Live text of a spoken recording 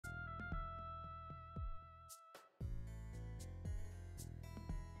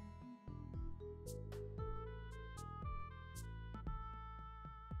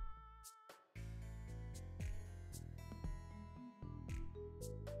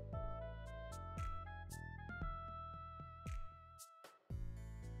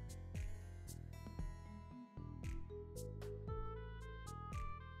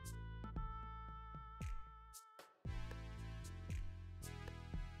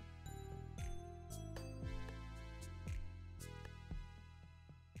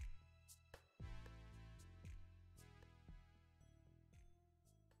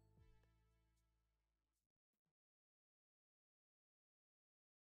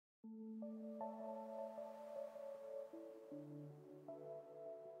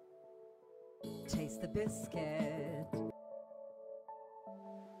Taste the biscuit.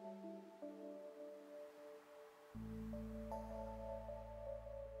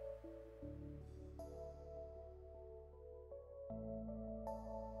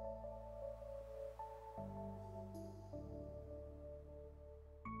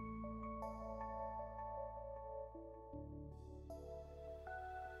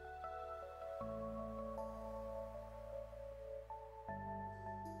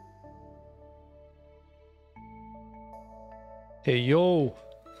 Hey, yo.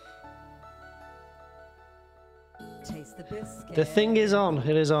 Taste the biscuit. The thing is on.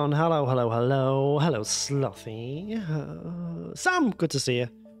 It is on. Hello, hello, hello. Hello, Slothy. Sam, good to see you.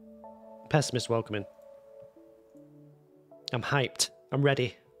 Pessimist, welcome in. I'm hyped. I'm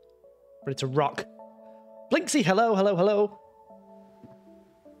ready. Ready to rock. Blinksy, hello, hello, hello.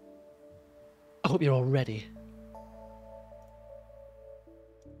 I hope you're all ready.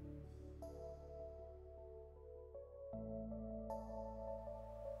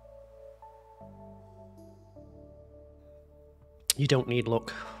 You don't need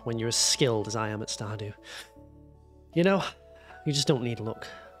luck when you're as skilled as I am at Stardew. You know, you just don't need luck,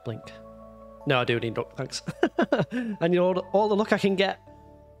 Blink. No, I do need luck, thanks. And you know, all the luck I can get,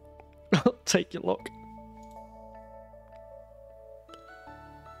 I'll take your luck.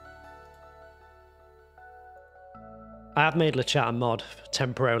 I have made LeChat a mod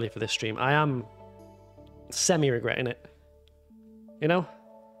temporarily for this stream. I am semi-regretting it. You know?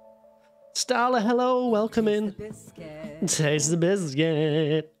 Starla, hello, welcome in. Taste the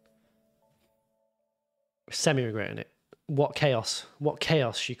biscuit. Semi-regretting it. What chaos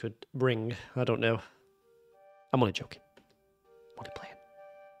she could bring, I don't know. I'm only joking. I'm only playing.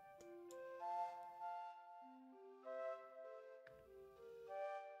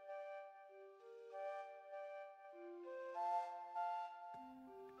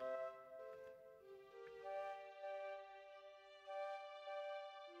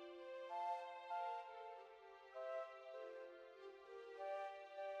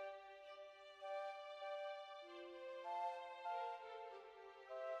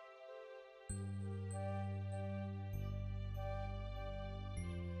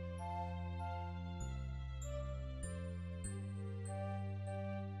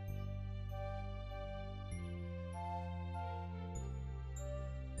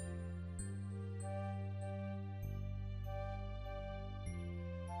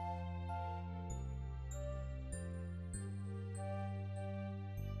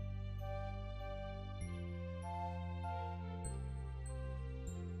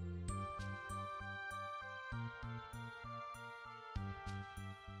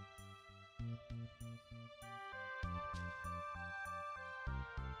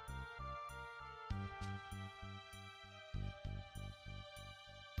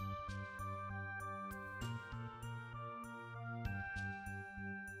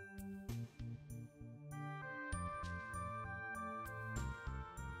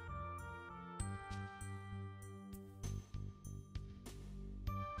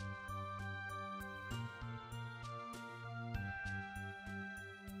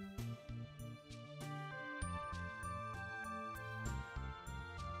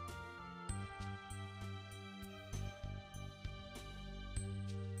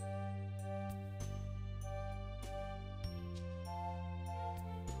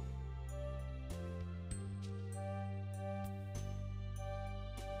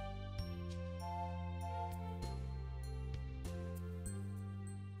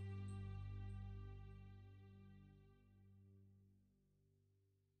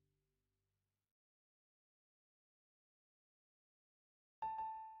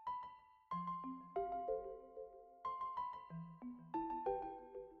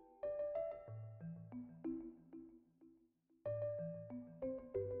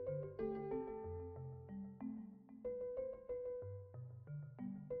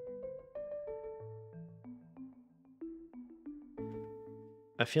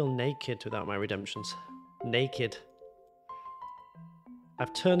 I feel naked without my redemptions. Naked.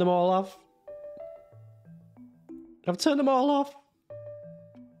 I've turned them all off. I've turned them all off.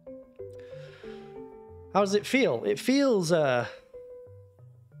 How does it feel? It feels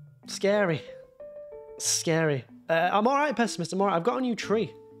scary. Scary. I'm alright, Pessimist. I'm alright. I've got a new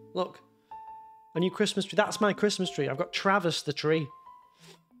tree. Look. A new Christmas tree. That's my Christmas tree. I've got Travis the tree.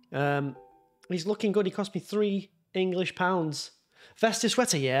 He's looking good. He cost me £3 English. Festive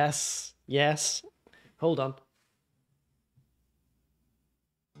sweater, yes. Yes. Hold on.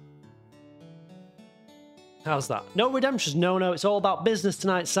 How's that? No redemptions. No. It's all about business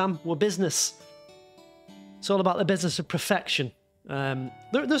tonight, Sam. We're business. It's all about the business of perfection.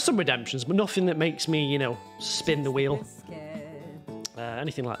 There's some redemptions, but nothing that makes me, you know, spin the wheel. Biscuit.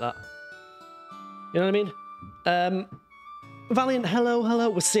 Anything like that. You know what I mean? Valiant, hello.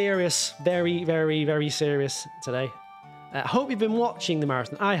 We're serious. Very, very, very serious today. I hope you've been watching the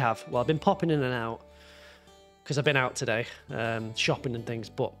marathon. I have. Well, I've been popping in and out because I've been out today, shopping and things,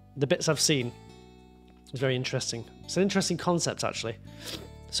 but the bits I've seen is very interesting. It's an interesting concept, actually.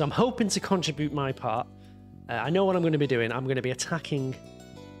 So I'm hoping to contribute my part. I know what I'm going to be doing. I'm going to be attacking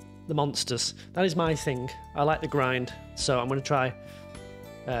the monsters. That is my thing. I like the grind, so I'm going to try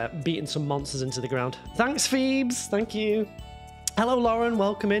beating some monsters into the ground. Thanks, Phoebes. Thank you. Hello, Lauren.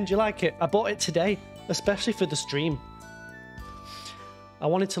 Welcome in. Do you like it? I bought it today, especially for the stream. I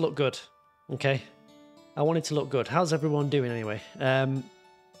want it to look good, okay? I want it to look good. How's everyone doing anyway?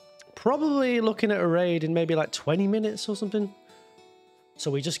 Probably looking at a raid in maybe like 20 minutes or something. So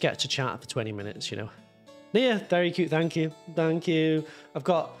we just get to chat for 20 minutes, you know. Nia, very cute. Thank you. Thank you. I've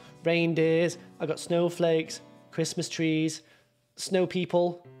got reindeers. I've got snowflakes, Christmas trees, snow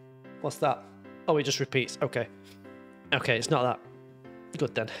people. What's that? Oh, it just repeats. Okay. Okay, it's not that.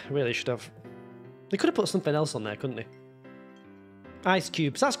 Good then. I really should have. They could have put something else on there, couldn't they? Ice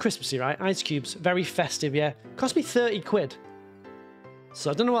cubes. That's Christmassy, right? Ice cubes. Very festive, yeah. Cost me 30 quid.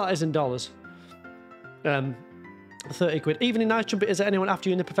 So I don't know what that is in dollars. 30 quid. Even in Ice Trumpet, is there anyone after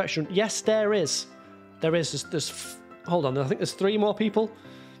you in the perfection? Yes, there is. There is. Hold on. I think there's 3 more people.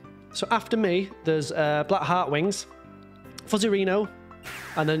 So after me, there's Black Heart Wings, Fuzzy Reno,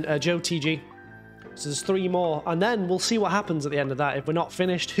 and then Joe TG. So there's 3 more. And then we'll see what happens at the end of that. If we're not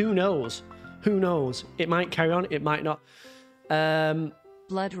finished, who knows? Who knows? It might carry on. It might not.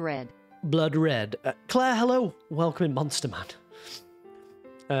 Blood Red. Blood Red. Claire, hello. Welcome in, Monster Man.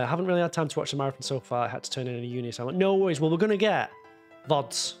 Haven't really had time to watch the marathon so far. I had to turn in a uni assignment. No worries. Well, we're going to get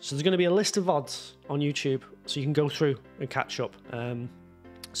VODs. So there's going to be a list of VODs on YouTube so you can go through and catch up.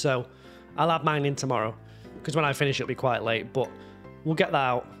 So I'll add mine in tomorrow because when I finish it'll be quite late, but we'll get that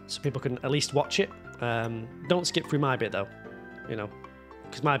out so people can at least watch it. Don't skip through my bit though, you know,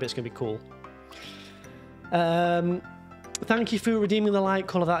 because my bit's going to be cool. Thank you for redeeming the light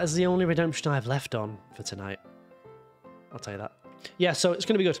colour. That is the only redemption I have left on for tonight. I'll tell you that. Yeah, so it's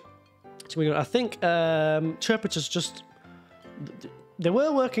going to be good. It's going to be good. I think Interpreters just... They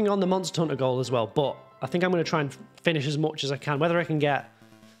were working on the Monster Hunter goal as well, but I think I'm going to try and finish as much as I can. Whether I can get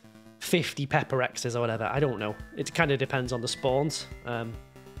 50 Pepper X's or whatever, I don't know. It kind of depends on the spawns. But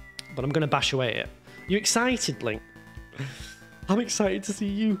I'm going to bash away at it. You excited, Link? I'm excited to see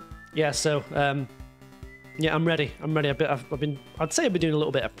you. Yeah, so... yeah, I'm ready. I'm ready. I'd say I've been doing a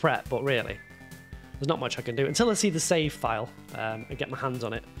little bit of prep, but really, there's not much I can do until I see the save file and get my hands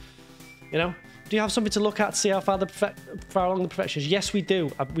on it. You know, do you have something to look at to see how far along the perfection is? Yes, we do.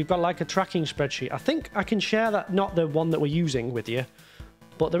 We've got like a tracking spreadsheet. I think I can share that, not the one that we're using with you,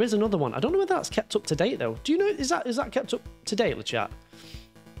 but there is another one. I don't know whether that's kept up to date though. Do you know? Is that kept up to date, the chat?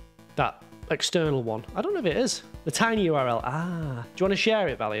 That external one. I don't know if it is. The tiny URL. Ah, do you want to share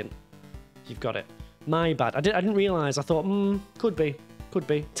it, Valiant? You've got it. My bad. I didn't realise. I thought, could be.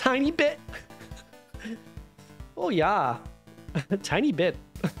 Tiny bit. Oh, yeah. Tiny bit.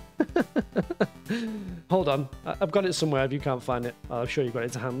 Hold on. I've got it somewhere if you can't find it. I'm sure you've got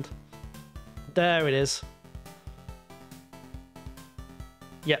it to hand. There it is.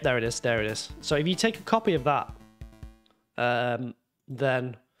 Yep, there it is. There it is. So if you take a copy of that,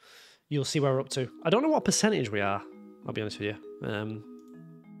 then you'll see where we're up to. I don't know what percentage we are. I'll be honest with you.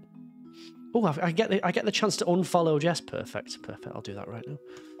 Oh, I get the chance to unfollow Jess. Perfect. I'll do that right now.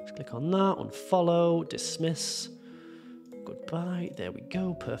 Just click on that. Unfollow. Dismiss. Goodbye. There we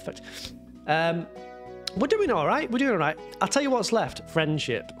go. Perfect. We're doing all right. We're doing all right. I'll tell you what's left.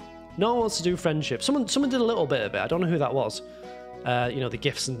 Friendship. No one wants to do friendship. Someone did a little bit of it. I don't know who that was. You know, the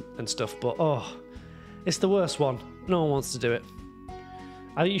gifts and stuff. But oh, it's the worst one. No one wants to do it.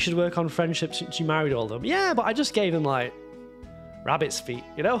 I think you should work on friendship since you married all of them. Yeah, but I just gave them like rabbit's feet.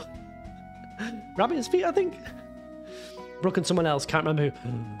 You know. Rabbit's feet, I think. Brooke and someone else, can't remember who.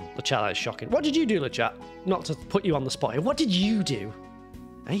 LeChat, that is shocking. What did you do, LeChat? Not to put you on the spot here. What did you do?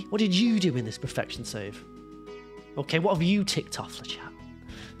 Hey, what did you do in this perfection save? Okay, what have you ticked off, LeChat?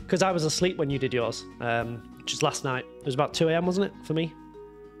 Because I was asleep when you did yours, just last night. It was about 2 AM, wasn't it, for me?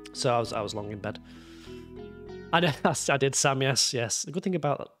 So I was long in bed. I did, Sam, yes. The good thing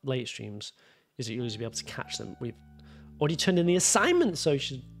about late streams is that you'll usually be able to catch them. We've already turned in the assignment, so you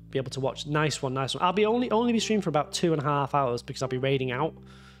should be able to watch. Nice one. I'll be only be streaming for about 2.5 hours because I'll be raiding out,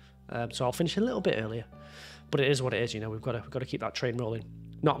 so I'll finish a little bit earlier, but it is what it is, you know. We've got to keep that train rolling.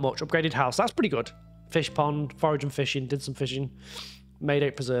 Not much. Upgraded house, that's pretty good. Fish pond, forage and fishing, did some fishing, made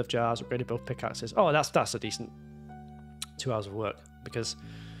 8 preserve jars, upgraded both pickaxes. Oh, that's a decent 2 hours of work. Because,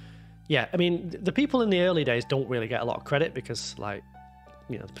 yeah, I mean, the people in the early days don't really get a lot of credit because, like,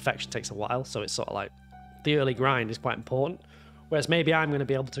 you know, the perfection takes a while. So it's sort of like the early grind is quite important. Whereas maybe I'm going to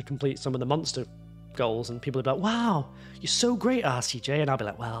be able to complete some of the monster goals and people will be like, wow, you're so great, RCJ. And I'll be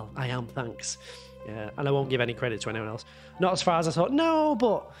like, well, I am, thanks. Yeah, and I won't give any credit to anyone else. Not as far as I thought, no,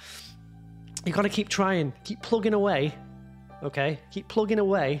 but you got to keep trying, keep plugging away, okay? Keep plugging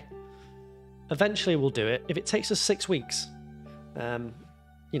away. Eventually we'll do it. If it takes us 6 weeks,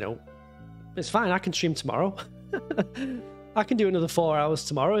 you know, it's fine. I can stream tomorrow. I can do another 4 hours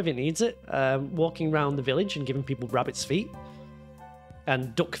tomorrow if it needs it. Walking around the village and giving people rabbit's feet.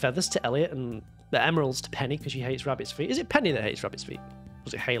 And duck feathers to Elliot and the emeralds to Penny because she hates rabbit's feet. Is it Penny that hates rabbit's feet? Or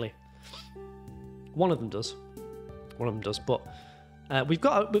was it Haley? One of them does. One of them does. But we've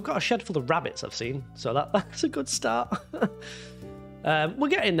got a shed full of rabbits I've seen. So that's a good start. We're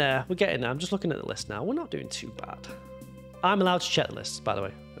getting there. We're getting there. I'm just looking at the list now. We're not doing too bad. I'm allowed to check the lists, by the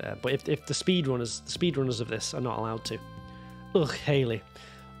way. But if the speedrunners of this are not allowed to. Ugh, Haley.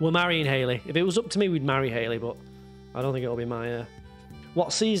 We're marrying Haley. If it was up to me, we'd marry Haley, but I don't think it'll be my...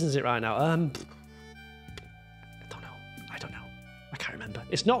 What season is it right now? I don't know. I can't remember.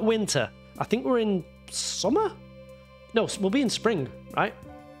 It's not winter. I think we're in summer? No, we'll be in spring, right?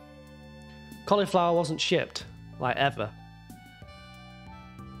 Cauliflower wasn't shipped, like, ever.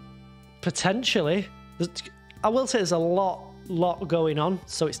 Potentially. I will say there's a lot going on,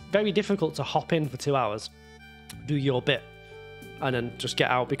 so it's very difficult to hop in for 2 hours, do your bit, and then just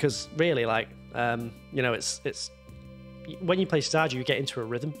get out, because really, like, you know, it's when you play Stardew, you get into a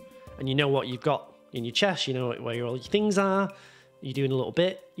rhythm, and you know what you've got in your chest, you know where all your things are, you're doing a little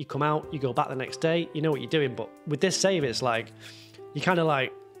bit, you come out, you go back the next day, you know what you're doing. But with this save, it's like, you kind of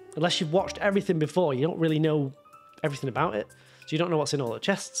like, unless you've watched everything before, you don't really know everything about it, so you don't know what's in all the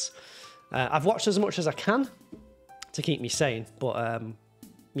chests. I've watched as much as I can to keep me sane, but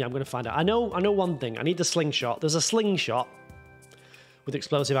yeah, I'm going to find out. I know one thing. I need the slingshot. There's a slingshot with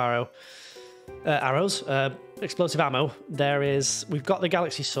explosive arrows, explosive ammo. We've got the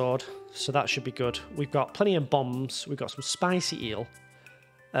galaxy sword, so that should be good. We've got plenty of bombs. We've got some spicy eel,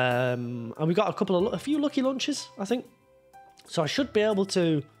 and we've got a few lucky lunches, I think. So I should be able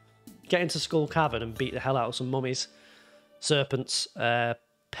to get into Skull Cavern and beat the hell out of some mummies, serpents,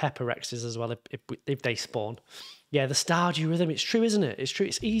 pepper rexes as well if they spawn. Yeah, the Stardew rhythm, it's true, isn't it? It's true.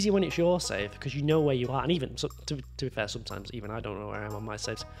 It's easy when it's your save because you know where you are. And even, to be fair, sometimes even I don't know where I am on my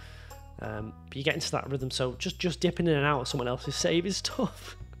saves. But you get into that rhythm, so just dipping in and out of someone else's save is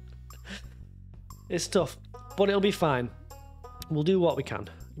tough. It's tough, but it'll be fine. We'll do what we can.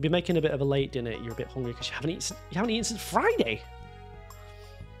 You'll be making a bit of a late dinner. You're a bit hungry because you haven't eaten since Friday.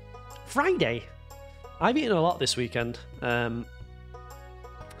 Friday. I've eaten a lot this weekend.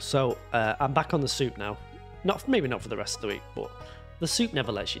 So I'm back on the soup now. Maybe not for the rest of the week, but the soup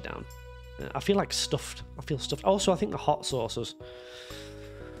never lets you down. I feel like stuffed. I feel stuffed. Also, I think the hot sauces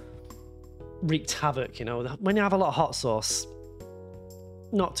wreaked havoc. You know, when you have a lot of hot sauce,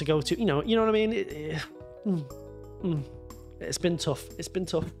 not to go to. You know what I mean. It's been tough. It's been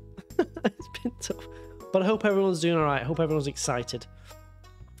tough. It's been tough. But I hope everyone's doing all right. I hope everyone's excited.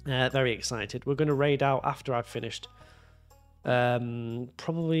 Very excited. We're going to raid out after I've finished.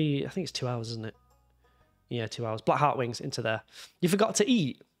 Probably, I think it's 2 hours, isn't it? Yeah, 2 hours. Black Heart Wings into there. You forgot to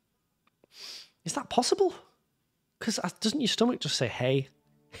eat. Is that possible? Because doesn't your stomach just say,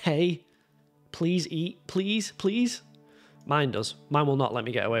 hey, please eat, please, please? Mine does. Mine will not let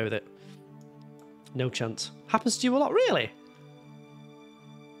me get away with it. No chance. Happens to you a lot, really?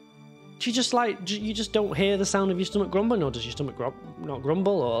 Do you just don't hear the sound of your stomach grumbling, or does your stomach not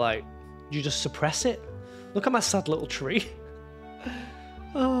grumble, or like, do you just suppress it? Look at my sad little tree.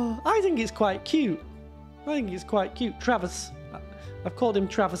 Oh, I think it's quite cute. Travis. I've called him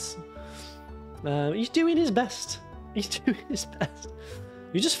Travis. He's doing his best. You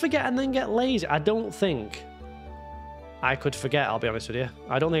just forget and then get lazy. I don't think I could forget, I'll be honest with you.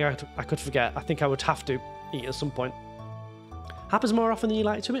 I don't think I could forget. I think I would have to eat at some point. Happens more often than you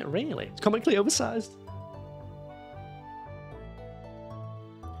like to admit, really. It's comically oversized.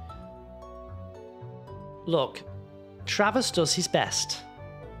 Look, Travis does his best.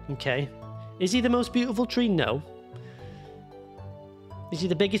 Okay? Is he the most beautiful tree? No. Is he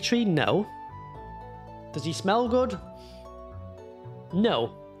the biggest tree? No. Does he smell good?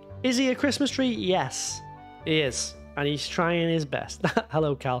 No. Is he a Christmas tree? Yes, he is. And he's trying his best.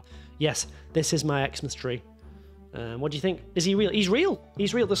 Hello, Cal. Yes, this is my Xmas tree. What do you think? Is he real? He's real.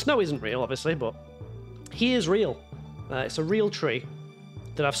 He's real. The snow isn't real, obviously, but he is real. It's a real tree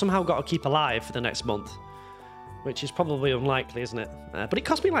that I've somehow got to keep alive for the next month, which is probably unlikely, isn't it? But it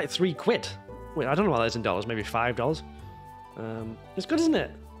cost me like £3. Wait, I don't know what that is in dollars. Maybe $5. It's good, isn't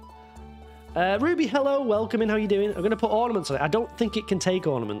it? Ruby, hello, welcome in. How you doing? I'm going to put ornaments on it. I don't think it can take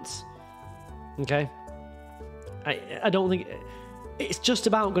ornaments. Okay. I don't think... It's just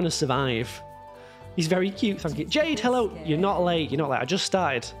about going to survive. He's very cute, thank you. Jade, hello. You're not late. You're not late. I just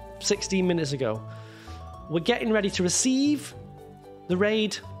started 16 minutes ago. We're getting ready to receive the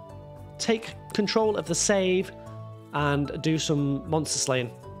raid, take control of the save, and do some monster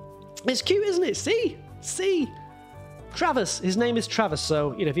slaying. It's cute, isn't it? See? Travis. His name is Travis,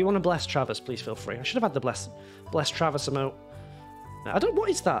 so, if you want to bless Travis, please feel free. I should have had the bless Travis emote. I don't... What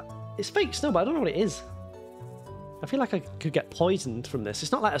is that? It's fake snow, but I don't know what it is. I feel like I could get poisoned from this.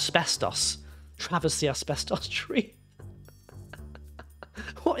 It's not like asbestos. Travis the asbestos tree.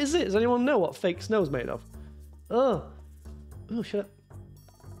 What is it? Does anyone know what fake snow's made of? Oh, shit.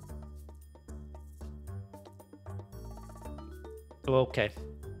 Oh, okay.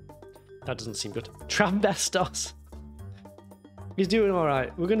 That doesn't seem good. Travbestos. He's doing all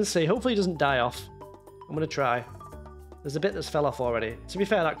right. We're going to see. Hopefully he doesn't die off. I'm going to try. There's a bit that's fell off already. To be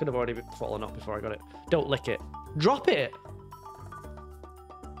fair, that could have already fallen off before I got it. Don't lick it. Drop it!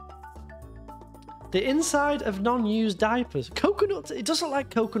 The inside of non-used diapers. Coconut. It does look like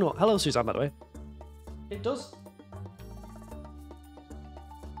coconut. Hello, Suzanne, by the way. It does.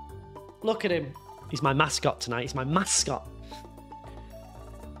 Look at him. He's my mascot tonight. He's my mascot.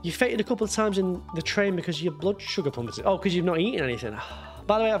 You fainted a couple of times in the train because your blood sugar plummeted. Oh, because you've not eaten anything.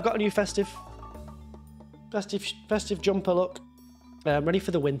 By the way, I've got a new festive jumper look. I'm ready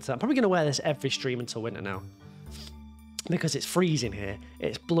for the winter. I'm probably going to wear this every stream until winter now. Because it's freezing here.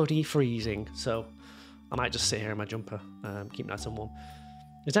 It's bloody freezing. So I might just sit here in my jumper. Keep nice and warm.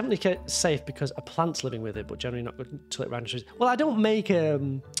 It's definitely safe because a plant's living with it, but generally not good until it randomly. Well, I don't make a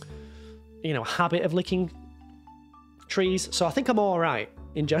habit of licking trees, so I think I'm all right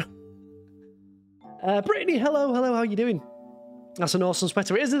in general. Brittany, hello, how you doing? That's an awesome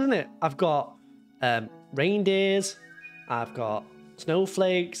sweater. It is, isn't it? I've got reindeers, I've got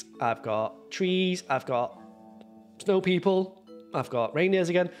snowflakes, I've got trees, I've got snow people, I've got reindeers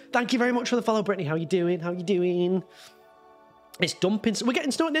again. Thank you very much for the follow, Brittany. How you doing? It's dumping. We're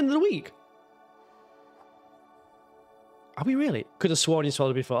getting snow at the end of the week. Are we really? Could have sworn you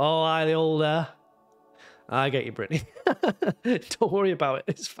swallowed before. Oh, the old... I get you, Brittany. Don't worry about it.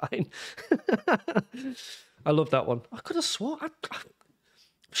 It's fine. I love that one. I could have sworn... I'm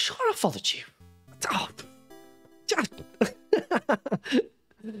sure I followed you.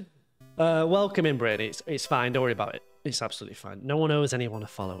 Welcome in, Brittany. It's fine. Don't worry about it. It's absolutely fine. No one owes anyone a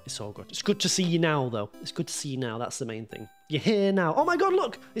follow. It's all good. It's good to see you now, though. It's good to see you now. That's the main thing. You're here now. Oh my God,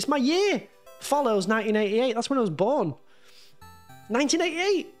 look. It's my year. Follows 1988. That's when I was born.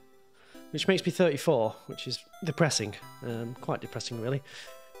 1988. Which makes me 34, which is depressing. Quite depressing, really.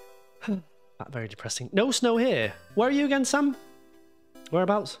 Very depressing. No snow here. Where are you again, Sam?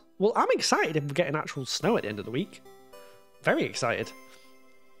 Whereabouts? Well, I'm excited if we're getting actual snow at the end of the week. Very excited.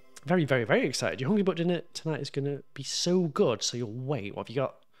 Very, very, very excited. Your Hungry Butt dinner tonight is going to be so good, so you'll wait. What have you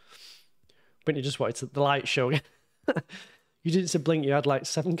got? Brittany just wanted the light show again. You didn't say blink, you had like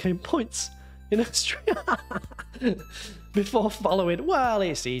 7k points in a stream before following. Well,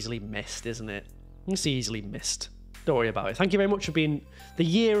 it's easily missed, isn't it? It's easily missed. Don't worry about it. Thank you very much for being the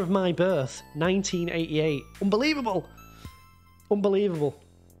year of my birth, 1988. Unbelievable. Unbelievable.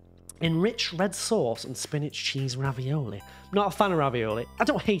 Enriched red sauce and spinach cheese ravioli. I'm not a fan of ravioli. I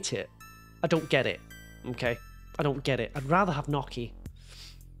don't hate it. I don't get it. Okay? I don't get it. I'd rather have gnocchi.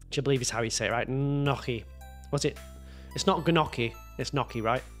 Which I believe is how you say it, right? Gnocchi. What's it? It's not gnocchi. It's gnocchi,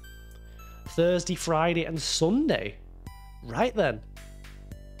 right? Thursday, Friday, and Sunday. Right then.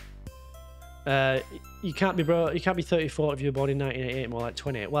 You can't be 34 if you were born in 1988, more like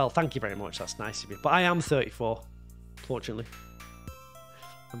 28. Well, thank you very much. That's nice of you. But I am 34, fortunately.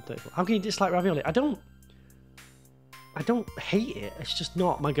 I'm 34. How can you dislike ravioli? I don't hate it. It's just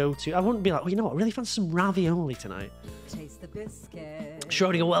not my go-to. I wouldn't be like, well, you know what? I really fancy some ravioli tonight. Taste the biscuit.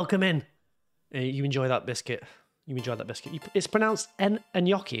 Schrodinger, welcome in. You enjoy that biscuit. You enjoy that biscuit. It's pronounced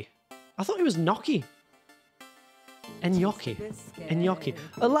gnocchi. I thought it was gnocchi. Gnocchi. Gnocchi.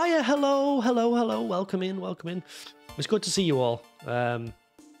 Elia, hello. Welcome in. It's good to see you all.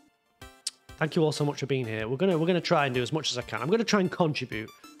 Thank you all so much for being here. We're gonna try and do as much as I can. I'm gonna try and contribute.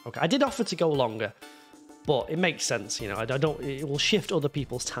 Okay, I did offer to go longer, but it makes sense. You know, I don't. It will shift other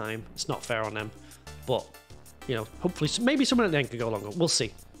people's time. It's not fair on them. But you know, hopefully, maybe someone at the end can go longer. We'll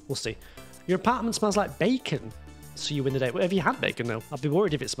see. Your apartment smells like bacon. So you win the day. Have you had bacon though? I'd be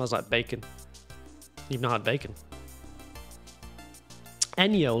worried if it smells like bacon. You've not had bacon.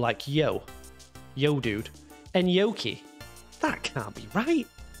 Enyo, like yo dude. Enyoki. That can't be right.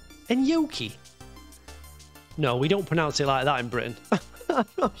 Enyoki. No, we don't pronounce it like that in Britain.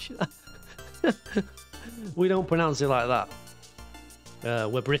 We don't pronounce it like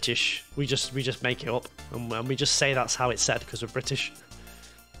that. We're British. We just make it up, and we just say that's how it's said because we're British.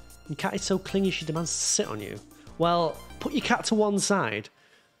 Your cat is so clingy she demands to sit on you. Well, put your cat to one side.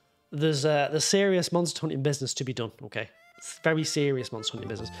 There's serious monster hunting business to be done. Okay, it's very serious monster hunting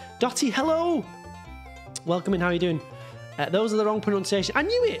business. Dottie, hello. Welcome in. How are you doing? Those are the wrong pronunciation. I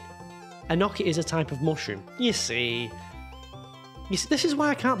knew it. Enoki is a type of mushroom. You see, this is why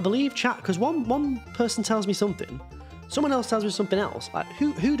I can't believe chat, because one person tells me something, someone else tells me something else. Like,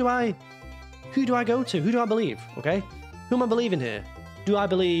 who do I go to? Who do I believe? Okay, who am I believing here? Do I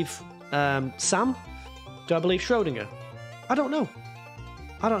believe Sam? Do I believe Schrodinger? I don't know.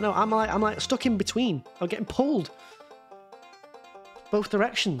 I'm like stuck in between. I'm getting pulled both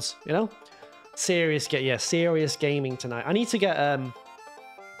directions. You know, serious gaming tonight. I need to get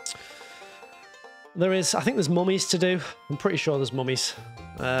I think there's mummies to do. I'm pretty sure there's mummies.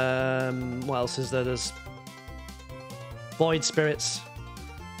 What else is there? There's void spirits.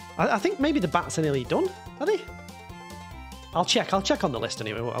 I think maybe the bats are nearly done. Are they? I'll check on the list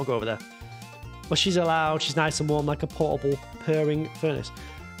anyway. I'll go over there. But she's allowed. She's nice and warm like a portable purring furnace.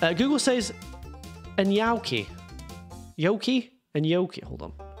 Google says Enyauki. Yoki and Yoki. Hold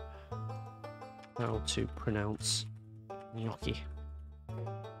on. How to pronounce gnocchi?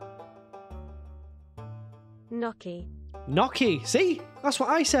 Gnocchi. Gnocchi. See? That's what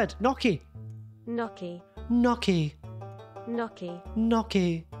I said. Gnocchi. Gnocchi. Gnocchi. Gnocchi.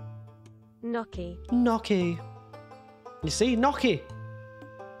 Gnocchi. Gnocchi. Gnocchi. You see? Gnocchi.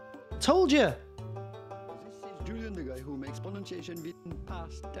 Told you. This is Julian, the guy who makes pronunciation written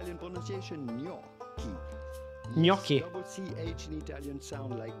past Italian pronunciation gnocchi. Gnocchi. Double CH in Italian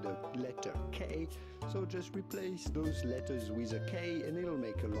sound like the letter K, so just replace those letters with a K and it'll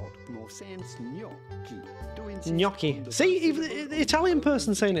make a lot more sense. Gnocchi. Gnocchi. See, even the Italian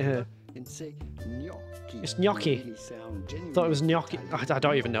person saying it here. And say gnocchi. It's gnocchi. Thought it was gnocchi. I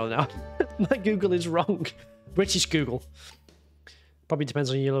don't even know now. My Google is wrong. British Google. Probably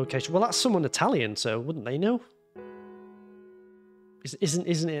depends on your location. Well, that's someone Italian, so wouldn't they know? Isn't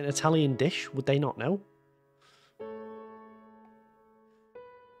it an Italian dish? Would they not know?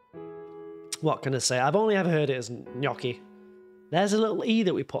 What can I say? I've only ever heard it as gnocchi. There's a little E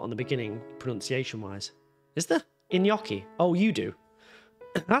that we put on the beginning, pronunciation-wise. Is there? In gnocchi? Oh, you do.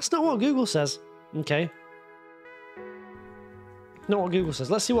 That's not what Google says. Okay. Not what Google says.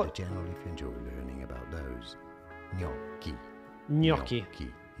 Let's see what... Generally, if you enjoy learning about those, gnocchi. Gnocchi.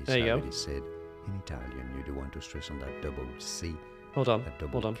 Is there you how go. it is said in Italian. You do want to stress on that double C. Hold on. That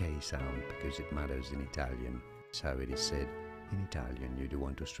double K sound because it matters in Italian. It's how it is said in Italian. You do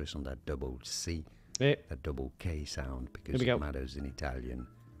want to stress on that double C. That double K sound because it matters in Italian.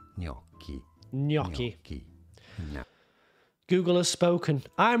 Gnocchi. Gnocchi. No. Google has spoken.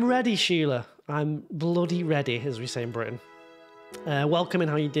 I'm ready, Sheila. I'm bloody ready, as we say in Britain. Welcome in.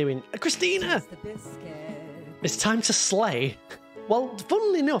 How you doing? Christina! The biscuit. It's time to slay. Well,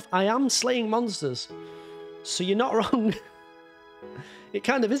 funnily enough, I am slaying monsters. So you're not wrong. It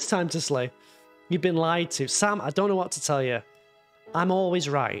kind of is time to slay. You've been lied to. Sam, I don't know what to tell you. I'm always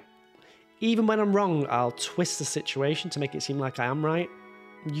right. Even when I'm wrong, I'll twist the situation to make it seem like I am right.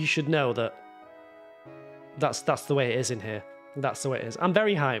 You should know that that's the way it is in here. That's the way it is. I'm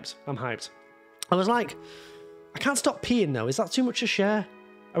very hyped. I'm hyped. I was like, I can't stop peeing though. Is that too much to share?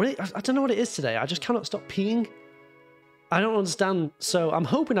 I don't know what it is today. I just cannot stop peeing. I don't understand. So I'm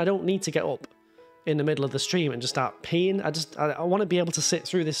hoping I don't need to get up in the middle of the stream and just start peeing. I want to be able to sit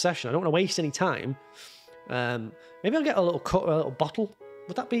through this session. I don't want to waste any time. Maybe I'll get a little cup, a little bottle.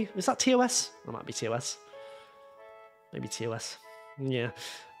 Would that be? Is that TOS? That might be TOS. Maybe TOS. Yeah.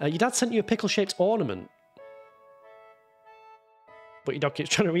 Your dad sent you a pickle-shaped ornament. But your dog keeps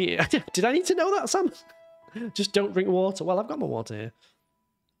trying to eat it. Did I need to know that, Sam? Just don't drink water. Well, I've got my water here.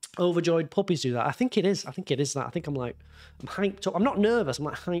 Overjoyed puppies do that. I think it is. I think it is that. I think I'm hyped up. I'm not nervous. I'm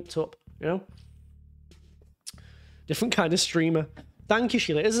like hyped up, you know? Different kind of streamer. Thank you,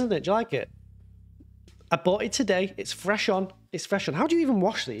 Sheila. Isn't it? Do you like it? I bought it today. It's fresh on. It's fresh on. How do you even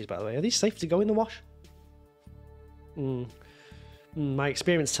wash these, by the way? Are these safe to go in the wash? My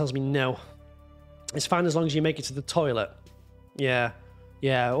experience tells me no. It's fine as long as you make it to the toilet. Yeah.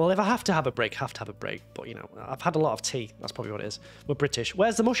 Yeah, well, if I have to have a break, have to have a break. But, you know, I've had a lot of tea. That's probably what it is. We're British.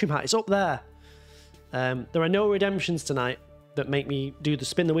 Where's the mushroom hat? It's up there. There are no redemptions tonight that make me do the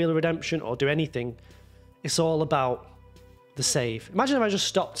spin the wheel of redemption or do anything. It's all about the save. Imagine if I just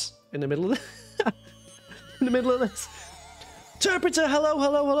stopped in the middle of in the middle of this. Interpreter, hello,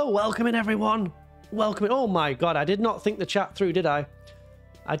 hello, hello. Welcome in, everyone. Welcome in. Oh, my God. I did not think the chat through, did I?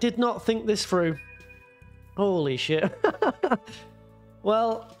 I did not think this through. Holy shit.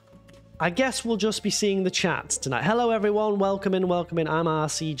 Well, I guess we'll just be seeing the chat tonight. Hello, everyone. Welcome in, welcome in. I'm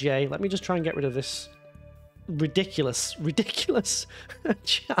RCJ. Let me just try and get rid of this ridiculous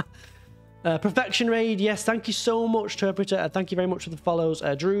chat. Perfection Raid, yes, thank you so much, Interpreter. Thank you very much for the follows.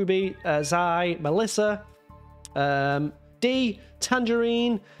 Drewby, Zai, Melissa, D,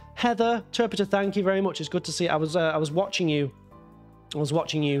 Tangerine, Heather, Interpreter, thank you very much. It's good to see. I was watching you. I was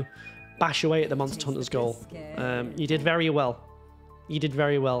watching you bash away at the Monster Hunter's goal. You did very well. You did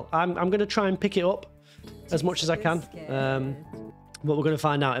very well. I'm going to try and pick it up as much as I can. But we're going to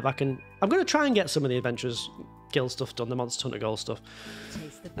find out if I can. I'm going to try and get some of the Adventurers Guild stuff done, the Monster Hunter Gold stuff.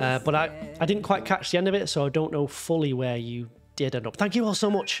 But I didn't quite catch the end of it, so I don't know fully where you did end up. Thank you all so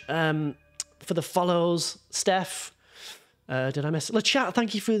much for the follows. Steph, did I miss? LeChat,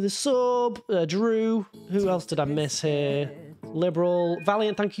 thank you for the sub. Drew, who else did I miss here? Liberal,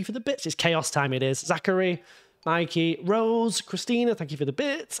 Valiant, thank you for the bits. It's chaos time, it is. Zachary, Mikey, Rose, Christina, thank you for the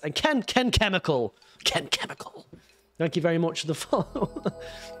bits. And Ken Chemical. Thank you very much for the follow.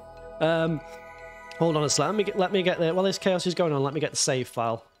 Hold on a second. Let me get there. While this chaos is going on, let me get the save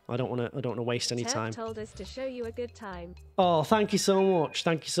file. I don't want to waste any time. told us to show you a good time. Oh, thank you so much.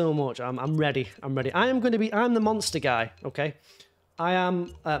 Thank you so much. I'm ready. I'm ready. I'm the monster guy, okay? I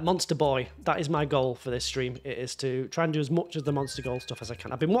am Monster Boy. That is my goal for this stream. It is to try and do as much of the Monster Gold stuff as I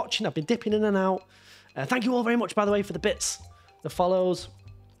can. I've been watching. I've been dipping in and out. Thank you all very much, by the way, for the bits, the follows.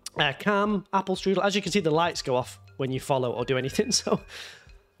 Cam, Apple Strudel. As you can see, the lights go off when you follow or do anything, so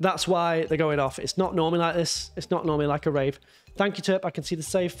that's why they're going off. It's not normally like this. It's not normally like a rave. Thank you, Terp. I can see the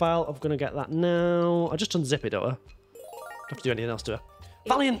save file. I'm going to get that now. I just unzip it, don't I? Don't have to do anything else to it.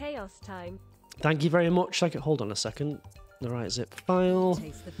 Valiant! Chaos time. Thank you very much. Thank you. Hold on a second. The right zip file.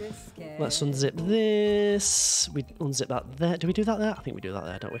 Let's unzip this. We unzip that there. Do we do that there? I think we do that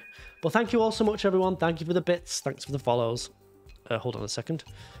there, don't we? Well, thank you all so much, everyone. Thank you for the bits. Thanks for the follows. Hold on a second.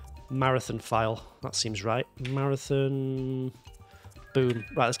 Marathon file. That seems right. Marathon. Boom.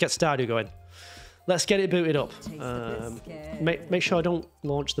 Right, let's get Stardew going. Let's get it booted up. Make sure I don't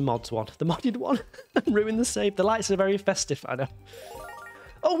launch the mods one. The modded one. And ruin the save. The lights are very festive, I know.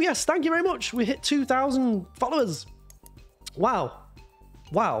 Oh, yes. Thank you very much. We hit 2,000 followers. Wow.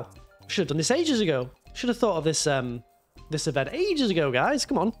 Wow. Should have done this ages ago. Should have thought of this this event ages ago, guys.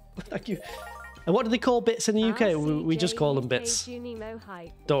 Come on. Thank you. And what do they call bits in the UK? We just call them bits.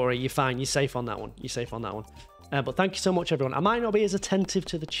 Don't worry, you're fine. You're safe on that one. You're safe on that one. But thank you so much, everyone. I might not be as attentive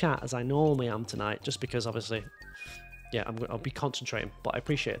to the chat as I normally am tonight, just because, obviously, yeah, I'll be concentrating. But I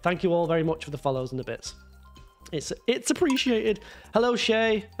appreciate it. Thank you all very much for the follows and the bits. It's appreciated. Hello,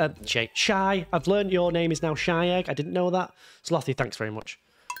 Shay. Shy. I've learned your name is now Shy Egg. I didn't know that. Slothy, thanks very much.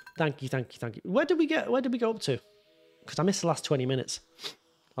 Thank you. Where did we go up to? Because I missed the last 20 minutes.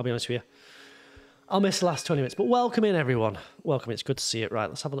 I'll be honest with you. I'll miss the last 20 minutes. But welcome in, everyone. Welcome. It's good to see it. Right,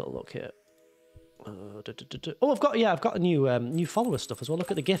 let's have a little look here. Oh, I've got a new follower stuff as well. Look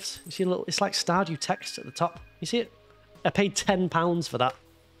at the gifts. You see a little? It's like Stardew text at the top. You see it? I paid £10 for that.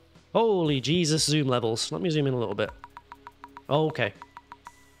 Holy Jesus, zoom levels. Let me zoom in a little bit. Okay.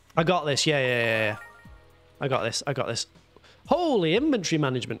 I got this. Yeah. I got this. Holy inventory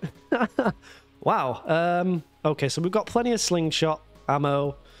management. Wow. Okay, so we've got plenty of slingshot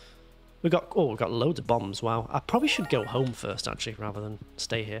ammo. We've got loads of bombs. Wow. I probably should go home first, actually, rather than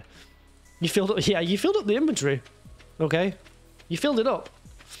stay here. You filled up, you filled up the inventory. Okay. You filled it up.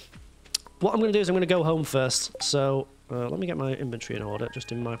 What I'm going to do is I'm going to go home first. So let me get my inventory in order,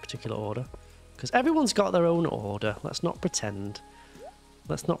 just in my particular order. Because everyone's got their own order. Let's not pretend.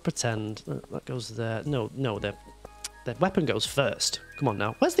 That goes there. No, the weapon goes first. Come on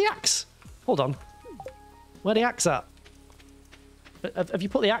now. Where's the axe? Hold on. Where's the axe at? Have you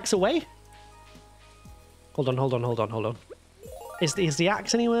put the axe away? Hold on. Is the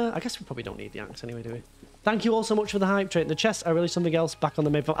axe anywhere? I guess we probably don't need the axe anyway, do we? Thank you all so much for the hype train. The chests are really something else back on the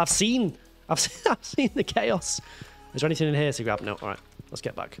main. I've seen the chaos. Is there anything in here to grab? No. All right. Let's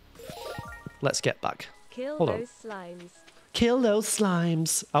get back. Kill those slimes. Kill those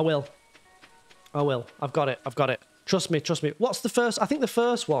slimes. I will. I've got it. Trust me. What's the first? I think the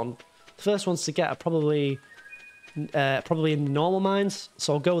first ones to get are probably in normal mines.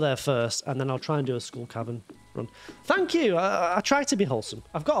 So I'll go there first, and then I'll try and do a school cavern run. Thank you. I try to be wholesome.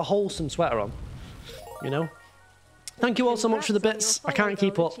 I've got a wholesome sweater on. You know. Thank you all so much for the bits. I can't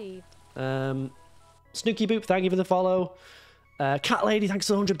keep up. Snooky Boop, thank you for the follow. Cat Lady, thanks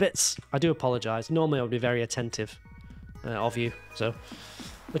for the 100 bits. I do apologise. Normally I would be very attentive of you. So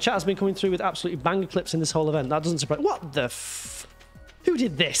the chat has been coming through with absolutely banger clips in this whole event. That doesn't surprise. What the Who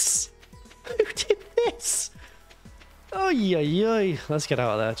did this? Who did this? Oh, yeah. Let's get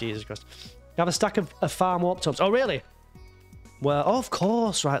out of there. Jesus Christ. have a stack of farm warp tops. Oh, really? Well, oh, of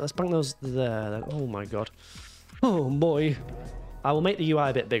course, right. Let's bring those there then. Oh my god. Oh boy. I will make the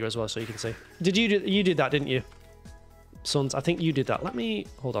UI a bit bigger as well so you can see. You did that, didn't you? Sons, I think you did that.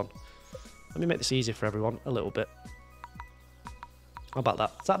 Hold on. Let me make this easier for everyone a little bit. How about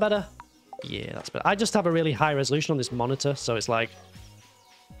that? Is that better? Yeah, that's better. I just have a really high resolution on this monitor, so it's like,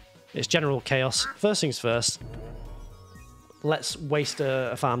 it's general chaos. First things first. Let's waste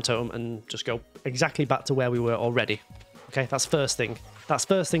a farm totem and just go exactly back to where we were already. Okay, that's first thing. That's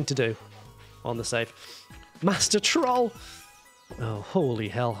first thing to do on the save. Master Troll! Oh, holy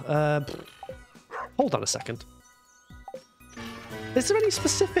hell. Hold on a second. Is there any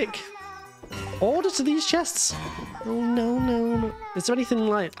specific order to these chests? Oh, no. Is there anything,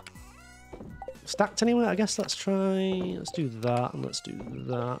 like, stacked anywhere? I guess let's do that, and let's do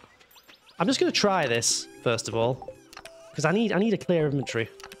that. I'm just going to try this, first of all, because I need a clear inventory.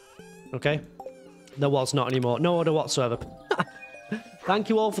 Okay? There was not anymore. No order whatsoever. Thank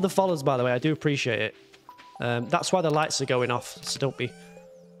you all for the follows, by the way. I do appreciate it. That's why the lights are going off, so don't be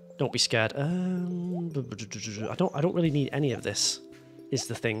scared. I don't really need any of this, is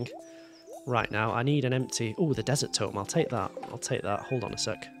the thing. Right now, I need an empty... Oh, the desert totem. I'll take that. Hold on a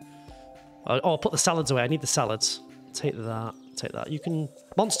sec. Oh, I'll put the salads away. I need the salads. Take that. You can...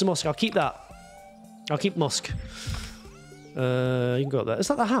 Monster Musk. I'll keep that. I'll keep Musk. You can go up there. Is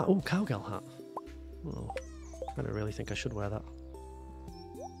that the hat? Oh, cowgirl hat. Oh, I don't really think I should wear that.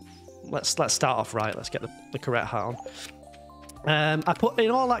 Let's start off right. Let's get the correct hat on. I put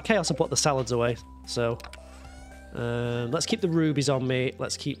in all that chaos. I put the salads away. So let's keep the rubies on me.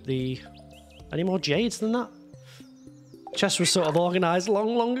 Let's keep the... Any more jades than that? Chest was sort of organised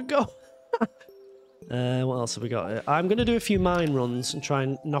long ago. What else have we got here? I'm going to do a few mine runs and try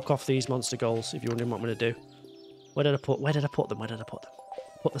and knock off these monster goals. If you're wondering what I'm going to do. Where did I put them?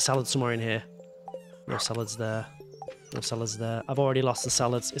 Put the salad somewhere in here. No salads there. No salads there. I've already lost the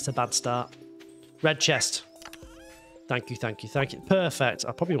salads. It's a bad start. Red chest. Thank you. Perfect.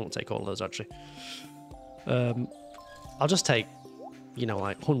 I probably won't take all of those, actually. I'll just take,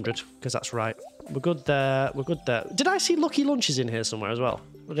 like 100, because that's right. We're good there. Did I see lucky lunches in here somewhere as well?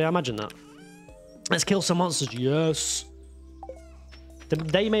 Or did I imagine that? Let's kill some monsters. Yes.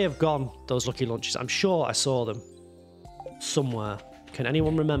 They may have gone, those lucky lunches. I'm sure I saw them somewhere. Can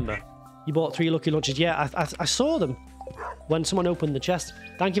anyone remember? You bought 3 lucky lunches. Yeah, I saw them when someone opened the chest.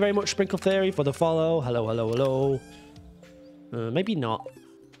 Thank you very much, Sprinkle Theory, for the follow. Hello. Maybe not.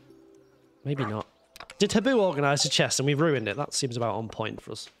 Did Taboo organise the chest and we've ruined it? That seems about on point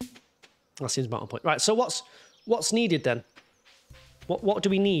for us. Right, so what's needed then? What do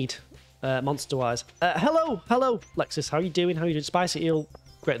we need, monster-wise? Hello, Lexus. How are you doing? Spicy eel,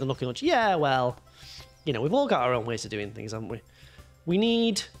 greater than lucky lunch. Yeah, well, we've all got our own ways of doing things, haven't we? We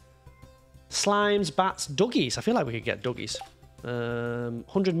need slimes, bats, duggies. I feel like we could get duggies.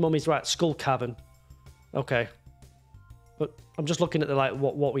 100 mummies, right? Skull cavern. Okay. But I'm just looking at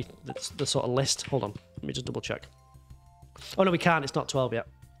the sort of list. Hold on, let me just double check. Oh no, we can't. It's not 12 yet.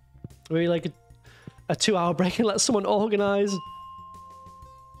 We like a 2-hour break and let someone organise.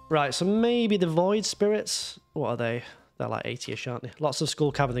 Right, so maybe the void spirits. What are they? They're like 80ish, aren't they? Lots of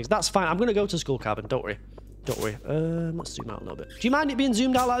skull cavern things. That's fine. I'm gonna go to skull cavern. Don't worry. Let's zoom out a little bit. Do you mind it being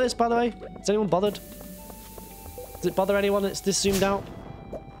zoomed out like this, by the way? Is anyone bothered? Does it bother anyone that it's this zoomed out?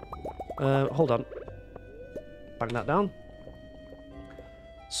 Hold on. Bang that down.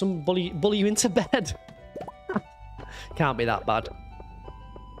 Some bully you into bed. Can't be that bad.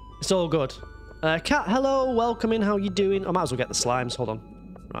 It's all good. Cat, hello, welcome in. How you doing? I might as well get the slimes. Hold on.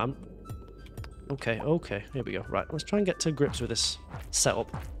 Right, okay. Here we go. Right, let's try and get to grips with this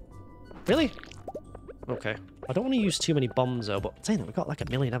setup. Really? Okay. I don't want to use too many bombs though, but saying that we've got like 1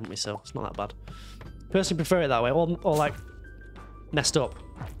 million, haven't we? So it's not that bad. Personally prefer it that way, or like messed up.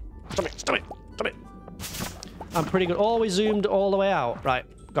 Stop it. I'm pretty good. Always zoomed all the way out. Right,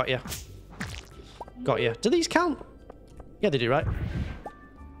 got you. Do these count? Yeah, they do, right?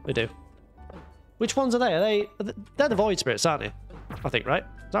 They do. Which ones are they? They're the void spirits, aren't they? I think, right?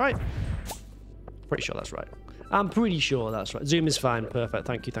 Is that right? Pretty sure that's right. I'm pretty sure that's right. Zoom is fine. Perfect.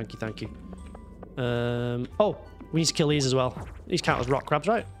 Thank you. Oh, we need to kill these as well. These count as rock crabs,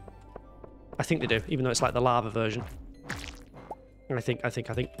 right? I think they do, even though it's like the lava version. I think.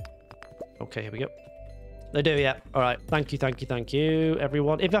 Okay, here we go. They do, yeah. All right. Thank you,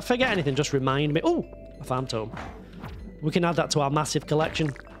 everyone. If I forget anything, just remind me. Oh, a farm tome. We can add that to our massive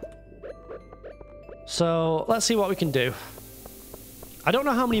collection. So let's see what we can do. I don't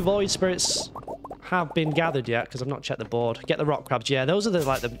know how many void spirits have been gathered yet because I've not checked the board. Get the rock crabs. Yeah, those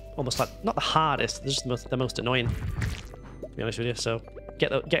are almost like not the hardest. They're just the most annoying, to be honest with you. So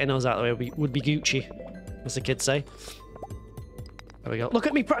getting those out of the way would be Gucci, as the kids say. There we go. Look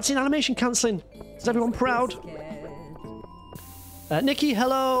at me practicing animation cancelling. Is everyone proud? Nikki,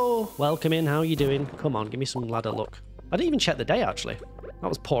 hello. Welcome in. How are you doing? Come on, give me some ladder luck. I didn't even check the day, actually. That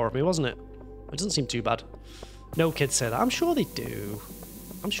was poor of me, wasn't it? It doesn't seem too bad. No kids say that. I'm sure they do.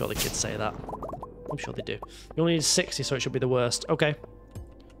 I'm sure the kids say that. I'm sure they do. You only need 60, so it should be the worst. Okay.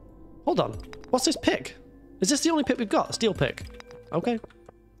 Hold on. What's this pick? Is this the only pick we've got? A steel pick. Okay.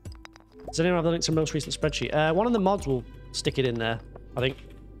 Does anyone have the link to the most recent spreadsheet? One of the mods will stick it in there, I think.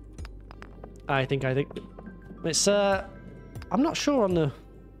 I think. It's, I'm not sure on the...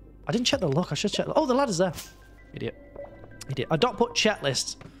 I didn't check the look. I should check... Oh, the ladder's there. Idiot. I don't put chat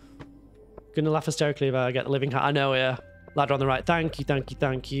lists. Gonna laugh hysterically if I get the living hat. I know, yeah. Ladder on the right. Thank you.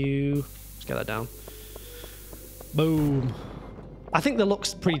 Let's get that down. Boom. I think the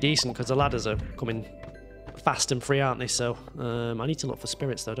look's pretty decent because the ladders are coming fast and free, aren't they? So, I need to look for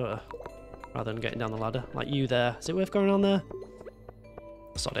spirits though, don't I? Rather than getting down the ladder. Like you there. Is it worth going on there?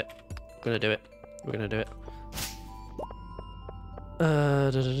 Sod it. We're gonna do it. We're gonna do it.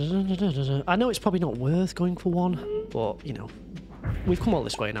 I know it's probably not worth going for one, but, you know, we've come all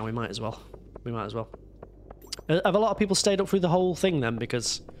this way now. We might as well. Have a lot of people stayed up through the whole thing then?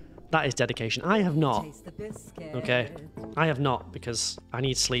 Because that is dedication. I have not. Okay. I have not because I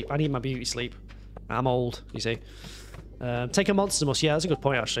need sleep. I need my beauty sleep. I'm old, you see. Take a monster must. Yeah, that's a good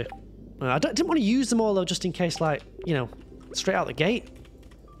point, actually. I didn't want to use them all, though, just in case, like, you know, straight out the gate.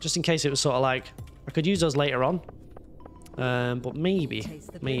 Just in case it was sort of like, I could use those later on. But maybe.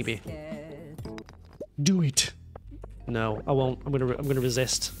 Do it. No, I won't. I'm gonna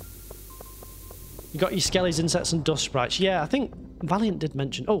resist. You got your skellies, insects, and dust sprites. Yeah, I think Valiant did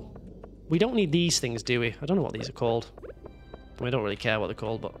mention... Oh, we don't need these things, do we? I don't know what these are called. I don't really care what they're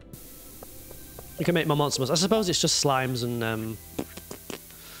called, but... We can make my monster musks. I suppose it's just slimes and...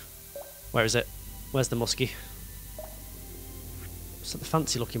 Where is it? Where's the muskie? It's the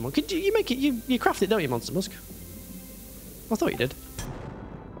fancy looking one. Could you make it... You craft it, don't you, monster musk? I thought you did.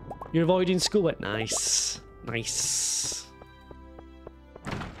 You're avoiding schoolwork. Nice.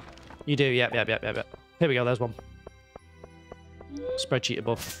 You do, yep. Here we go, there's one. Spreadsheet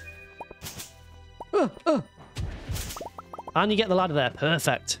above. And you get the ladder there.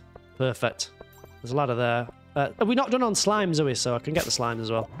 Perfect. There's a ladder there. Are we not done on slimes, are we? So I can get the slimes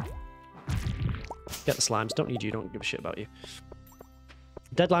as well. Get the slimes. Don't need you, don't give a shit about you.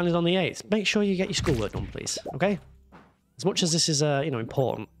 Deadline is on the 8th. Make sure you get your schoolwork done, please. Okay? As much as this is, you know,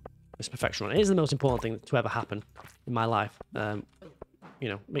 important, this perfection run, it is the most important thing to ever happen in my life. You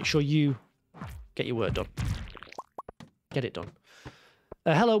know, make sure you get your work done. Get it done.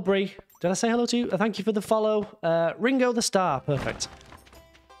 Hello, Bree. Did I say hello to you? Thank you for the follow. Ringo the Star. Perfect.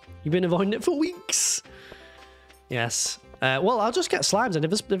 You've been avoiding it for weeks. Yes. Well, I'll just get slimes, and if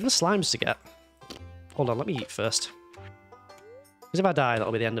there's slimes to get... Hold on, let me eat first. Because if I die,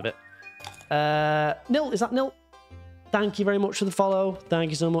 that'll be the end of it. Nil, is that Nil? Thank you very much for the follow. Thank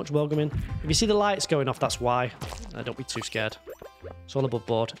you so much. Welcome in. If you see the lights going off, that's why. Don't be too scared. It's all above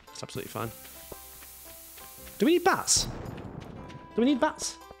board. It's absolutely fine. Do we need bats? Do we need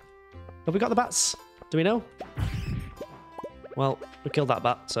bats? Have we got the bats? Do we know? Well, we killed that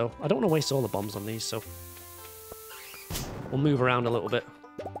bat, so I don't want to waste all the bombs on these, so... We'll move around a little bit.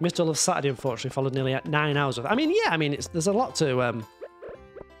 Missed all of Saturday, unfortunately. Followed nearly 9 hours of... I mean, yeah, there's a lot to...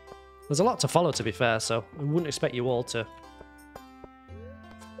 There's a lot to follow, to be fair, so I wouldn't expect you all to,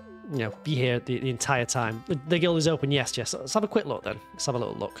 you know, be here the entire time. The guild is open, yes. Let's have a quick look then. Let's have a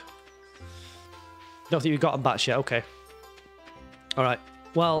little look. Don't think we've gotten bats yet, okay. Alright,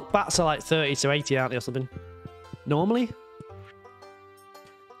 well, bats are like 30 to 80, aren't they, or something? Normally?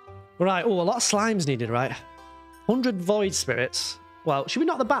 Right, oh, a lot of slimes needed, right? 100 void spirits. Well, should we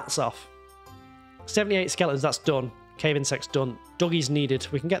knock the bats off? 78 skeletons, that's done. Cave insects done. Duggies needed.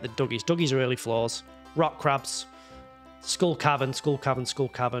 We can get the duggies. Duggies are early floors. Rock crabs. Skull cavern,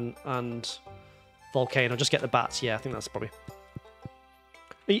 and volcano. Just get the bats. Yeah, I think that's probably...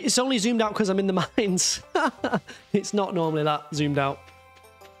 It's only zoomed out because I'm in the mines. It's not normally that zoomed out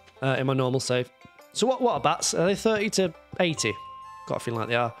in my normal save. So what are bats? Are they 30 to 80? Got a feeling like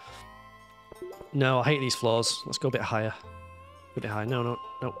they are. No, I hate these floors. Let's go a bit higher. A bit higher. No.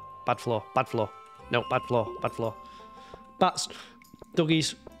 Bad floor. No, bad floor. Bats,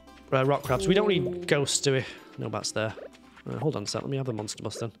 duggies, rock crabs. We don't need ghosts, do we? No bats there. Hold on a sec. Let me have the monster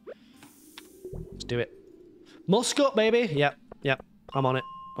bus then. Let's do it. Musk up, baby. Yep. I'm on it.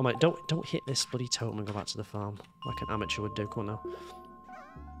 Don't hit this bloody totem and go back to the farm like an amateur would do. Come on now.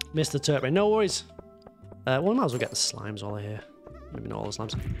 Missed the turret. No worries. Well, we might as well get the slimes while they're here. Maybe not all the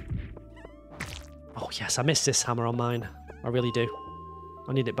slimes. Oh yes, I missed this hammer on mine. I really do.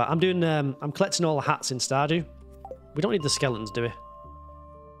 I need it back. I'm doing. I'm collecting all the hats in Stardew. We don't need the skeletons, do we?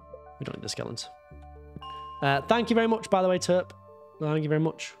 We don't need the skeletons. Thank you very much, by the way, Terp. Thank you very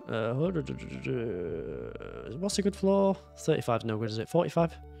much. What's a good floor? 35 is no good, is it?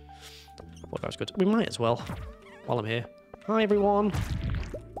 45? 45 is good. We might as well, while I'm here. Hi, everyone.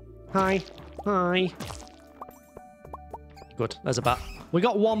 Hi. Hi. Good. There's a bat. We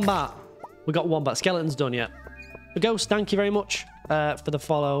got one bat. We got one bat. Skeleton's done yet. The Ghost, thank you very much for the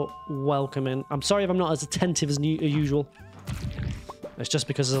follow. Welcome in. I'm sorry if I'm not as attentive as usual. It's just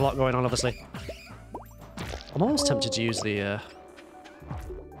because there's a lot going on, obviously. I'm almost tempted to use the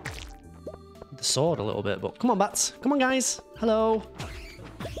sword a little bit, but come on, bats. Come on, guys. Hello.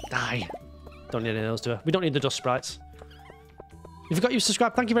 Die. Don't need any of those, do I? We don't need the dust sprites. If you forgot you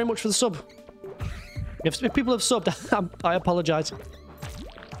subscribed, thank you very much for the sub. If people have subbed, I apologise.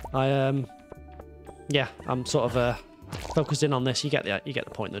 Yeah, I'm sort of focused in on this. You get the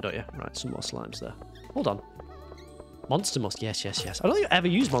point, though, don't you? Right, some more slimes there. Hold on. Monster Musk, yes. I don't think I've ever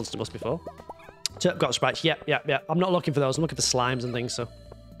used Monster Musk before. Got sprites, yeah. I'm not looking for those. I'm looking for slimes and things, so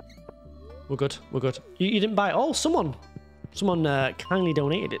we're good. You didn't buy it? Oh, someone kindly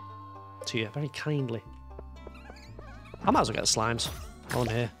donated it to you, very kindly. I might as well get the slimes while I'm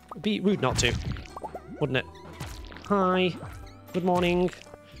here. It'd be rude not to, wouldn't it? Hi. Good morning.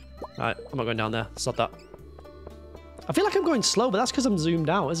 Right, I'm not going down there. Stop that. I feel like I'm going slow, but that's because I'm zoomed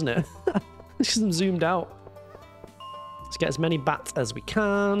out, isn't it? It's because I'm zoomed out. Let's get as many bats as we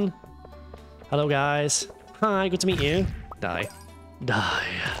can. Hello, guys. Hi, good to meet you. Die.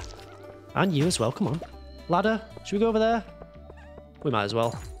 And you as well, come on. Ladder, should we go over there? We might as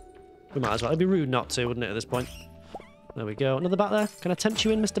well. It'd be rude not to, wouldn't it, at this point? There we go. Another bat there. Can I tempt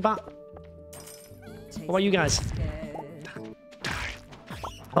you in, Mr. Bat? What about you guys?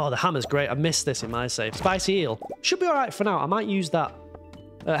 Oh, the hammer's great. I missed this in my save. Spicy eel. Should be alright for now. I might use that.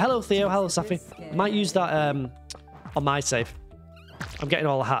 Hello, Theo. Hello, Safi. I might use that on my save. I'm getting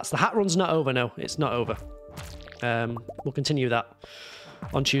all the hats. The hat run's not over, no. It's not over. We'll continue that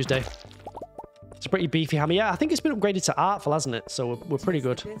on Tuesday. It's a pretty beefy hammer. Yeah, I think it's been upgraded to Artful, hasn't it? So we're pretty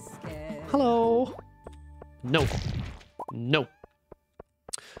good. Hello. No.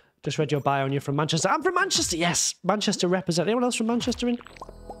 Just read your bio and you're from Manchester. I'm from Manchester, yes. Manchester represent. Anyone else from Manchester in?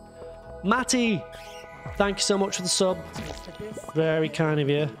 Matty, thank you so much for the sub. Very kind of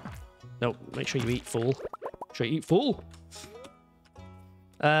you. No, make sure you eat full.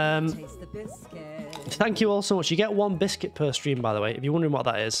 Thank you all so much. You get 1 biscuit per stream, by the way. If you're wondering what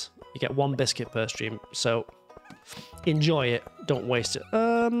that is, you get 1 biscuit per stream. So enjoy it. Don't waste it.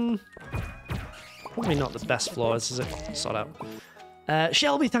 Probably not the best floors, is it? Sort out.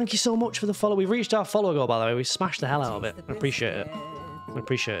 Shelby, thank you so much for the follow. We've reached our follow goal, by the way. We smashed the hell out of it. I appreciate it.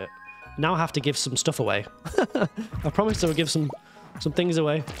 Now I have to give some stuff away. I promised I would give some things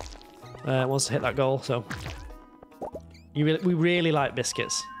away once I hit that goal. So we really like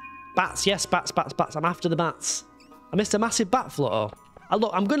biscuits. Bats, yes, bats. I'm after the bats. I missed a massive bat flutter.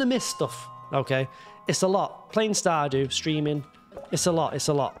 Look, I'm gonna miss stuff. Okay, it's a lot. Playing Stardew, streaming, it's a lot.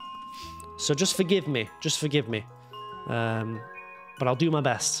 So just forgive me. But I'll do my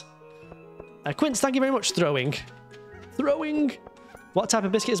best. Quince, thank you very much. Throwing. What type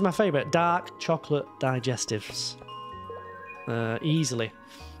of biscuit is my favourite? Dark chocolate digestives. Easily.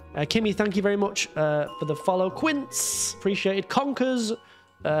 Kimmy, thank you very much for the follow. Quince, appreciated. Conkers,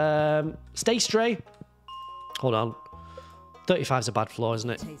 Stay Stray. Hold on. 35's a bad floor, isn't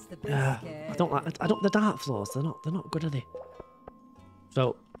it? I don't like the dark floors. They're not good, are they?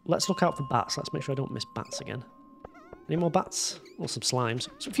 So let's look out for bats. Let's make sure I don't miss bats again. Any more bats? Or some slimes.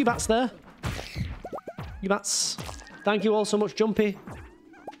 So a few bats there. You bats. Thank you all so much, Jumpy.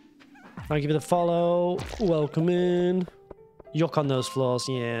 Thank you for the follow. Welcome in. Yuck on those floors,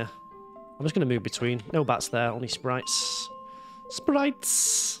 yeah. I'm just going to move between. No bats there, only sprites.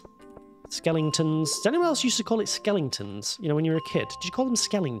 Skeletons. Does anyone else used to call it skeletons? You know, when you were a kid. Did you call them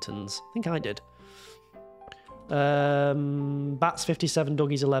skeletons? I think I did. Bats 57,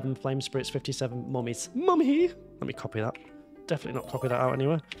 Doggies 11, Flame Spirits 57, Mummies. Mummy! Let me copy that. Definitely not copy that out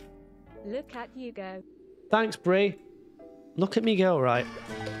anywhere. Look at you go. Thanks, Brie. Look at me go, right.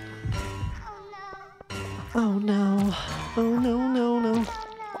 Oh no.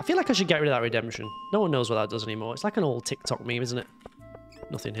 I feel like I should get rid of that redemption. No one knows what that does anymore. It's like an old TikTok meme, isn't it?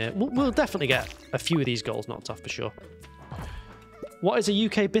 Nothing here. We'll definitely get a few of these goals knocked off for sure. What is a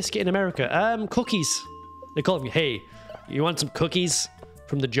UK biscuit in America? Cookies. They call them, hey, you want some cookies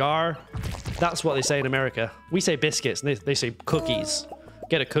from the jar? That's what they say in America. We say biscuits, and they say cookies.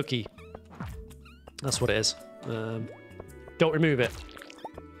 Get a cookie. That's what it is. Don't remove it.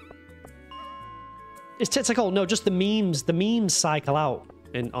 Is TikTok old? No, just the memes. The memes cycle out.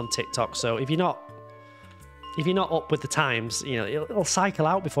 on TikTok. So if you're not up with the times, you know, it'll cycle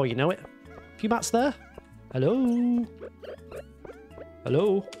out before you know it. A few bats there. Hello.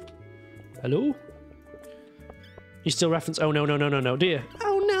 Hello. Hello. You still reference? Oh no, do you?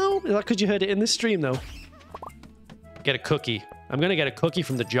 Oh no. Is that because you heard it in this stream though? Get a cookie. I'm gonna get a cookie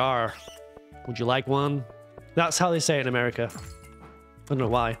from the jar. Would you like one? That's how they say it in America. I don't know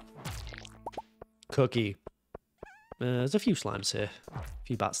why. Cookie. There's a few slimes here. A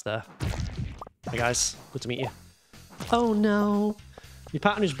few bats there. Hi guys, good to meet you. Oh no. Your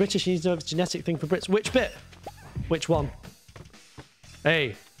partner is British, he needs to know if it's a genetic thing for Brits. Which bit? Which one?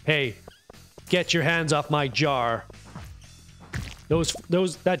 Hey, get your hands off my jar.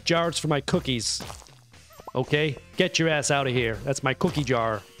 That jar's for my cookies. Okay? Get your ass out of here. That's my cookie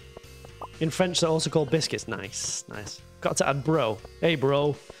jar. In French, they're also called biscuits. Nice. Got to add bro. Hey,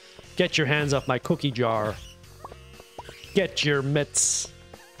 bro. Get your hands off my cookie jar. Get your mitts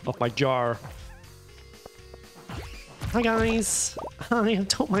off my jar. Hi, guys. Hi,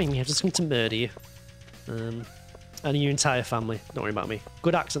 don't mind me. I'm just going to murder you. And your entire family. Don't worry about me.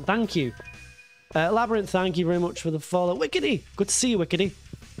 Good accent. Thank you. Labyrinth, thank you very much for the follow. Wickedy. Good to see you, Wickedy.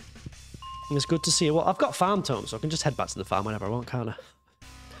 It's good to see you. Well, I've got farm tomes, so I can just head back to the farm whenever I want, can't I?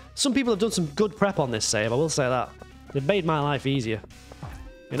 Some people have done some good prep on this save, I will say that. They've made my life easier.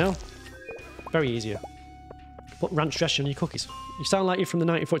 You know? Very easier. Put ranch dressing on your cookies. You sound like you're from the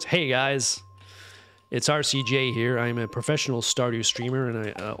 1940s. Hey, guys. It's RCJ here. I'm a professional Stardew streamer,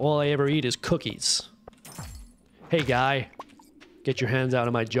 and all I ever eat is cookies. Hey, guy. Get your hands out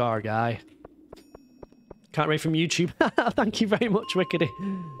of my jar, guy. Can't wait from YouTube. Thank you very much, Wickedy.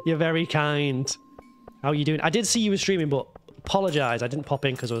 You're very kind. How are you doing? I did see you were streaming, but apologise. I didn't pop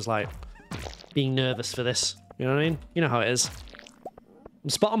in because I was like being nervous for this. You know what I mean? You know how it is. I'm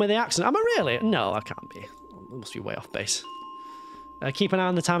spot on with the accent. Am I really? No, I can't be. I must be way off base. Keep an eye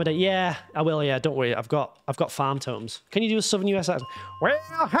on the time of day. Yeah, I will. Yeah, don't worry. I've got farm tomes. Can you do a Southern US accent? Well,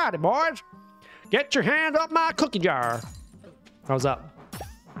 howdy, boys. Get your hands off my cookie jar. How's that?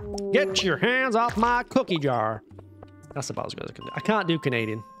 Get your hands off my cookie jar. That's about as good as I can do. I can't do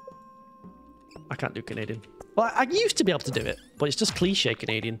Canadian. I can't do Canadian. Well, I used to be able to do it, but it's just cliche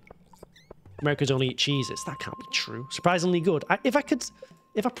Canadian. Americans only eat cheeses. That can't be true. Surprisingly good. If I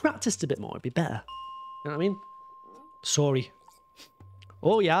practiced a bit more, it'd be better. You know what I mean? Sorry.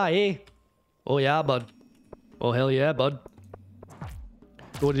 Oh yeah, eh? Oh yeah, bud. Oh hell yeah, bud.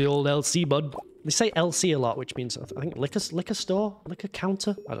 Go to the old LC, bud. They say LC a lot, which means I think liquor store, liquor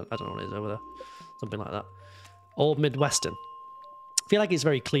counter. I don't know what it is over there. Something like that. Old Midwestern. I feel like it's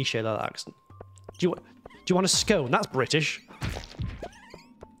very cliche that accent. Do you want a scone? That's British.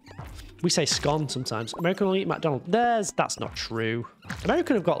 We say scone sometimes. American will eat McDonald's. That's not true.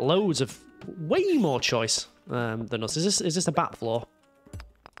 American have got loads of way more choice than us. Is this a bat floor?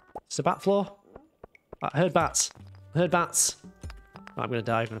 Is this a bat floor? I heard bats. I heard bats. Oh, I'm gonna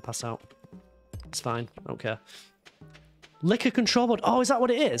die. I'm gonna pass out. It's fine. I don't care. Liquor control board. Oh, is that what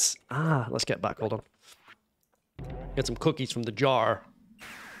it is? Ah, let's get back. Hold on. Get some cookies from the jar.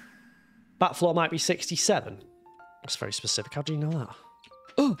 Bat floor might be 67. That's very specific. How do you know that?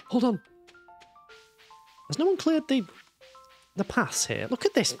 Oh, hold on. Has no one cleared the pass here? Look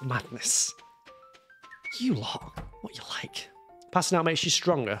at this madness. You lot. What you like? Passing out makes you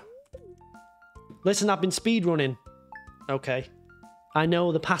stronger. Listen, I've been speedrunning. Okay. I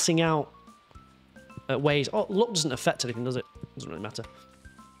know the passing out ways. Oh, luck doesn't affect anything, does it? Doesn't really matter.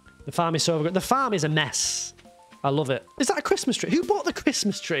 The farm is so overgrown. The farm is a mess. I love it. Is that a Christmas tree? Who bought the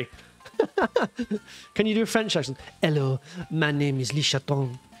Christmas tree? Can you do a French accent? Hello, my name is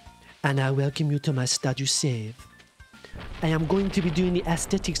Lichaton, and I welcome you to my Stardew save. I am going to be doing the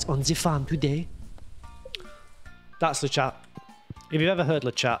aesthetics on the farm today. That's the chat. If you've ever heard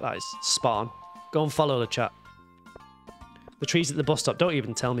the chat, that is spot on. Go and follow the chat. The trees at the bus stop, don't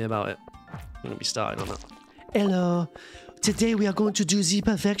even tell me about it. I'm going to be starting on that. Hello. Today we are going to do the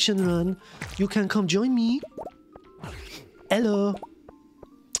perfection run. You can come join me. Hello.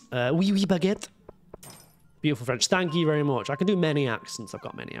 Oui, oui, baguette. Beautiful French. Thank you very much. I can do many accents. I've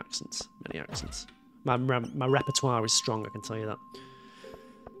got many accents. Many accents. My repertoire is strong, I can tell you that.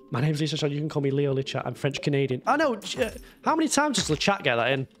 My name's Lisa Chat. You can call me Leo Lechat. I'm French Canadian. Oh no! How many times does Lechat get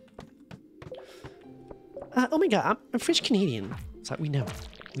that in? Oh my god, I'm French Canadian. It's like, we know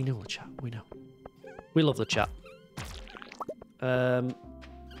Lechat. We know. We love Lechat.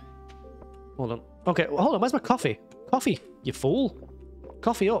 Hold on. Okay, well, hold on. Where's my coffee? Coffee, you fool.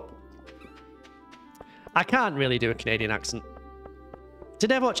 Coffee up. I can't really do a Canadian accent.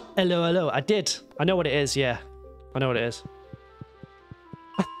 Did I ever watch Hello, Hello? I did. I know what it is, yeah. I know what it is.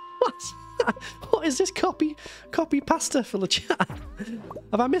 What? What is this copy pasta for the chat?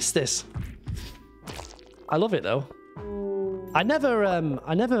 Have I missed this? I love it though. I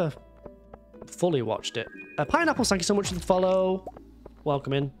never fully watched it. Pineapples, thank you so much for the follow.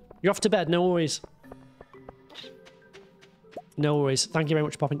 Welcome in. You're off to bed, no worries. No worries. Thank you very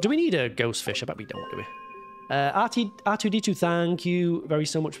much for popping. Do we need a ghost fish? I bet we don't, do we? R2D2, thank you very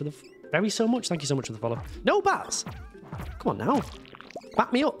so much for the... Thank you so much for the follow. No bats! Come on now.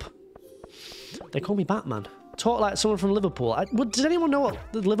 Bat me up. They call me Batman. Talk like someone from Liverpool. Does anyone know what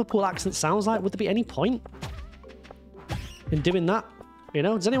the Liverpool accent sounds like? Would there be any point in doing that? You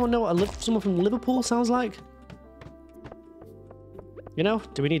know? Does anyone know what someone from Liverpool sounds like? You know?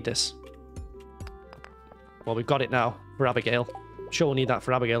 Do we need this? Well, we've got it now for Abigail. I'm sure we'll need that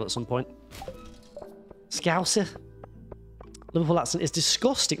for Abigail at some point. Scouser. Liverpool accent is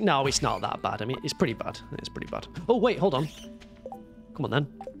disgusting. No, it's not that bad. I mean, it's pretty bad. It's pretty bad. Oh, wait, hold on. Come on, then.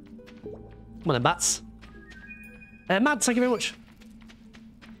 Come on, then, bats. Mads, thank you very much.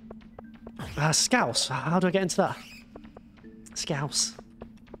 Scouse. How do I get into that? Scouse.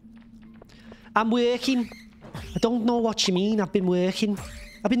 I'm working. I don't know what you mean. I've been working.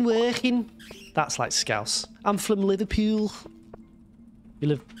 That's like Scouse. I'm from Liverpool.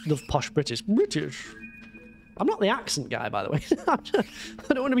 You love posh British. I'm not the accent guy, by the way. I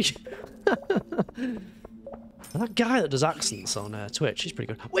don't want to be... That guy that does accents on Twitch, he's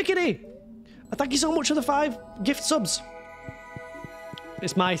pretty good. Wickedy! Thank you so much for the 5 gift subs.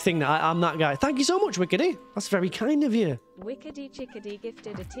 It's my thing that I'm that guy. Thank you so much, Wickedy. That's very kind of you. Wickedy Chickadee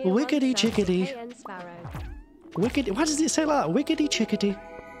gifted a tier Wickedy 1 Chickadee. sub to Sparrow. Wickedy. Why does it say like that? Wickedy Chickadee.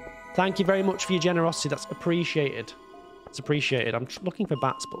 Thank you very much for your generosity. That's appreciated. It's appreciated. I'm looking for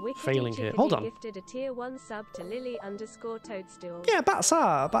bats, but Wickedy failing here. Chickadee Hold on. Gifted a tier 1 sub to Lily_Toadstool. Yeah, bats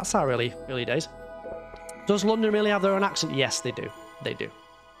are really early days. Does London really have their own accent? Yes, they do. They do.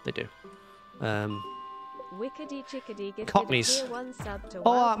 Wickedy Chickadee gifted Cockneys. a tier 1 sub to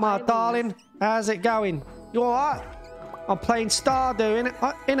Alright, my Wildfire darling. Muse. How's it going? You alright? I'm playing Stardew,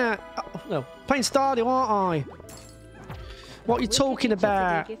 playing Stardew, aren't I? What are you talking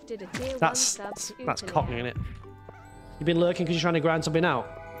about? Gifted a tier 1 That's sub to Cockney, innit? You've been lurking because you're trying to grind something out.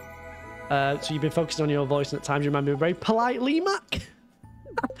 So you've been focusing on your voice, and at times you remember very politely, Mac.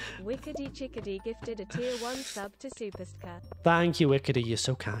 Wickedy Chickadee gifted a tier 1 sub to Superscar. Thank you, Wickedy. You're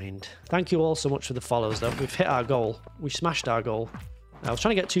so kind. Thank you all so much for the follows, though. We've hit our goal. We smashed our goal. I was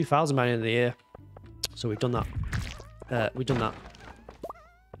trying to get 2,000 by the end of the year, so we've done that. We've done that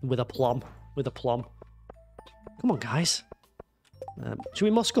with a plum. Come on, guys. Should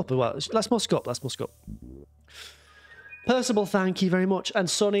we musk up as well? Let's musk up. Percival, thank you very much. And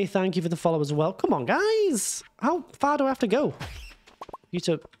Sonny, thank you for the follow as well. Come on, guys. How far do I have to go for you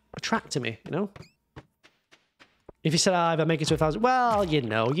to attract to me, you know? If you said, if I make it to 1,000, well, you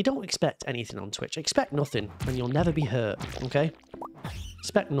know, you don't expect anything on Twitch. Expect nothing, and you'll never be hurt, okay?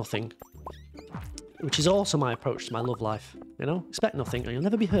 Expect nothing. Which is also my approach to my love life, you know? Expect nothing, and you'll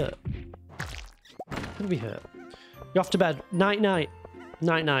never be hurt. Never be hurt. You're off to bed. Night-night.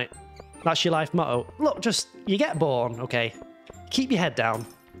 Night-night. That's your life motto. Look, just, you get born, okay? Keep your head down.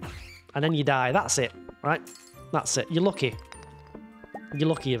 And then you die. That's it, right? That's it. You're lucky. You're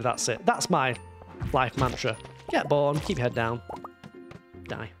lucky if that's it. That's my life mantra. Get born, keep your head down.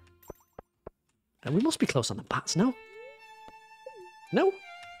 Die. And we must be close on the bats, no? No?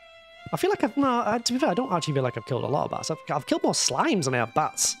 I feel like to be fair, I don't actually feel like I've killed a lot of bats. I've killed more slimes than I have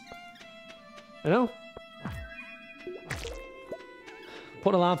bats. You know?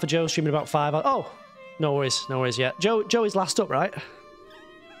 Put an alarm for Joe streaming about 5 hours. Oh! No worries yet. Joey's last up, right?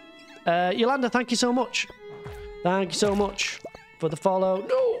 Yolanda, thank you so much. Thank you so much for the follow.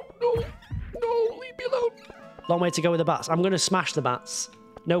 No, leave me alone. Long way to go with the bats. I'm going to smash the bats.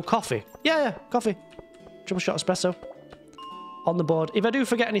 No coffee. Yeah, coffee. Triple shot espresso. On the board. If I do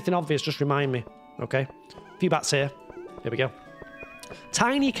forget anything obvious, just remind me. Okay? A few bats here. Here we go.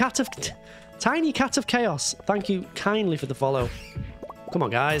 Tiny cat of chaos. Thank you kindly for the follow. Come on,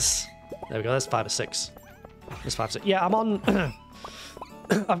 guys. There we go. There's 5 or 6. There's 5 or 6. Yeah, I'm on...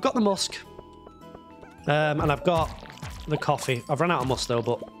 I've got the musk. And I've got the coffee. I've run out of musk, though,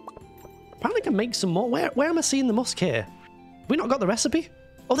 but... Apparently I can make some more. Where am I seeing the musk here? Have we not got the recipe?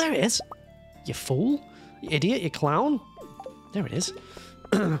 Oh, there it is. You fool. You idiot. You clown. There it is.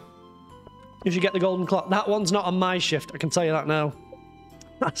 You should get the golden clock. That one's not on my shift. I can tell you that now.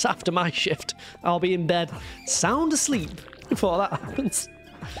 That's after my shift. I'll be in bed, sound asleep before that happens.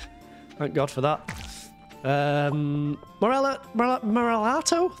 Thank God for that.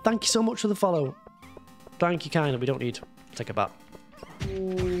 Morelato, thank you so much for the follow. Thank you, kind of. We don't need to take a bat.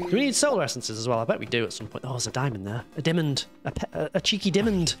 Do we need solar essences as well? I bet we do at some point. Oh, there's a diamond there. A diamond. A cheeky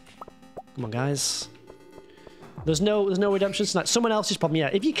diamond. Come on, guys. There's no redemption tonight. Someone else's problem. Yeah,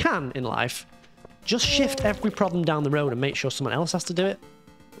 if you can in life, just shift every problem down the road and make sure someone else has to do it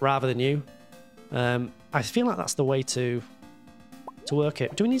rather than you. I feel like that's the way to work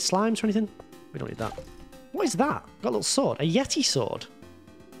it. Do we need slimes or anything? We don't need that. What is that? Got a little sword. A Yeti sword.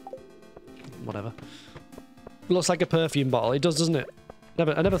 Whatever. It looks like a perfume bottle. It does, doesn't it?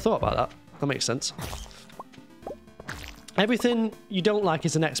 I never thought about that. That makes sense. Everything you don't like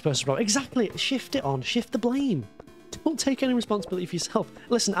is the next person's problem. Exactly. Shift it on. Shift the blame. Don't take any responsibility for yourself.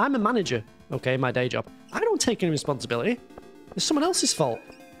 Listen, I'm a manager, okay, in my day job. I don't take any responsibility. It's someone else's fault.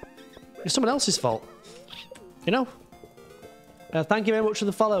 It's someone else's fault. You know? Thank you very much for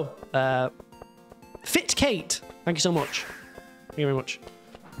the follow. Fit Kate. Thank you so much. Thank you very much.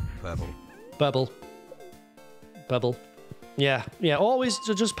 Burble. Yeah. Always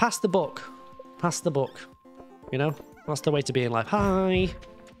just pass the book. Pass the book. You know? That's the way to be in life. Hi.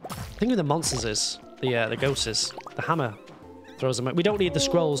 I think who the monsters is. The ghosts is. The hammer throws them out. We don't need the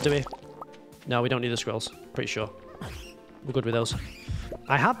scrolls, do we? No, we don't need the scrolls. Pretty sure. We're good with those.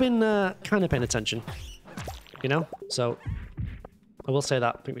 I have been kind of paying attention. You know? So, I will say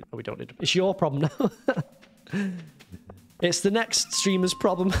that. I think we don't need them. It's your problem now. It's the next streamer's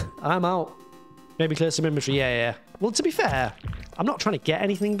problem. I'm out. Maybe clear some inventory. Yeah. Well, to be fair, I'm not trying to get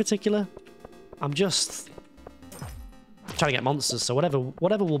anything in particular. I'm just trying to get monsters. So whatever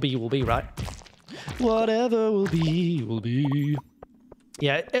will be, right? Whatever will be, will be.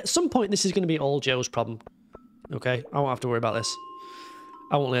 Yeah, at some point this is going to be all Joe's problem. Okay? I won't have to worry about this.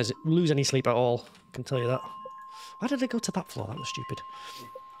 I won't lose any sleep at all. I can tell you that. Why did I go to that floor? That was stupid.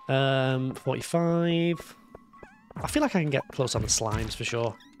 45. I feel like I can get close on the slimes for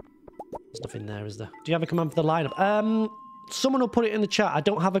sure. There's nothing there, is there? Do you have a command for the lineup? Someone will put it in the chat. I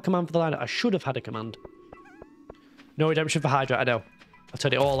don't have a command for the lineup. I should have had a command. No redemption for Hydra. I know. I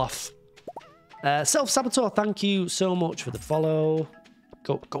turned it all off. Self-Saboteur, thank you so much for the follow.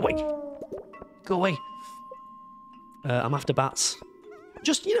 Go away. Go away. I'm after bats.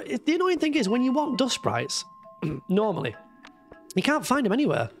 Just, you know, the annoying thing is when you want dust sprites, normally, you can't find them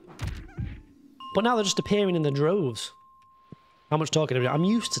anywhere. But now they're just appearing in the droves. How much talking? I'm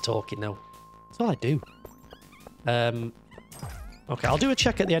used to talking now. That's all I do. Okay, I'll do a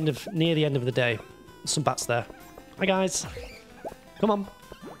check at the end of near the end of the day. There's some bats there. Hi guys. Come on.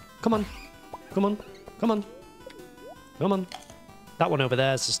 Come on. Come on. Come on. Come on. That one over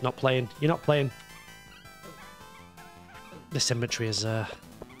there is just not playing. You're not playing. This inventory is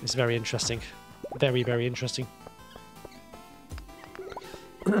very interesting. Very, very interesting.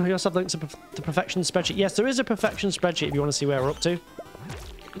 We also have links to the perfection spreadsheet. Yes, there is a perfection spreadsheet if you want to see where we're up to.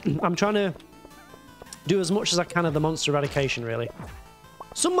 I'm trying to do as much as I can of the monster eradication, really.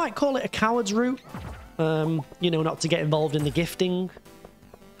 Some might call it a coward's route. You know, not to get involved in the gifting.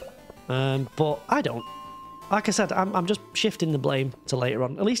 But I don't. Like I said, I'm just shifting the blame to later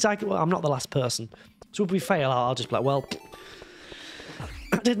on. At least I'm not the last person. So if we fail, I'll just be like, well,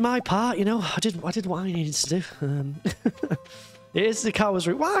 I did my part, you know. I did what I needed to do. It is the coward's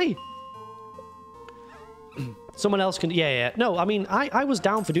route. Why? Someone else can... Yeah. No, I mean, I was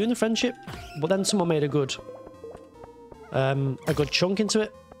down for doing the friendship, but then someone made a good chunk into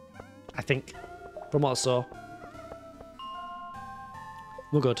it. I think, from what I saw.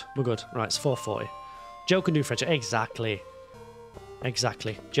 We're good. Right, it's 4:40. Joe can do friendship. Exactly.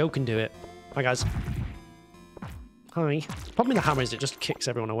 Joe can do it. Hi, guys. Hi. Probably the hammer is it just kicks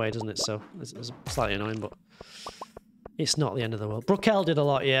everyone away, doesn't it? So, it's slightly annoying, but... It's not the end of the world. Brookel did a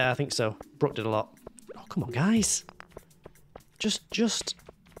lot. Yeah, I think so. Brooke did a lot. Oh, come on, guys. Just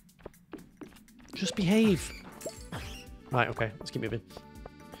behave. Right, okay. Let's keep moving.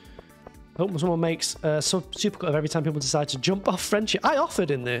 Hope someone makes super cut of every time people decide to jump off friendship. I offered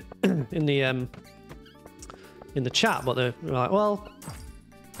in the in the chat, but they're like, well,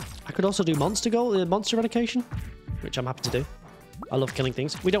 I could also do monster eradication, which I'm happy to do. I love killing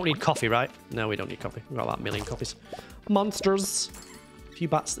things. We don't need coffee, right? No, we don't need coffee. We've got about 1 million coffees. Monsters. A few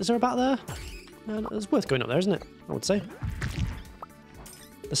bats. Is there a bat there? No, it's worth going up there, isn't it? I would say.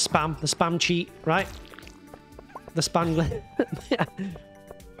 The spam cheat, right? The spam. Yeah.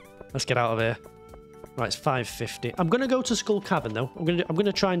 Let's get out of here. Right, it's 5:50. I'm gonna go to Skull Cavern though. I'm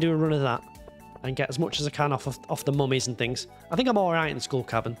gonna try and do a run of that and get as much as I can off the mummies and things. I think I'm all right in Skull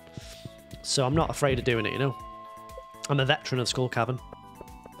Cavern, so I'm not afraid of doing it. You know. I'm a veteran of Skull Cavern.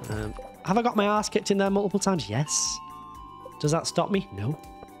 Have I got my ass kicked in there multiple times? Yes. Does that stop me? No.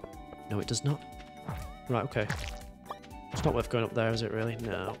 No, it does not. Right, okay. It's not worth going up there, is it really?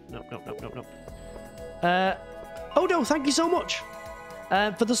 No. Odo, thank you so much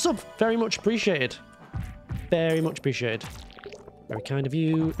for the sub. Very much appreciated. Very much appreciated. Very kind of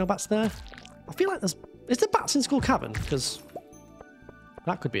you. No bats there. I feel like there's... Is there bats in Skull Cavern? Because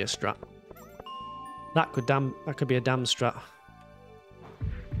that could be a strat. That could be a damn strat.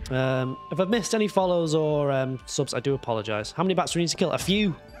 If I've missed any follows or subs, I do apologise. How many bats do we need to kill? A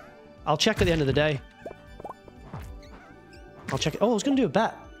few. I'll check at the end of the day. I'll check it. Oh, I was going to do a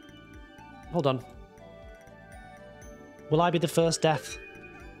bet. Hold on. Will I be the first death?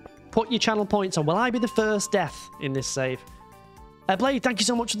 Put your channel points on. Will I be the first death in this save? Blade, thank you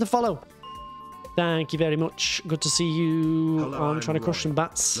so much for the follow. Thank you very much. Good to see you. Hello, I'm trying to crush some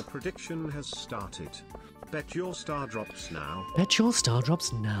bats. The prediction has started. Bet your star drops now. Bet your star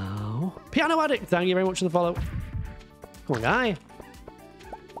drops now. Piano Addict, thank you very much for the follow. Come on, guy.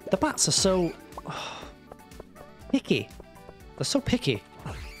 The bats are so picky. They're so picky.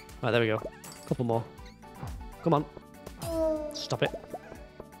 Right, there we go. A couple more. Come on. Stop it.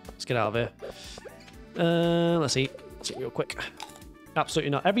 Let's get out of here. Let's see. Let's see real quick. Absolutely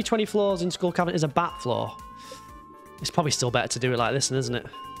not. Every 20 floors in Skull Cavern is a bat floor. It's probably still better to do it like this, isn't it?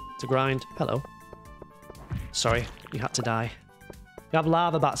 To grind. Hello. Sorry, you had to die. You have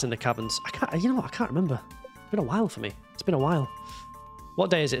lava bats in the caverns. I can't. You know what? I can't remember. It's been a while for me. It's been a while. What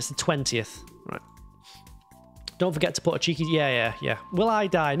day is it? It's the 20th. Right. Don't forget to put a cheeky... Yeah. Will I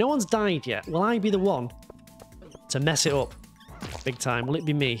die? No one's died yet. Will I be the one to mess it up big time? Will it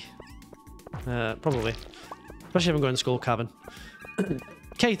be me? Probably. Especially if I'm going to Skull Cavern.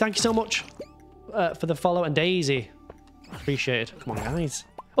 Okay, thank you so much for the follow. And Daisy. Appreciate it. Come on, guys.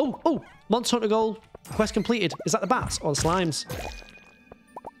 Oh! Monster Hunter Gold. Quest completed. Is that the bats or the slimes?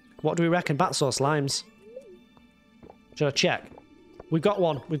 What do we reckon? Bats or slimes? Should I check? We've got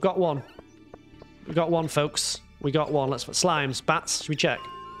one. We've got one. We got one, folks. We got one. Let's put slimes. Bats. Should we check?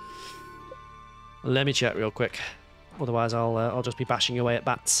 Let me check real quick. Otherwise, I'll just be bashing away at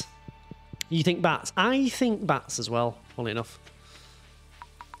bats. You think bats? I think bats as well. Funnily enough.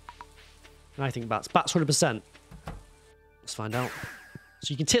 I think bats. Bats 100%. Let's find out.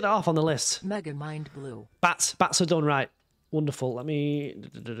 So you can tick that off on the list. Mega Mind Blue. Bats. Bats are done right. Wonderful. Let me...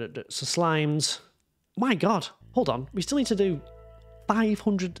 So slimes. My God. Hold on. We still need to do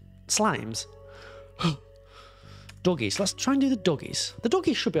 500 slimes. Doggies. Let's try and do the doggies. The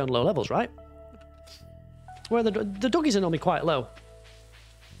doggies should be on low levels, right? Where the doggies are normally quite low.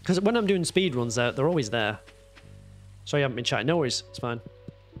 Because when I'm doing speed runs, they're always there. Sorry, I haven't been chatting. No worries. It's fine.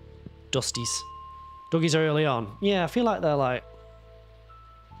 Dusties. Doggies are early on. Yeah, I feel like they're like...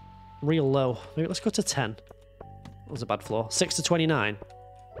 real low. Maybe let's go to 10. That was a bad floor. 6 to 29.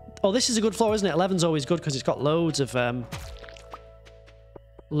 Oh, this is a good floor, isn't it? 11's always good because it's got loads of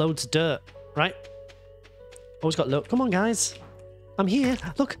dirt, right? Always got low. Come on, guys. I'm here.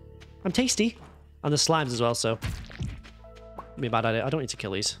 Look, I'm tasty. And the slimes as well, so... be a bad idea. I don't need to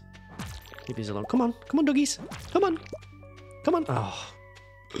kill these. Leave these alone. Come on. Come on, doggies. Come on. Come on. Oh.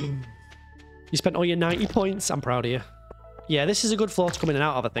 You spent all your 90 points. I'm proud of you. Yeah, this is a good floor to come in and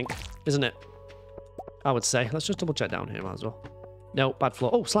out of, I think. Isn't it? I would say. Let's just double check down here, might as well. No, bad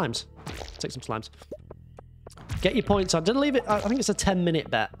floor. Oh, slimes. Take some slimes. Get your points on. Didn't leave it. I think it's a 10-minute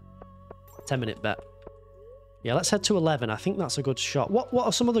bet. 10-minute bet. Yeah, let's head to 11. I think that's a good shot. What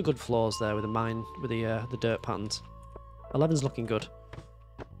are some other good floors there with the mine, with the dirt patterns? 11's looking good.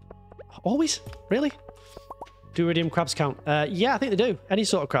 Always? Really? Do iridium crabs count? Yeah, I think they do. Any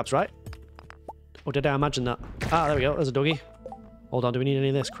sort of crabs, right? Or did I imagine that? Ah, there we go. There's a doggy. Hold on. Do we need any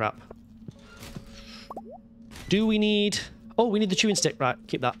of this crap? Do we need... Oh, we need the chewing stick. Right,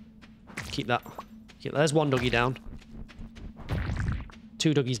 keep that. Keep that. There's one doggy down.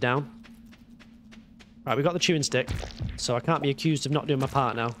 2 doggies down. Right, we got the chewing stick. So I can't be accused of not doing my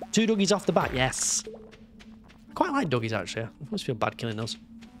part now. 2 doggies off the bat. Yes. I quite like doggies, actually. I always feel bad killing those.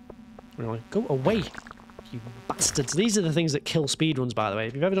 Really. Go away, you bastards. These are the things that kill speedruns, by the way.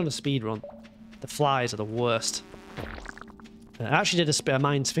 If you've ever done a speedrun, the flies are the worst. I actually did a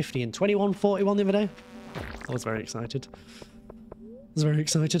Mines 50 in 21:41 the other day. I was very excited.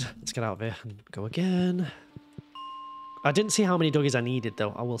 Let's get out of here and go again. I didn't see how many doggies I needed,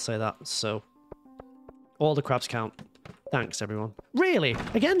 though. I will say that. So, all the crabs count. Thanks, everyone. Really?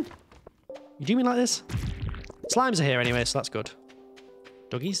 Again? You do me like this? Slimes are here anyway, so that's good.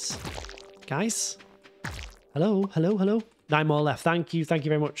 Doggies? Guys? Hello? 9 more left. Thank you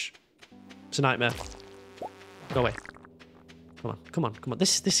very much. It's a nightmare. Go away. Come on.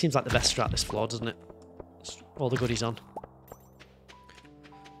 This seems like the best strat, this floor, doesn't it? All the goodies on.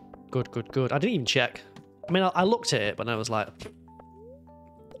 Good. I didn't even check. I mean, I looked at it, but I was like...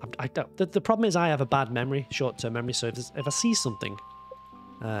 The problem is I have a bad memory, short-term memory, so if I see something,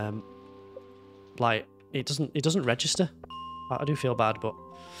 like, it doesn't register. I do feel bad, but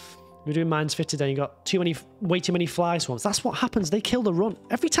We're doing mines fitted and you got way too many fly swarms. That's what happens. They kill the run.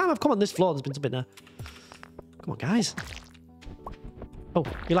 Every time I've come on this floor, there's been something there. Come on, guys. Oh,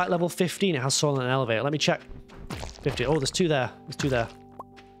 you like level 15? It has soil and an elevator. Let me check. 50. Oh, there's 2 there. There's 2 there.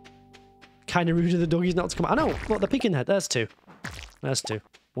 Kind of rude of the doggies not to come out. I know. Look, they're peeking there. There's 2. There's 2.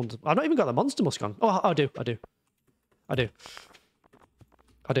 I've not even got the monster musk on. Oh, I do. Okay,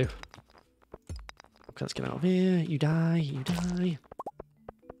 let's get out of here. You die.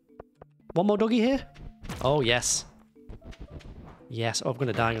 One more doggy here? Oh, yes. Yes. Oh, I'm going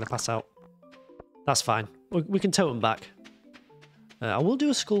to die. I'm going to pass out. That's fine. We can tote them back. I will do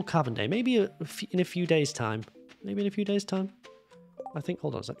a skull cavern day. Maybe in a few days' time. I think.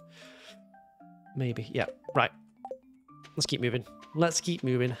 Hold on a sec. Maybe. Yeah. Right. Let's keep moving.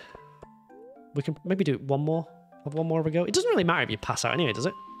 We can maybe do one more. Have one more of a go. It doesn't really matter if you pass out anyway, does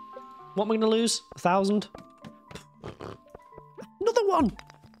it? What am I going to lose? 1,000? Another one!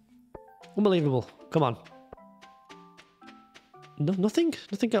 Unbelievable. Come on. No, nothing?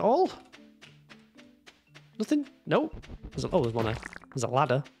 Nothing at all? Nothing? No? There's one there. There's a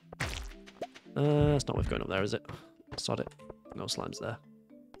ladder. It's not worth going up there, is it? Sod it. No slimes there.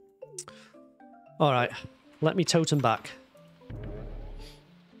 Alright. Let me totem back.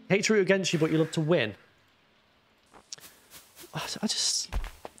 Hate to root against you, but you love to win.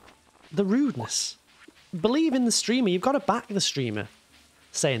 The rudeness. Believe in the streamer. You've got to back the streamer.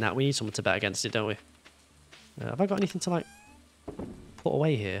 Saying that, we need someone to bet against it, don't we? Have I got anything to, like, put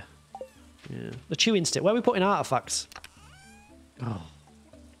away here? Yeah. The chewing stick. Where are we putting artifacts? Oh.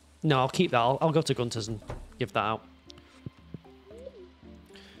 No, I'll keep that. I'll go to Gunter's and give that out.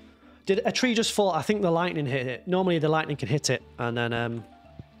 Did a tree just fall? I think the lightning hit it. Normally the lightning can hit it and then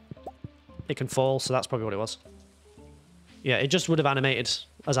it can fall, so that's probably what it was. Yeah, it just would have animated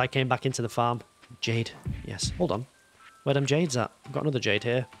as I came back into the farm. Jade. Yes. Hold on. Where them jades at? I've got another jade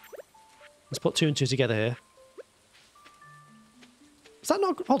here. Let's put 2 and 2 together here. Is that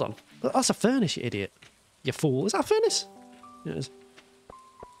not... Hold on. That's a furnace, you idiot. You fool. Is that a furnace? Yeah, it is.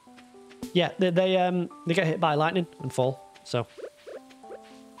 Yeah, they get hit by lightning and fall. So,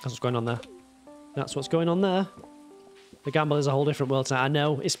 that's what's going on there. That's what's going on there. The gamble is a whole different world tonight. I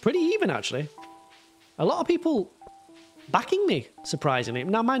know. It's pretty even, actually. A lot of people backing me, surprisingly.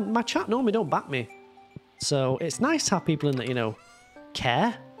 Now, my chat normally don't back me. So, it's nice to have people in that, you know,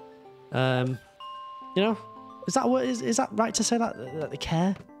 care. You know? Is that right to say that they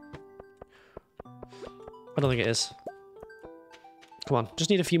care? I don't think it is. Come on, just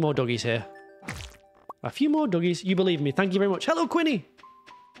need a few more doggies here. A few more doggies. You believe in me. Thank you very much. Hello, Quinny.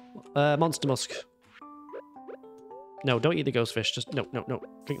 Monster musk. No, don't eat the ghost fish. Just no.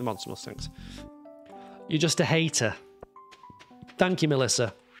 Drink the monster musk, thanks. You're just a hater. Thank you,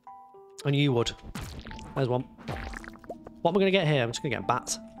 Melissa. And you would. There's one. What am I going to get here? I'm just going to get a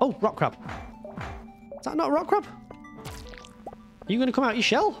bat. Oh, rock crab. Is that not a rock crab? Are you going to come out your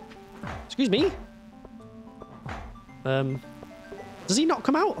shell? Excuse me? Does he not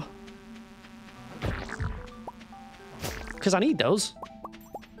come out? Because I need those.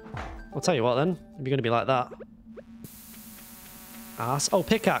 I'll tell you what then. If you're going to be like that. Ass. Oh,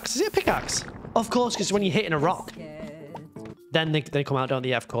 pickaxe. Is it a pickaxe? Of course, because when you're hitting a rock, then they come out, don't they?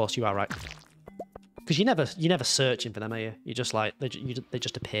 Yeah, of course, you are right. Because you're never searching for them, are you? You're just like, they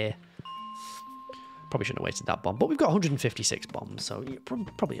just appear. Probably shouldn't have wasted that bomb. But we've got 156 bombs, so you're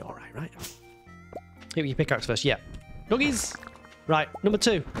probably all right, right? Hit with your pickaxe first. Yeah. Doggies. Right, number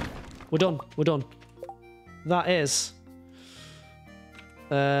 2. We're done. That is...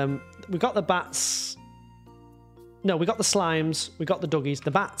 we got the bats. No, we got the slimes. We got the doggies.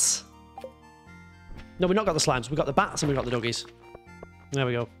 The bats. No, we've not got the slimes. We got the bats and we got the doggies. There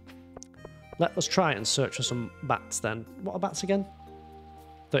we go. Let's try and search for some bats then. What are bats again?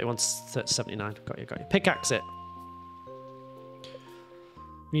 31 to 79. Got you. Pickaxe it.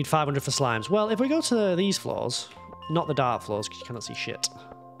 We need 500 for slimes. Well, if we go to these floors, not the dark floors, because you cannot see shit.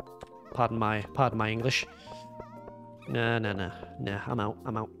 Pardon my English. No. I'm out.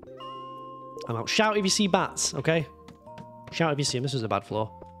 Shout if you see bats, okay? Shout if you see them. This was a bad floor.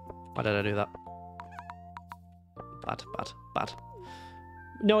 Why did I do that? Bad.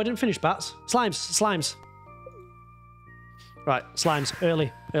 No, I didn't finish bats. Slimes. Right, slimes.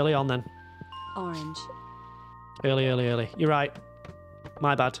 Early on then. Orange. Early. You're right.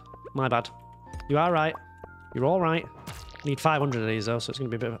 My bad. You are right. You're all right. Need 500 of these though, so it's going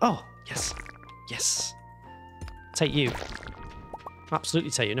to be a bit of... Oh, yes. Take you.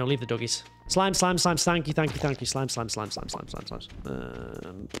 Absolutely take you. No, leave the doggies. Slime. Thank you. Slime. Let's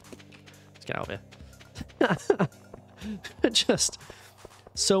get out of here. Just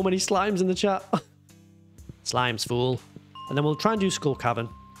so many slimes in the chat. Slimes, fool. And then we'll try and do skull cavern.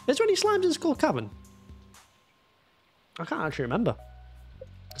 Is there any slimes in Skull Cavern? I can't actually remember.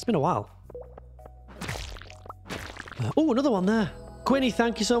 It's been a while. Oh, another one there. Quinny,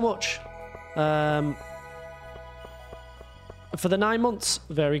 thank you so much. For the 9 months.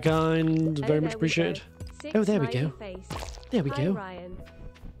 Very kind. Very much appreciated. Oh, there we go. There we go. Ryan.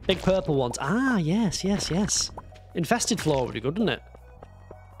 Big purple ones. Ah, yes, yes, yes. Infested floor would be good, wouldn't it?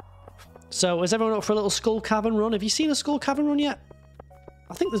 So, is everyone up for a little Skull Cavern run? Have you seen a Skull Cavern run yet?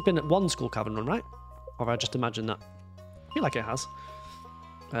 I think there's been one Skull Cavern run, right? Or have I just imagined that? I feel like it has.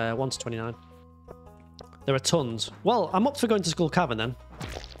 1 to 29. There are tons. Well, I'm up for going to Skull Cavern then.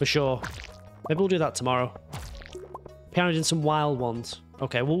 For sure. Maybe we'll do that tomorrow. Piano did some wild ones.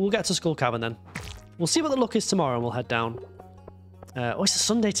 Okay, well, we'll get to Skull Cavern then. We'll see what the luck is tomorrow and we'll head down. Oh, it's a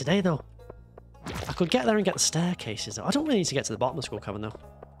Sunday today, though. I could get there and get the staircases, though. I don't really need to get to the bottom of Skull Cavern, though.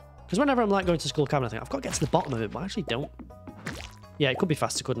 Because whenever I'm like going to Skull Cavern, I think I've got to get to the bottom of it, but I actually don't. Yeah, it could be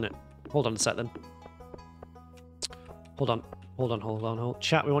faster, couldn't it? Hold on a sec, then. Hold on. Hold on, hold on, hold on.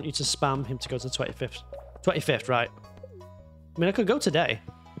 Chat, we want you to spam him to go to the 25th. 25th, right. I mean, I could go today.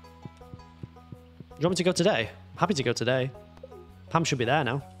 Do you want me to go today? I'm happy to go today. Pam should be there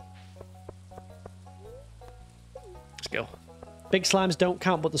now. Let's go. Big slimes don't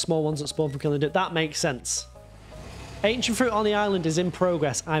count, but the small ones that spawn from killing do. That makes sense. Ancient fruit on the island is in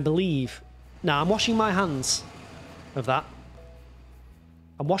progress, I believe. Now, I'm washing my hands of that.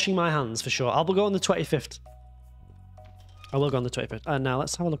 I'm washing my hands for sure. I'll go on the 25th. I will go on the 25th. And now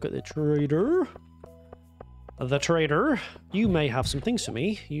let's have a look at the trader. The trader. You may have some things for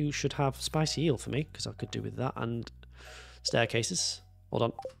me. You should have spicy eel for me, because I could do with that. And staircases. Hold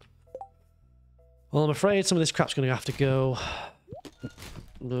on. Well, I'm afraid some of this crap's going to have to go.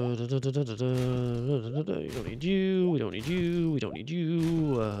 We don't need you. We don't need you. We don't need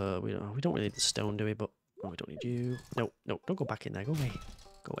you. We don't really need the stone, do we? But oh, we don't need you. No, no, don't go back in there. Go away.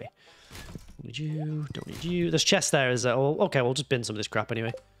 Go away. Don't need you. Don't need you. There's chests there. Is there? Oh, okay, we'll just bin some of this crap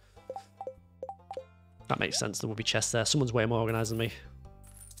anyway. That makes sense. There will be chests there. Someone's way more organised than me.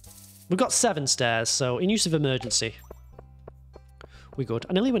 We've got 7 stairs, so in use of emergency, we good.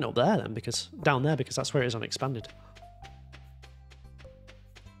 I nearly went up there then, because down there, because that's where it is unexpanded.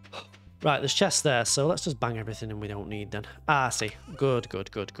 Right, there's chests there, so let's just bang everything in we don't need then. Ah, I see. Good, good,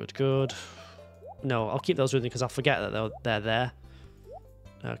 good, good, good. No, I'll keep those with me because I'll forget that they're there.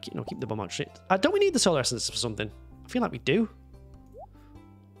 Keep the bomb out. Don't we need the solar essence for something? I feel like we do.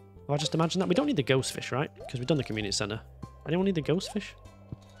 Or I just imagine that. We don't need the ghost fish, right? Because we've done the community centre. Anyone need the ghost fish?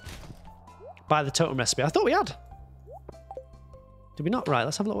 Buy the totem recipe. I thought we had. Did we not? Right,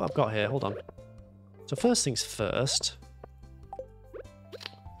 let's have a look what I've got here. Hold on. So first things first.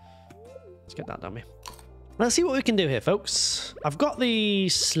 Let's get that done me. Let's see what we can do here, folks. I've got the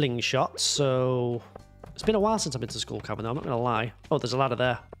slingshot, so it's been a while since I've been to Skull Cavern, though. I'm not going to lie. Oh, there's a ladder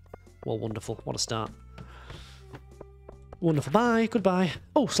there. Well, wonderful. What a start. Wonderful. Bye. Goodbye.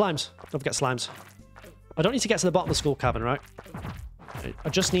 Oh, slimes. Don't forget slimes. I don't need to get to the bottom of the Skull Cavern, right? I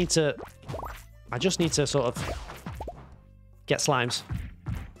just need to sort of get slimes.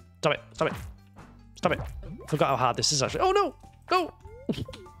 Stop it. Stop it. Stop it. Forgot how hard this is actually. Oh, no. No.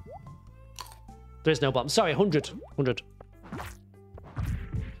 There is no bottom. Sorry, 100. 100.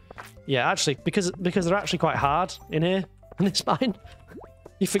 Yeah, actually, because they're actually quite hard in here, in this mine.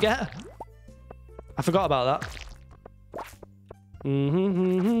 You forget? I forgot about that.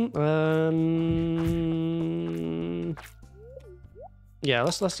 Yeah,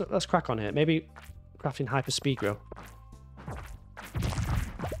 let's crack on here. Maybe crafting hyper speed grow.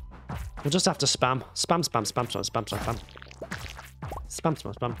 We'll just have to spam. Spam, spam, spam, spam, spam, spam, spam. Spam,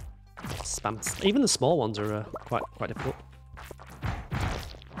 spam, spam. Spam. Even the small ones are quite difficult.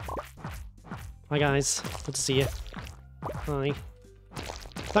 Hi guys, good to see you. Hi.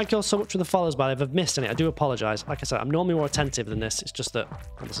 Thank you all so much for the follows, by the way. If I've missed any, I do apologise. Like I said, I'm normally more attentive than this. It's just that,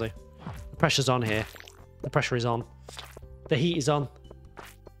 obviously, the pressure's on here. The pressure is on. The heat is on.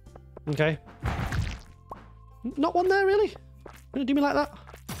 Okay. Not one there, really? You're gonna do me like that?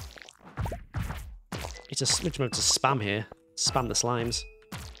 It's a spam here. Spam the slimes.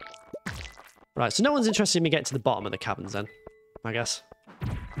 Right, so no one's interested in me getting to the bottom of the caverns then, I guess.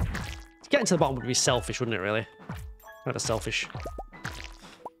 Getting to the bottom would be selfish, wouldn't it, really? Kind of a selfish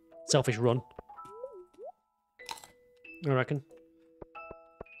run. I reckon.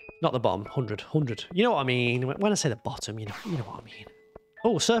 Not the bottom, 100, 100. You know what I mean? When I say the bottom, you know what I mean.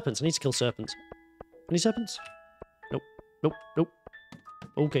 Oh, serpents. I need to kill serpents. Any serpents? Nope, nope, nope.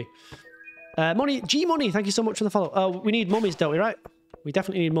 Okay. Money, G-Money, thank you so much for the follow. We need mummies, don't we, right? We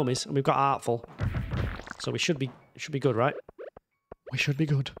definitely need mummies, and we've got Artful. So we should be good, right? We should be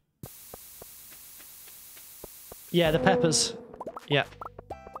good. Yeah, the peppers. Yeah.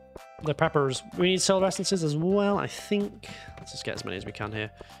 the preppers. We need solar essences as well, I think. Let's just get as many as we can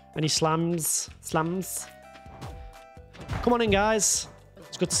here. Any slams? Slams? Come on in, guys.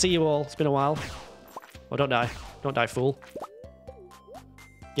 It's good to see you all. It's been a while. Oh, don't die. Don't die, fool.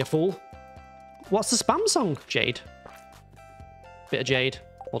 You fool. What's the spam song? Jade. Bit of Jade.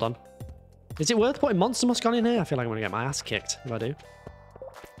 Hold on. Is it worth putting Monster Musk on in here? I feel like I'm going to get my ass kicked if I do.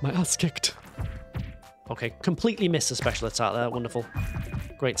 My ass kicked. Okay, completely missed the special attack there. Wonderful.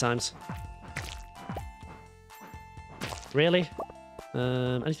 Great times. Really?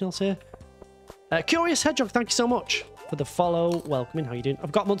 Anything else here? Curious Hedgehog, thank you so much for the follow. Welcoming. How you doing?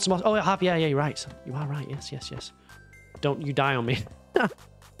 I've got Monster Musk. Oh, I have. Yeah, you're right. You are right. Yes, yes, yes. Don't you die on me.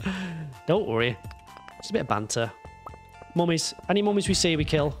 Don't worry. Just a bit of banter. Mummies. Any mummies we see, we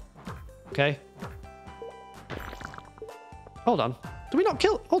kill. Okay. Hold on. Do we not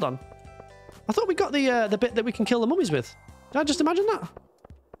kill? Hold on. I thought we got the bit that we can kill the mummies with. Did I just imagine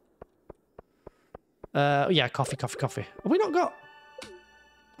that? Yeah, coffee. Have we not got...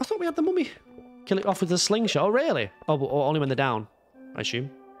 I thought we had the mummy. Kill it off with the slingshot. Oh, really? Oh, but only when they're down, I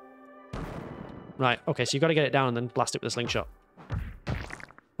assume. Right, okay, so you've got to get it down and then blast it with a slingshot.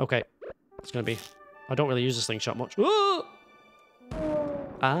 Okay. It's going to be... I don't really use the slingshot much.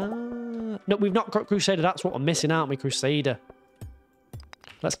 No, we've not got Crusader. That's what we're missing, aren't we, Crusader?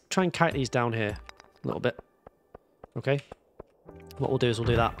 Let's try and kite these down here a little bit. Okay. What we'll do is we'll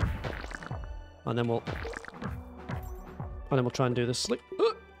do that. And then we'll try and do this.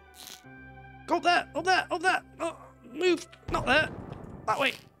 Go up there! Up there! Up there! Oh, move! Not there! That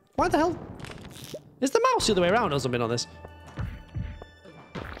way! Why the hell? Is the mouse the other way around or something on this?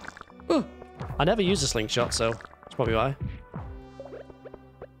 I never use a slingshot, so that's probably why.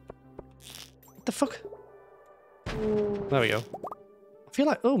 What the fuck? There we go. I feel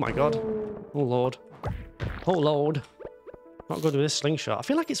like... Oh my god. Oh lord. Oh lord. Not good with this slingshot. I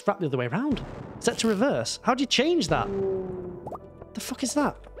feel like it's wrapped the other way around. Set to reverse. How do you change that? The fuck is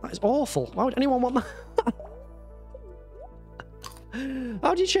that? That is awful. Why would anyone want that?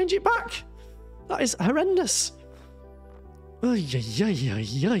 How do you change it back? That is horrendous. This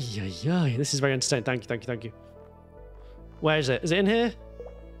is very entertaining. Thank you. Where is it? Is it in here?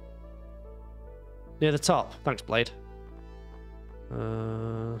 Near the top. Thanks, Blade. Which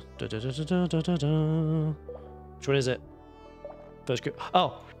one is it? First group.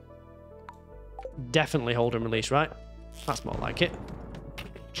 Oh. Definitely hold and release, right? That's more like it.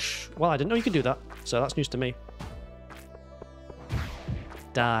 Well, I didn't know you could do that, so that's news to me.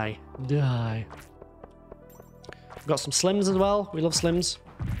 Die. Die. We've got some slims as well. We love slims.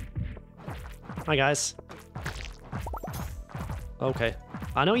 Hi, guys. Okay.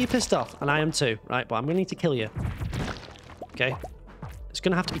 I know you're pissed off, and I am too, right? But I'm going to need to kill you. Okay? It's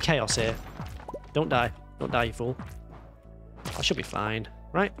going to have to be chaos here. Don't die. Don't die, you fool. I should be fine,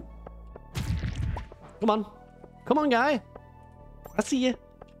 right? Come on. Come on, guy. I see you.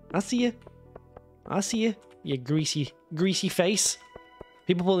 I see you. I see you. You greasy face.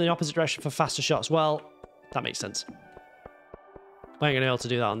 People pull in the opposite direction for faster shots. Well, that makes sense. I ain't gonna be able to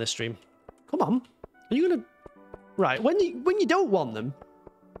do that on this stream. Come on. Are you gonna... Right, when you don't want them,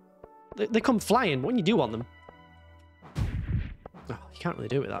 they come flying. When you do want them... Oh, you can't really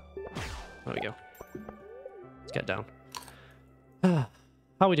do it with that. There we go. Let's get down. How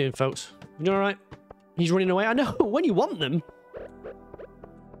are we doing, folks? You doing alright? He's running away. I know. When you want them,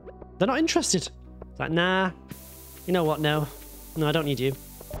 they're not interested. It's like, nah. You know what? No. No, I don't need you.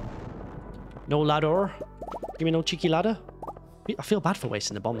 No ladder. Give me no cheeky ladder. I feel bad for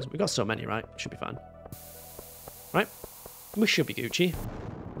wasting the bombs. We've got so many, right? Should be fine. Right? We should be Gucci.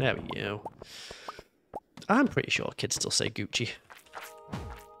 There we go. I'm pretty sure kids still say Gucci.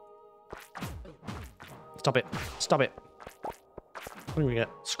 Stop it. Stop it. I'm gonna get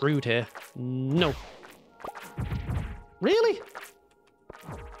screwed here. No. Really?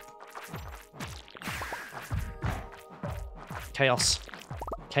 Chaos.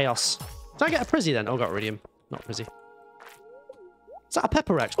 Chaos. Did I get a Prizzy then? Oh, I got Iridium. Not Prizzy. Is that a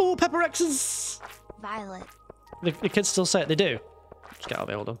Pepper X? Oh, Pepper X's! Violet. The kids still say it. They do. Just get out of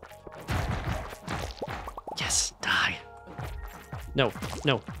here. Hold on. Yes. Die. No.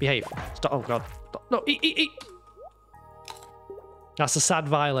 No. Behave. Stop. Oh, God. Stop. No. Eat. That's a sad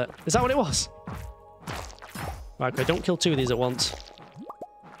Violet. Is that what it was? Right, okay. Don't kill two of these at once.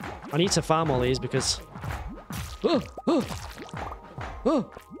 I need to farm all these because... Oh.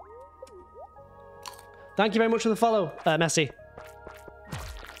 Thank you very much for the follow, Messi.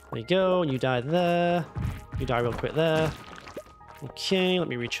 There you go. You die there. You die real quick there. Okay, let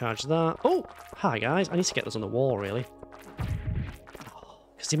me recharge that. Oh, hi guys. I need to get those on the wall, really.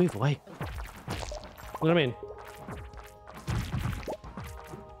 Because they move away. You know what I mean?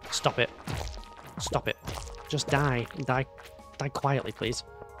 Stop it. Stop it. Just die. Die quietly, please.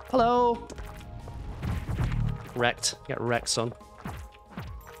 Hello. Wrecked. Get wrecked, son.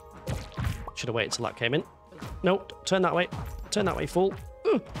 Should have waited till that came in. Nope. Turn that way. Turn that way, fool.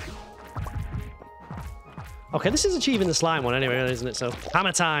 Ugh. Okay, this is achieving the slime one anyway, isn't it? So,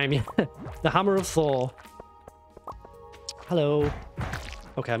 hammer time. The hammer of Thor. Hello.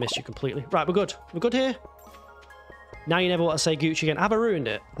 Okay, I missed you completely. Right, we're good. We're good here. Now you never want to say Gucci again. Have I ruined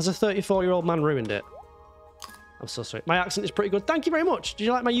it? Has a 34-year-old man ruined it? I'm so sorry. My accent is pretty good. Thank you very much. Did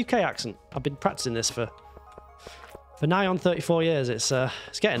you like my UK accent? I've been practicing this for nigh on 34 years. It's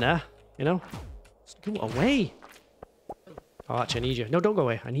getting there, you know? Go away. Oh, actually, I need you. No, don't go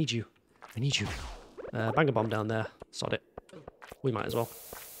away. I need you. I need you. Bang a bomb down there. Sod it. We might as well.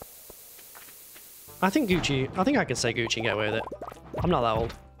 I think I can say Gucci and get away with it. I'm not that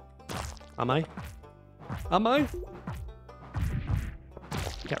old. Am I? Am I?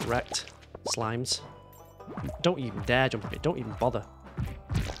 Get wrecked. Slimes. Don't even dare jump at me. Don't even bother.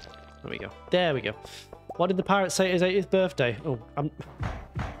 There we go. There we go. What did the pirate say at his 80th birthday? Oh,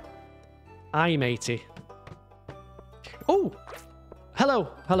 I'm 80. Oh!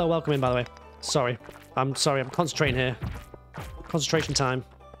 Hello! Hello, welcome in, by the way. Sorry. I'm sorry, I'm concentrating here. Concentration time.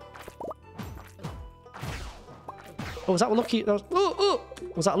 Oh, was that a lucky...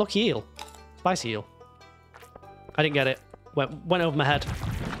 Was that a lucky eel? Spicy eel. I didn't get it. Went over my head.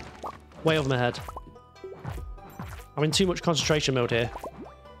 Way over my head. I'm in too much concentration mode here.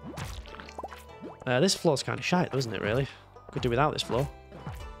 This floor's kind of shite, though, isn't it, really? Could do without this floor.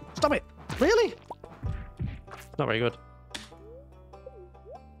 Stop it! Really? Not very good.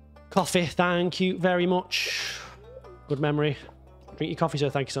 Coffee, thank you very much. Good memory. Drink your coffee, sir.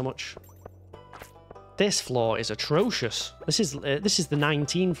 Thank you so much. This floor is atrocious. This is the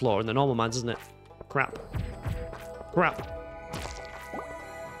 19 floor in the normal mines, isn't it? Crap. Crap.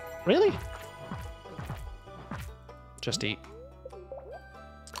 Really? Just eat.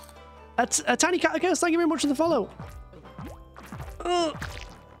 A tiny cat, thank you very much for the follow. Oh,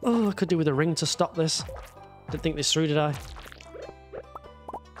 I could do with a ring to stop this. Didn't think this through, did I?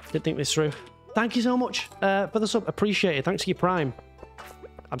 Didn't think this through. Thank you so much for the sub. Appreciate it. Thanks for your prime.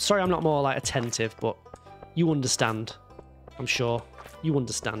 I'm sorry I'm not more like attentive, but you understand. I'm sure. You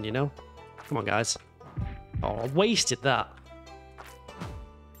understand, you know? Come on, guys. Oh, I wasted that.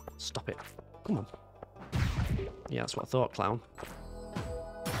 Stop it. Come on. Yeah, that's what I thought, clown.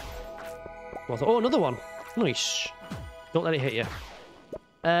 Well, I thought, oh, another one. Nice. Don't let it hit you.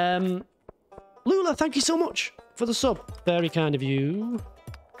 Lula, thank you so much for the sub. Very kind of you.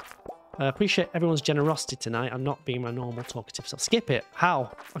 I appreciate everyone's generosity tonight. I'm not being my normal talkative self. Skip it.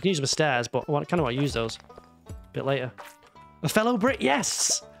 How? I can use them as stairs, but I kind of want to use those a bit later. A fellow Brit,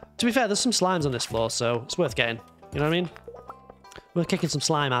 yes! To be fair, there's some slimes on this floor, so it's worth getting. You know what I mean? We're kicking some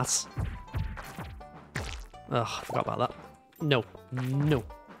slime ass. Ugh, I forgot about that. No. No.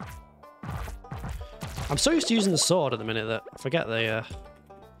 I'm so used to using the sword at the minute that I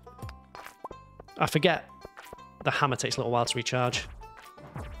forget the hammer takes a little while to recharge.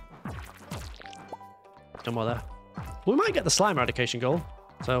 No more there. We might get the slime eradication goal,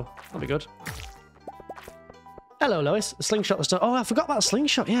 so that'll be good. Hello, Lois. The slingshot was done. Oh, I forgot about the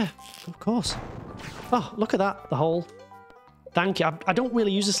slingshot. Yeah, of course. Oh, look at that. The hole. Thank you. I don't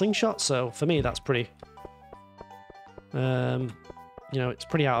really use a slingshot, so for me, that's pretty... you know, it's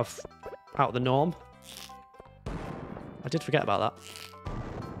pretty out of the norm. I did forget about that.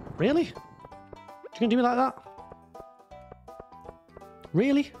 Really? You gonna do me like that?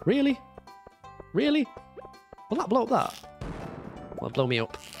 Really? Really? Really? Will that blow up that? Well, blow me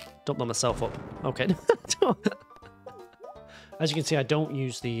up. Don't blow myself up. Okay. As you can see, I don't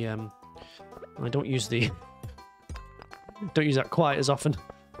use the... don't use that quite as often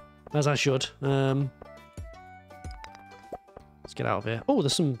as I should. Let's get out of here. Oh,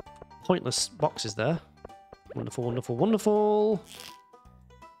 there's some pointless boxes there. Wonderful, wonderful, wonderful.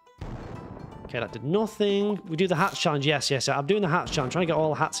 Okay, that did nothing. We do the hats challenge. Yes, yes. I'm doing the hats challenge. I'm trying to get all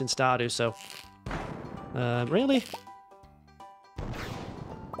the hats in Stardew, so... really?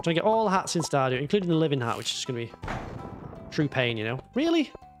 I'm trying to get all the hats in Stardew, including the living hat, which is going to be true pain, you know?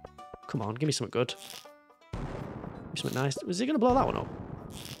 Really? Come on, give me something good. Give me something nice. Was he going to blow that one up?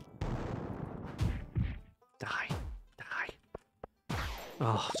 Die. Die.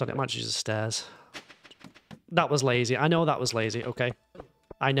 Oh, sorry, I might use the stairs. That was lazy. I know that was lazy, okay?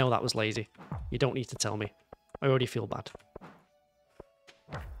 I know that was lazy. You don't need to tell me. I already feel bad.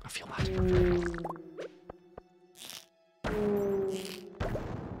 I feel bad.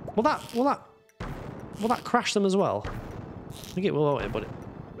 Will that crash them as well? I think it will, but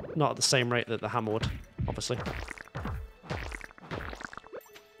not at the same rate that the hammer would, obviously.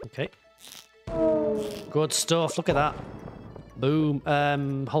 Okay, Good stuff. Look at that. Boom.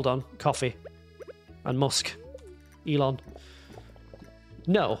 Hold on. Coffee. And Musk. Elon.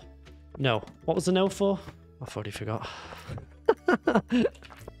 No. No. What was the no for? I've already forgot.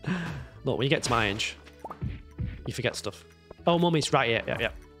 Look, when you get to my age, you forget stuff. Oh, mummies. Right,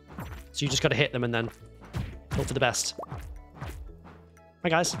 yeah. So you just got to hit them and then hope for the best. Hi,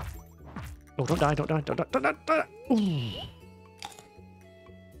 guys. Oh, don't die. Ooh.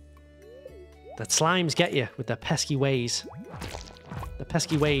 The slimes get you with their pesky ways. The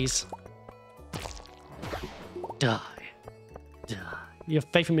pesky ways. Die. You have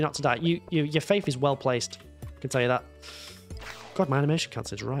faith in me not to die. Your faith is well placed. I can tell you that. God, my animation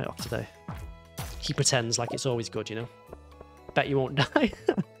counter's right off today. He pretends like it's always good, you know? Bet you won't die.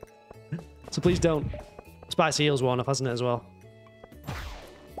 So please don't. Spicy Heel's worn off, hasn't it, as well?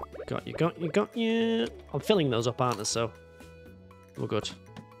 Got you. I'm filling those up, aren't I? So we're good.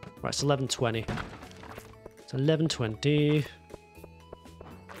 Right, it's 11:20. It's 11:20.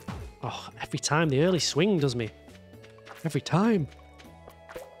 Oh, every time the early swing does me. Every time.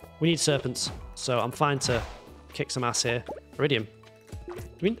 We need serpents, so I'm fine to kick some ass here. Iridium.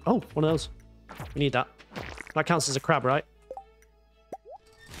 Oh, one of those. We need that. That counts as a crab, right?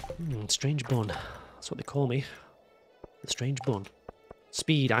 Strange bun. That's what they call me. The strange bun.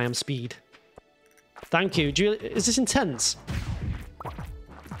 Speed. I am speed. Thank you. Is this intense?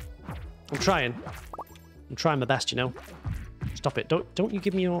 I'm trying. I'm trying my best, you know. Stop it. Don't you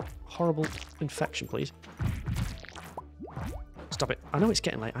give me your horrible infection, please. Stop it. I know it's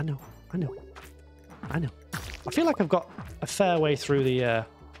getting late. I know. I feel like I've got a fair way through the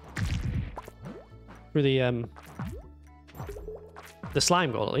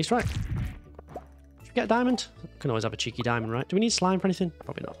slime goal at least, right? Should we get a diamond? Can always have a cheeky diamond, right? Do we need slime for anything?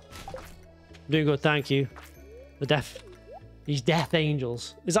 Probably not. Doing good, thank you. These death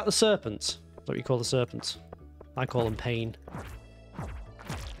angels. Is that the serpents? That's what you call the serpents. I call them pain.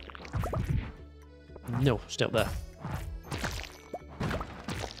 No, stay up there.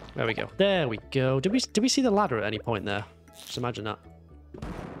 There we go. There we go. Did we see the ladder at any point there? Just imagine that.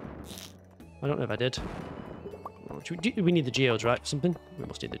 I don't know if I did. We need the geodes, right? Something? We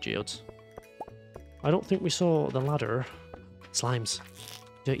must need the geodes. I don't think we saw the ladder. Slimes.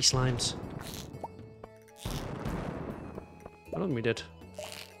 Dirty slimes. I don't think we did.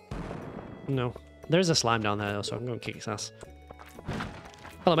 No. There's a slime down there though, so I can go and kick his ass.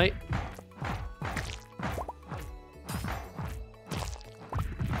 Hello, mate.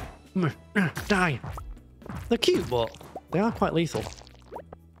 Die. They're cute, but they are quite lethal.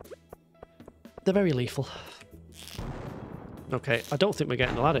 They're very lethal. Okay, I don't think we're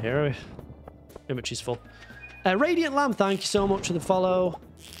getting the ladder here, are we? Inventory's full. Radiant Lamb, thank you so much for the follow.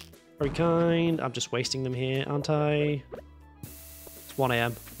 Very kind. I'm just wasting them here, aren't I? It's 1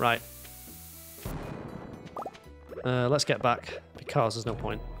 AM. Right. Let's get back because there's no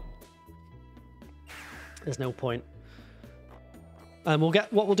point. There's no point. And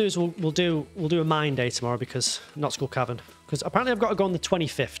what we'll do is we'll do a mine day tomorrow because not Skull Cavern. Because apparently I've got to go on the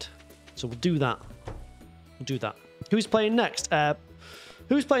 25th. So we'll do that. We'll do that. Who's playing next?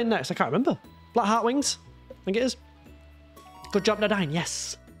 Who's playing next? I can't remember. Black Heart Wings? I think it is. Good job, Nadine.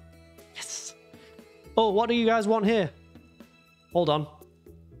 Yes. Yes. Oh, what do you guys want here? Hold on.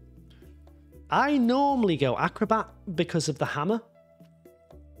 I normally go Acrobat because of the hammer.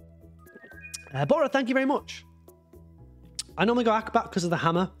 Bora, thank you very much. I normally go Acrobat because of the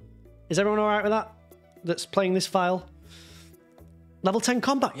hammer. Is everyone alright with that? That's playing this file? Level 10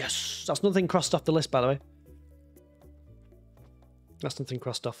 combat? Yes. That's nothing crossed off the list, by the way. That's nothing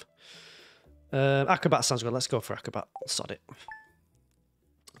crossed off. Acrobat sounds good. Let's go for Acrobat. Sod it.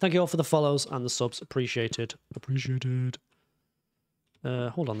 Thank you all for the follows and the subs. Appreciated. Appreciated.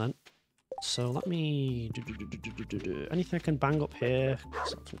 Hold on then. So let me... Anything I can bang up here?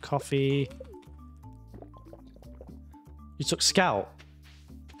 Some coffee. You took Scout.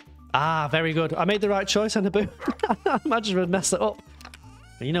 Ah, very good. I made the right choice, Annaboo. Imagine I'd mess it up.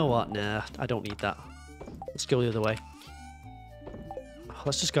 But you know what? Nah, I don't need that. Let's go the other way.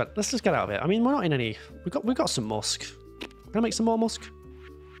 Let's just get out of it. I mean, we're not in any... We got some musk. Can I make some more musk?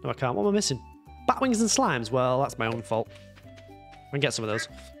 No, I can't. What am I missing? Batwings and slimes. Well, that's my own fault. I can get some of those.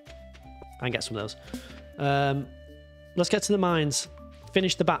 Let's get to the mines.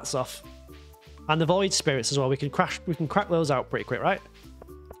 Finish the bats off. And the void spirits as well. We can crack those out pretty quick, right?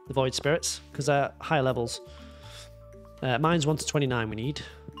 The void spirits, because they're higher levels. Mines 1 to 29 we need.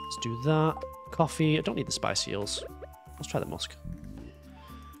 Let's do that. Coffee. I don't need the spicy eels. Let's try the musk.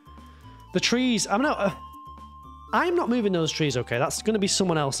 The trees. I'm not moving those trees, okay? That's going to be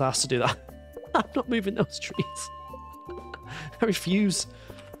someone else that has to do that. I'm not moving those trees. I refuse.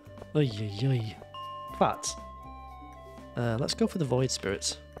 Oy, oy, oy. fact, let's go for the void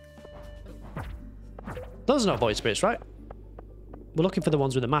spirits. Those are not void spirits, right? We're looking for the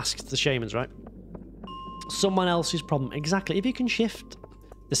ones with the masks, the shamans, right? Someone else's problem. Exactly. If you can shift...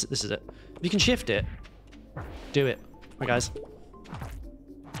 This is it. If you can shift it, do it. Hi, guys.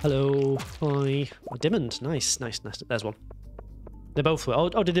 Hello. Hi. Oh, Diamond. Nice, nice, nice. There's one. They both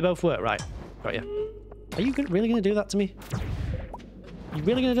work. Oh, did they both work? Right. Got you. Are you really going to do that to me? You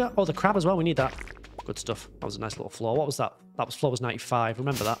really going to do that? Oh, the crab as well. We need that. Good stuff. That was a nice little floor. What was that? Floor was 95.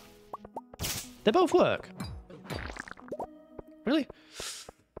 Remember that. They both work. Really?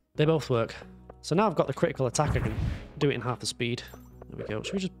 They both work. So now I've got the critical attack. I can do it in half the speed. There we go.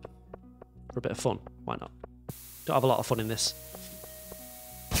 Should we just... For a bit of fun? Why not? Don't have a lot of fun in this.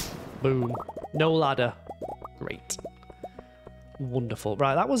 Boom. No ladder. Great. Wonderful.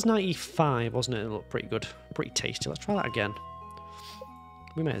 Right, that was 95, wasn't it? It looked pretty good. Pretty tasty. Let's try that again.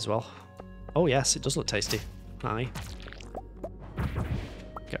 We may as well. Oh, yes, it does look tasty. Hi.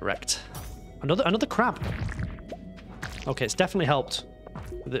 Get wrecked. Another crab. Okay, it's definitely helped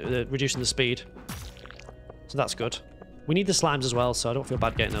the reducing the speed. So that's good. We need the slimes as well, so I don't feel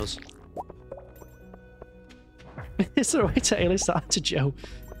bad getting those. Is there a way to alias that to Joe?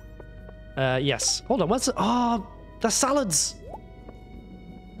 Yes. Hold on, what's it? Oh, the salads!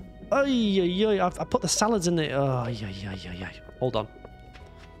 I put the salads in the... Oh, yeah. Hold on.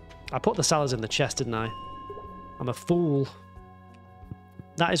 I put the salads in the chest, didn't I? I'm a fool.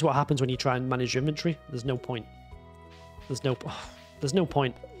 That is what happens when you try and manage your inventory. There's no point. There's no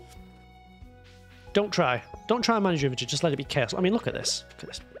point. Don't try. Don't try and manage your inventory. Just let it be chaos. I mean, look at this. Look at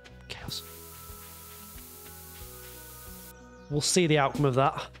this. Chaos. We'll see the outcome of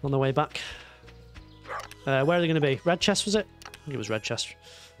that on the way back. Where are they going to be? Red chest, was it? I think it was red chest.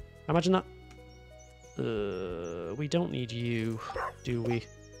 Imagine that. We don't need you, do we?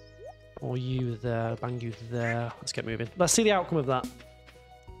 Or you there. Bang you there. Let's get moving. Let's see the outcome of that.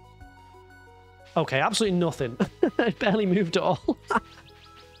 Okay, absolutely nothing. It barely moved at all.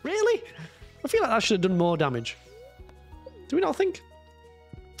 Really? I feel like that should have done more damage. Do we not think?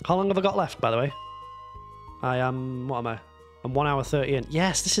 How long have I got left, by the way? I am... What am I? I'm 1 hour 30 in.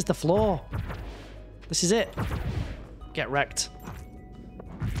 Yes, this is the floor. This is it. Get wrecked.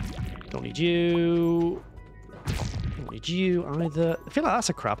 Don't need you. Don't need you either. I feel like that's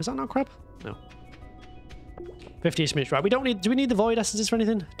a crab. Is that not a crab? No. 50 minutes. Right, we don't need... Do we need the void essences for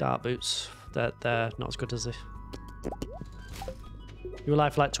anything? Dark boots. They're not as good as this. You were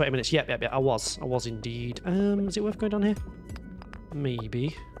live for like 20 minutes. Yep. I was indeed. Is it worth going down here?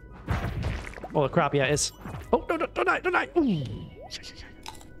 Maybe. Oh, the crab. Yeah, it is. Oh, no, don't die. Ooh.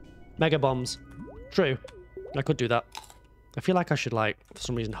 Mega bombs. True. I could do that. I feel like I should, like, for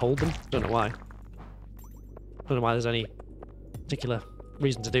some reason, hold them. Don't know why. Don't know why there's any particular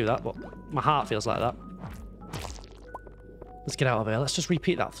reason to do that, but my heart feels like that. Let's get out of here. Let's just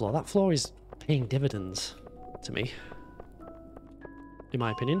repeat that floor. That floor is paying dividends to me, in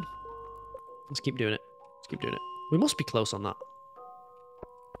my opinion. Let's keep doing it. Let's keep doing it. We must be close on that.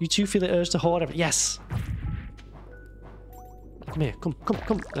 You two feel the urge to hoard everything. Yes! Come here.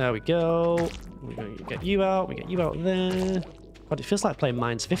 Come. There we go. We're going to get you out. We get you out there. God, it feels like playing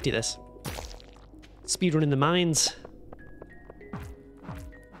Mines 50, this. Speedrunning the mines.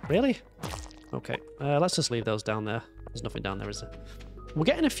 Really? Okay. Let's just leave those down there. There's nothing down there, is there? We're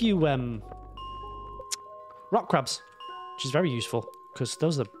getting a few rock crabs, which is very useful, because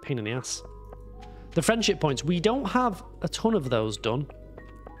those are a pain in the ass. The friendship points. We don't have a ton of those done,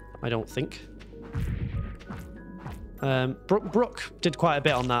 I don't think. Brooke did quite a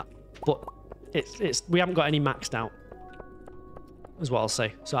bit on that, but we haven't got any maxed out, is what I'll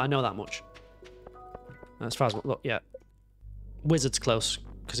say. So I know that much. As far as look, yeah, Wizard's close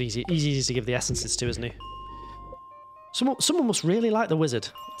because he's easy to give the essences to, isn't he? Someone must really like the Wizard.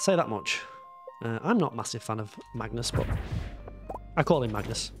 I'll say that much. I'm not a massive fan of Magnus, but I call him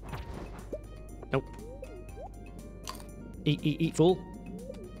Magnus. Nope. Eat, fool.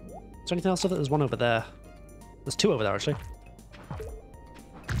 Is there anything else? There's one over there. There's two over there, actually.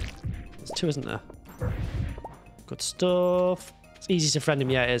 There's two, isn't there? Good stuff. It's easy to friend him.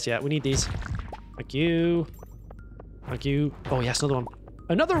 Yeah, it is. Yeah, we need these. Thank you. Thank you. Oh, yes, another one.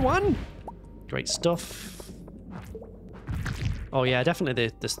 Another one! Great stuff. Oh, yeah,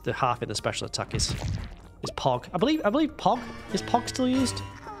 definitely the half in the special attack is Pog. I believe Pog. Is Pog still used?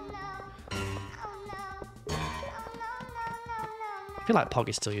 I feel like Pog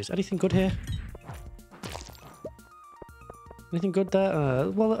is still used. Anything good here? Anything good there?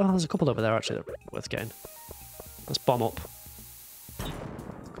 Well, there's a couple over there, actually, that are worth getting. Let's bomb up.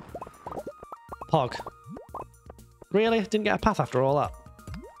 Pog. Really? Didn't get a path after all that?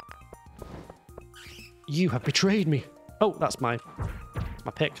 You have betrayed me. Oh, that's my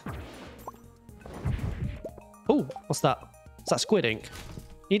pick. Oh, what's that? Is that squid ink?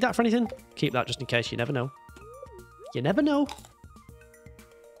 Need that for anything? Keep that just in case. You never know. You never know.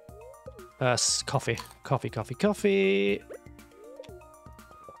 Coffee. Coffee, coffee, coffee.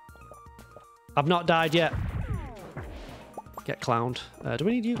 I've not died yet. Get clowned. Do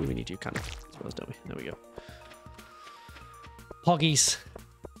we need you? We need you, kind of. I suppose, don't we? There we go. Poggies.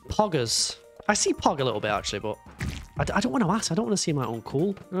 Poggers. I see Pog a little bit, actually, but I don't want to ask. I don't want to seem like uncool.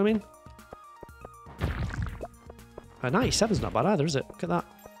 You know what I mean? 97's not bad either, is it? Look at that.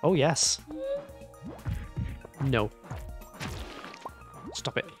 Oh, yes. No.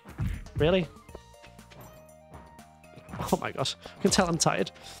 Stop it. Really? Oh my gosh. I can tell I'm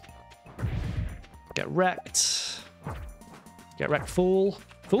tired. Get wrecked. Get wrecked, fool.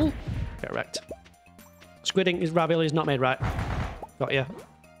 Fool? Get wrecked. Squid ink is ravioli is not made right. Got ya.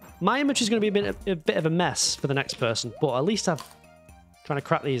 My image is going to be a bit of a mess for the next person, but at least I'm trying to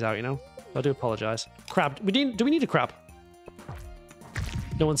crack these out, you know? I do apologise. Crab. Do we need a crab?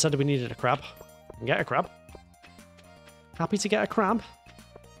 No one said we needed a crab. I can get a crab. Happy to get a crab.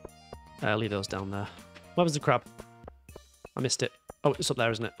 Leave those down there. Where was the crab? I missed it. Oh, it's up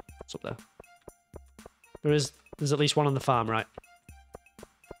there, isn't it? It's up there. There's at least one on the farm, right?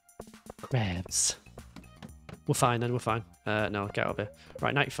 Crabs. We're fine then, we're fine. No, get out of here.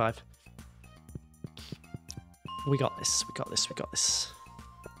 Right, 95. We got this, we got this, we got this.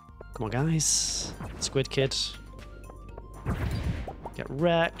 Come on, guys. Squid kid. Get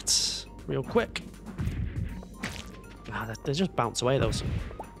wrecked real quick. Ah, they just bounce away, those.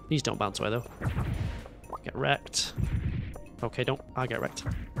 These don't bounce away, though. Get wrecked. Okay, don't. I'll get wrecked.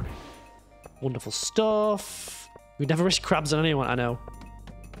 Wonderful stuff. We never risk crabs on anyone, I know.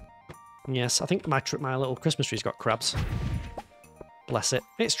 Yes, I think my little Christmas tree's got crabs. Bless it.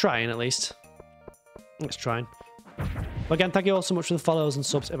 It's trying, at least. It's trying. But again, thank you all so much for the follows and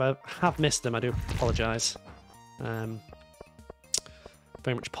subs. If I have missed them, I do apologise. Very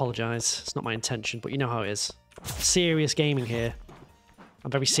much apologise. It's not my intention, but you know how it is. Serious gaming here.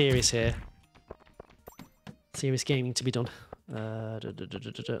 I'm very serious here. Serious gaming to be done.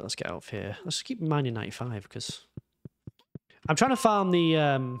 Let's get out of here. Let's just keep minding 95, because I'm trying to farm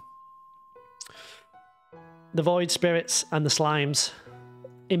the void spirits and the slimes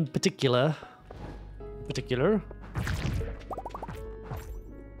in particular.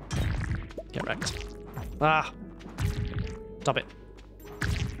 Get wrecked. Ah! Stop it.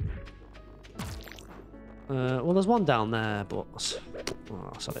 Well, there's one down there, but...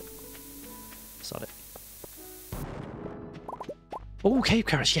 Oh, sod it. Sod it. Oh, cave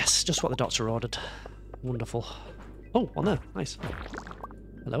carrots, yes! Just what the doctor ordered. Wonderful. Oh, one there. Nice.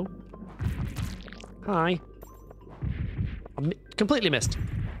 Hello? Hi. I completely missed.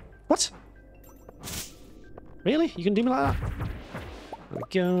 What? Really? You can do me like that? There we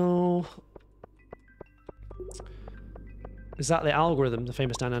go. Is that the algorithm, the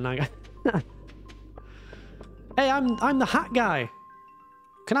famous 999 guy? Hey, I'm the hat guy.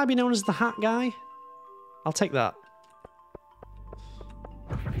 Can I be known as the hat guy? I'll take that.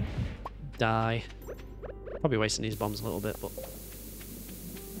 Die. Probably wasting these bombs a little bit, but...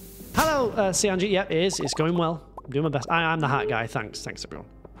 Hello, Cianji. Yep, it is. It's going well. I'm doing my best. I'm the hat guy. Thanks. Thanks, everyone.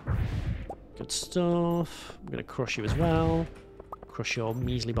 Good stuff. I'm going to crush you as well. Crush your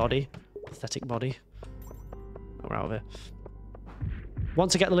measly body. Pathetic body. Oh, we're out of here.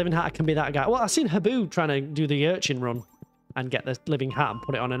 Once I get the living hat, I can be that guy. Well, I've seen Habu trying to do the urchin run and get the living hat and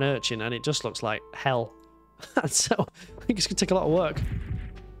put it on an urchin, and it just looks like hell. So, I think it's going to take a lot of work.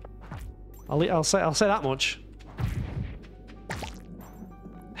 I'll say that much.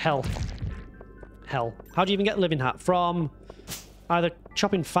 Hell. Hell. How do you even get the living hat? From either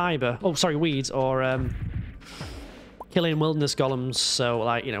chopping fibre, oh, sorry, weeds, or killing wilderness golems, so,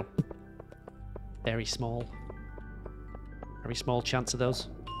 like, you know, very small chance of those.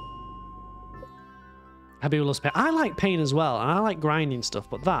 Habu loves pain. I like pain as well, and I like grinding stuff,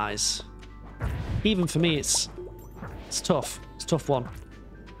 but that is... Even for me, it's tough. It's a tough one.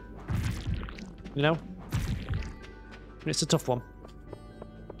 You know? It's a tough one.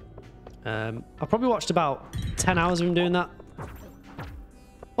 I've probably watched about 10 hours of him doing that.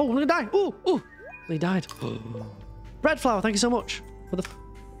 Oh, I'm gonna die! Ooh! Ooh! He died. Red Flower, thank you so much for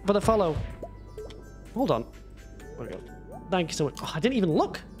the follow. Hold on. There we go. Thank you so much. Oh, I didn't even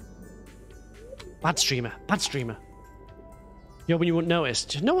look. Bad streamer. Bad streamer. You know, when you wouldn't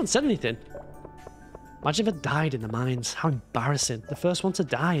notice. No one said anything. Imagine if I died in the mines. How embarrassing. The first one to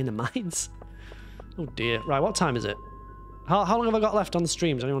die in the mines. Oh dear. Right, what time is it? How long have I got left on the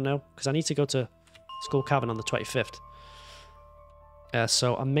stream? Does anyone know? Because I need to go to Skull Cavern on the 25th.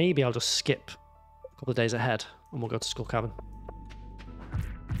 So maybe I'll just skip couple of days ahead, and we'll go to Skull Cavern.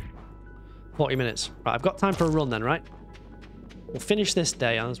 40 minutes. Right, I've got time for a run then, right? We'll finish this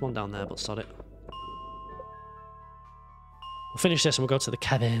day. Oh, there's one down there, but sod it. We'll finish this and we'll go to the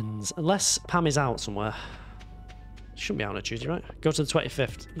caverns. Unless Pam is out somewhere. She shouldn't be out on a Tuesday, right? Go to the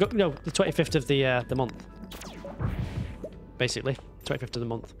 25th. No, the 25th of the month. Basically. 25th of the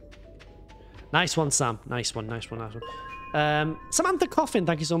month. Nice one, Sam. Nice one, nice one, nice one. Samantha Coffin,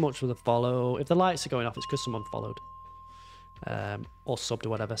 thank you so much for the follow. If the lights are going off, it's because someone followed. Or subbed or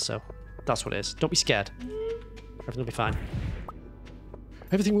whatever, so that's what it is. Don't be scared. Everything will be fine.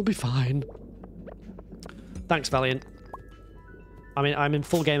 Everything will be fine. Thanks, Valiant. I mean, I'm in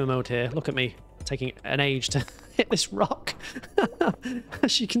full gamer mode here. Look at me, taking an age to hit this rock.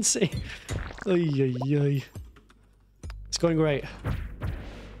 As you can see. Oy, oy, oy. It's going great.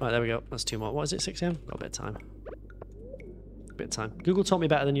 Right, there we go. That's 2 more. What is it, 6 AM? Got a bit of time. A bit of time. Google taught me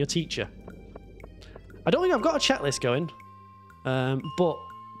better than your teacher. I don't think I've got a chat list going. But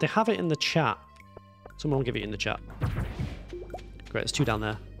they have it in the chat. Someone will give it in the chat. Great, there's 2 down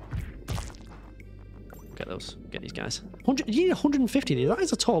there. Get those. Get these guys. You need 150 of these. That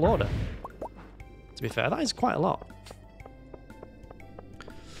is a tall order. To be fair, that is quite a lot.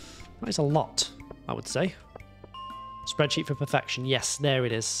 That is a lot, I would say. Spreadsheet for perfection. Yes, there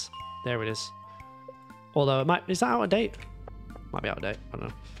it is. There it is. Although, it might... Is that out of date? Might be out of date. I don't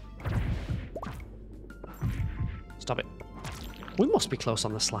know. Stop it. We must be close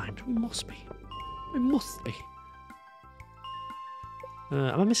on the slime. We must be. We must be.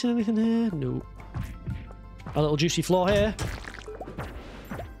 Am I missing anything here? No. A little juicy floor here.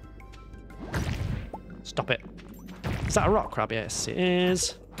 Stop it. Is that a rock crab? Yes, it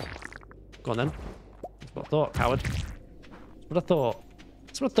is. Go on then. That's what I thought, coward. That's what I thought.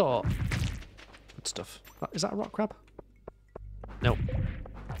 That's what I thought. Good stuff. Is that a rock crab? Nope.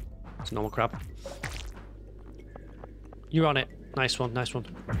 It's a normal crab. You're on it. Nice one, nice one.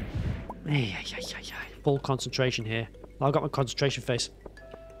 Full concentration here. I've got my concentration face.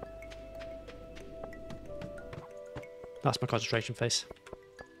 That's my concentration face.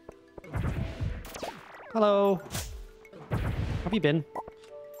 Hello. How have you been?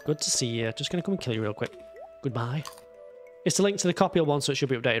 Good to see you. Just gonna come and kill you real quick. Goodbye. It's the link to the copy one, so it should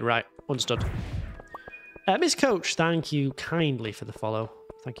be updated. Right. Understood. Miss Coach, thank you kindly for the follow.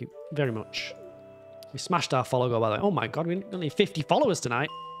 Thank you very much. We smashed our follow goal, by the way. Oh my god, we only 50 followers tonight.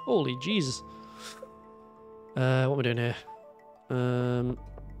 Holy Jesus. What am I doing here?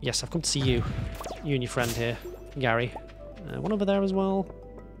 Yes, I've come to see you. You and your friend here, Gary. One over there as well.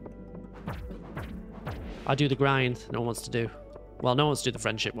 I do the grind no one wants to do. Well, no one wants to do the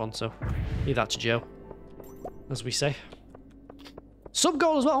friendship one, so leave that to Joe. As we say. Sub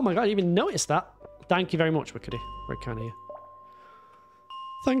goal as well. Oh my god, I didn't even notice that. Thank you very much, Wickedy. Very kind of you.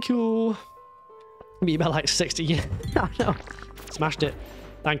 Thank you. Me about like 60. Yeah, I know. Smashed it.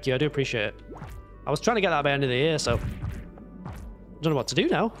 Thank you. I do appreciate it. I was trying to get that by the end of the year, so don't know what to do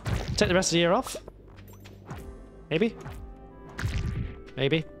now. Take the rest of the year off. Maybe.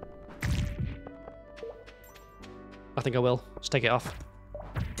 Maybe. I think I will. Just take it off.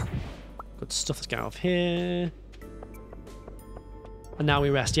 Good stuff. Let's get out of here. And now we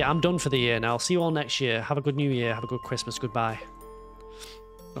rest. Yeah, I'm done for the year now. See you all next year. Have a good new year. Have a good Christmas. Goodbye.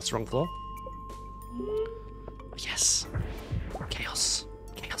 That's the wrong floor. Yes. Chaos.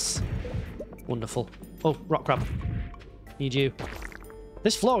 Chaos. Wonderful. Oh, rock crab. Need you.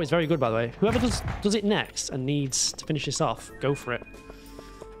 This floor is very good, by the way. Whoever does it next and needs to finish this off, go for it.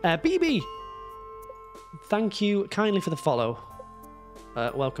 BB! Thank you kindly for the follow.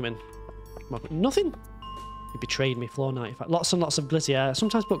 Welcome in. Welcome. Nothing? You betrayed me. Floor 95. Lots and lots of glitter. Yeah, I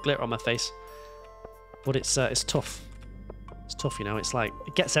sometimes put glitter on my face. But it's tough. It's tough, you know. It's like,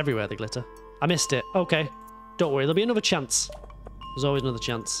 it gets everywhere, the glitter. I missed it. Okay. Don't worry. There'll be another chance. There's always another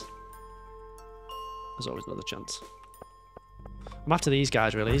chance. There's always another chance. I'm after these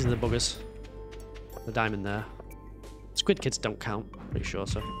guys, really. These are the buggers. The diamond there. Squid kids don't count. Pretty sure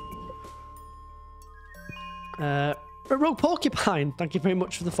so. Rogue Porcupine, thank you very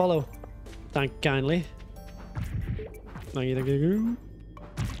much for the follow. Thank you kindly. Thank you, thank you.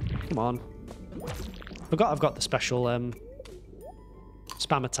 Come on. Forgot I've got the special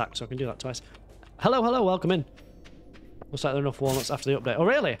spam attack, so I can do that twice. Hello, hello, welcome in. Looks like there are enough walnuts after the update. Oh,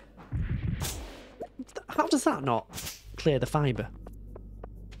 really? How does that not clear the fibre?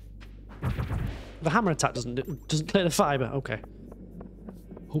 The hammer attack doesn't clear the fibre. Okay.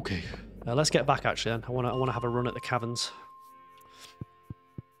 Okay. Let's get back actually then. I wanna have a run at the caverns.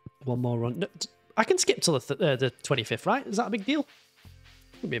 One more run. No, I can skip till the 25th, right? Is that a big deal?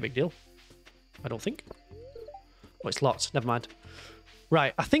 Wouldn't be a big deal. I don't think. Oh, it's locked. Never mind.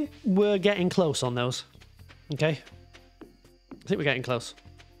 Right, I think we're getting close on those. Okay? I think we're getting close.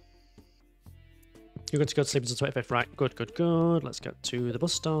 You're going to go to sleep until 25th. Right, good, good, good. Let's get to the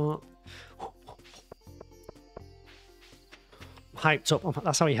bus stop. Hyped up.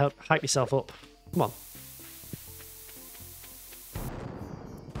 That's how you hype yourself up. Come on.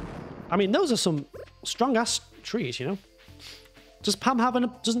 I mean, those are some strong-ass trees, you know? Doesn't Pam have an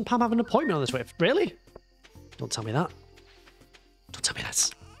appointment on this way? Really? Don't tell me that. Don't tell me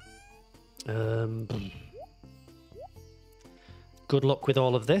this. Good luck with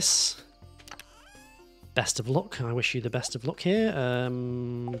all of this. Best of luck. I wish you the best of luck here.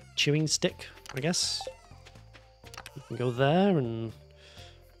 Chewing stick, I guess. We can go there, and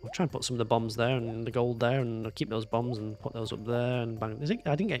I'll try and put some of the bombs there and the gold there, and I'll keep those bombs and put those up there and bang. I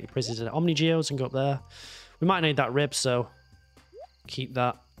didn't get any prizes. Omni Geos can go up there. We might need that rib, so keep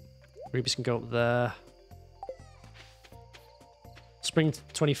that. Rubies can go up there. Spring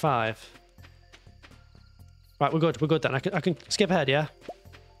 25. Right, we're good. We're good then. I can skip ahead, yeah?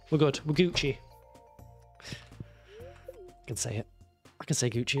 We're good. We're Gucci. I can say it. I can say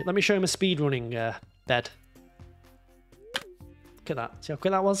Gucci. Let me show him a speedrunning bed. Look at that. See how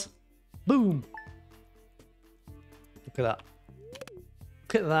quick that was? Boom! Look at that.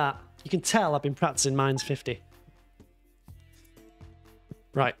 Look at that. You can tell I've been practicing Mines 50.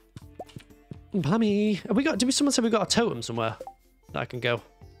 Right. Blammy. Have we got... Did someone say we got a totem somewhere that I can go?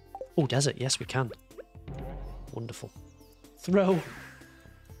 Oh, desert. Yes, we can. Wonderful. Throw.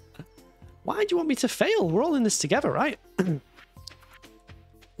 Why do you want me to fail? We're all in this together, right?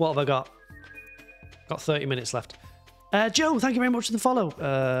 What have I got? Got 30 minutes left. Joe, thank you very much for the follow.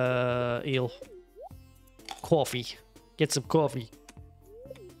 Eel. Coffee. Get some coffee.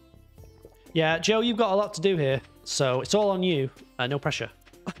 Yeah, Joe, you've got a lot to do here, so it's all on you. No pressure.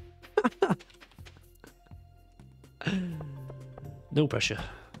 No pressure.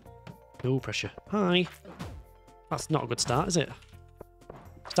 No pressure. Hi. That's not a good start, is it?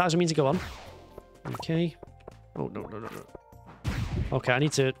 Start doesn't mean to go on. Okay. Oh, no, no, no, no. Okay, I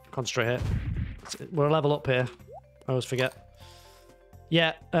need to concentrate here. We're a level up here. I always forget.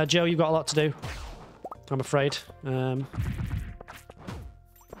 Yeah, Joe, you've got a lot to do. I'm afraid. Oh,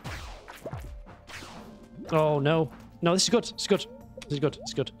 no. No, this is good. It's good. This is good.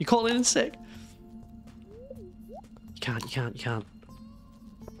 It's good. You're calling in sick? You can't, you can't, you can't.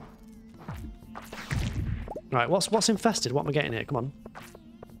 Right, what's infested? What am I getting here? Come on.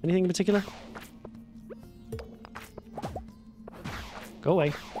 Anything in particular? Go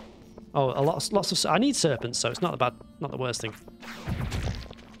away. Oh, lots of... I need serpents, so it's not the worst thing.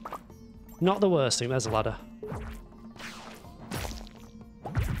 Not the worst thing. There's a ladder.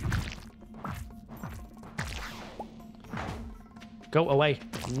 Go away.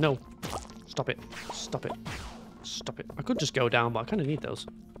 No. Stop it. Stop it. Stop it. I could just go down, but I kind of need those.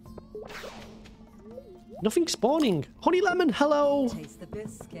 Nothing spawning. Honey lemon, hello. Taste the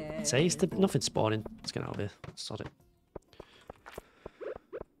biscuit. Taste the... Nothing spawning. Let's get out of here. Sod it.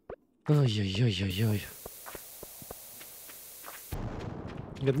 Oy, oy, oy, oy, oy.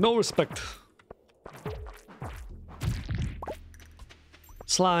 You get no respect.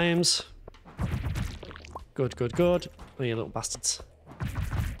 Slimes. Good, good, good. Oh, you little bastards.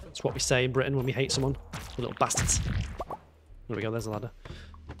 That's what we say in Britain when we hate someone. We're little bastards. There we go, there's a ladder.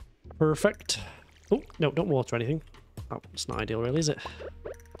 Perfect. Oh, no, don't water anything. Oh, it's not ideal really, is it?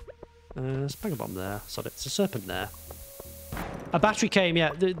 There's a bag of bomb there. Sod it. There's a serpent there. A battery came,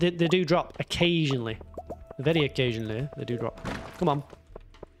 yeah. They do drop occasionally. Very occasionally, they do drop. Come on.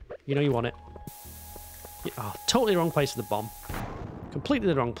 You know you want it. Yeah, oh, totally wrong place for the bomb. Completely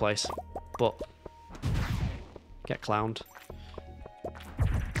the wrong place. But... Get clowned.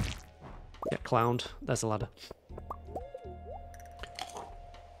 Get clowned. There's the ladder.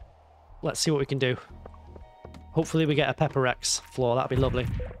 Let's see what we can do. Hopefully we get a Pepper Rex floor. That'd be lovely.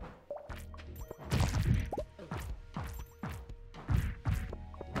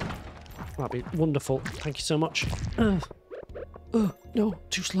 That'd be wonderful. Thank you so much. No,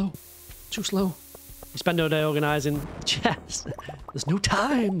 too slow. Too slow. We spend no day organising chests. There's no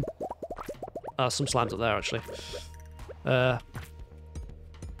time. Some slimes up there, actually.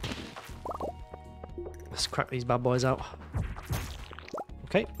 Let's crack these bad boys out.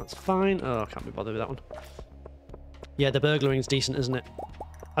 Okay, that's fine. Oh, I can't be bothered with that one. Yeah, the burglaring's decent, isn't it?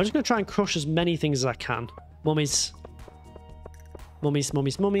 I'm just going to try and crush as many things as I can. Mummies. Mummies,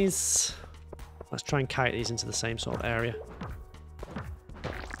 mummies, mummies. Let's try and kite these into the same sort of area.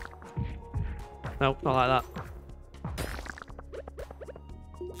 No, not like that.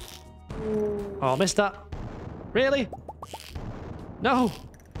 Oh, I missed that. Really? No.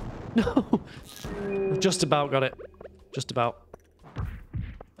 No. I've just about got it. Just about.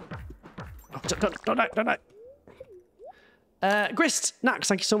 Don't die. Grist, Nax,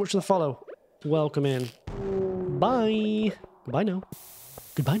 thank you so much for the follow. Welcome in. Bye. Goodbye now.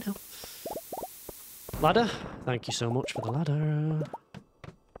 Goodbye now. Ladder, thank you so much for the ladder.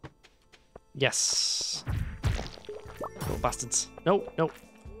 Yes. Little bastards. No.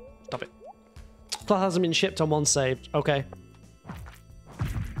 Stop it. Cloth hasn't been shipped on one saved. Okay.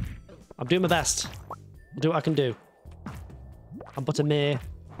 I'm doing my best. I'll do what I can do. I'm but a mere...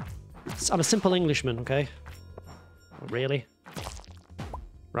 I'm a simple Englishman, okay? Really?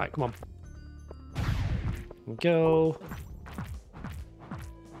 Right, come on. Go.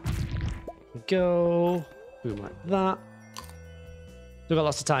 Go. Boom, like that. We've got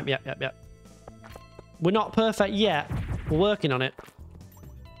lots of time. Yep. We're not perfect yet. We're working on it.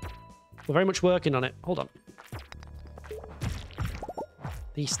 We're very much working on it. Hold on.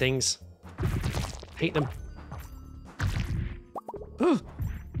 These things. Hate them.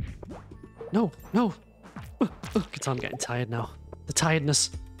 No. I'm getting tired now. The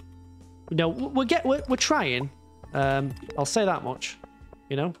tiredness. No, we're trying. I'll say that much.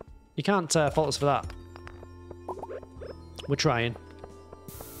 You know, you can't fault us for that. We're trying.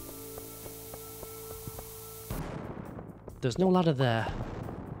 There's no ladder there.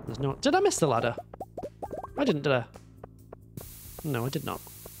 There's no... Did I miss the ladder? I didn't, did I? No, I did not.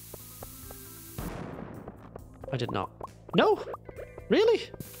 I did not. No? Really?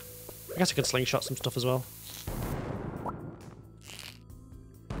 I guess I could slingshot some stuff as well.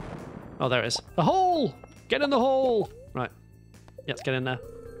 Oh, there it is. The hole! Get in the hole! Right. Yeah, let's get in there.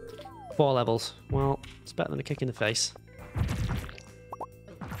 4 levels. Well, it's better than a kick in the face.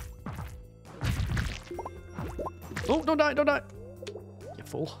 Oh, don't die! You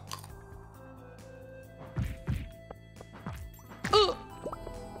fool.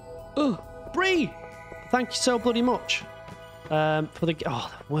 Bree! Thank you so bloody much. For the...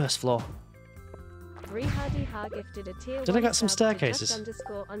 Oh, the worst floor. Did I get some staircases?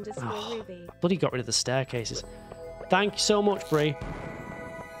 Oh, bloody got rid of the staircases. Thank you so much, Bree.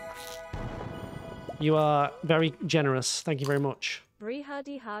 You are very generous. Thank you very much.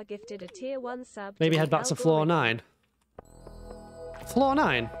 Gifted a tier 1 sub. Maybe head back to floor 9. Floor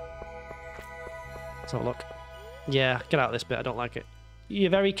 9? Let's have a look. Yeah, get out of this bit. I don't like it. You're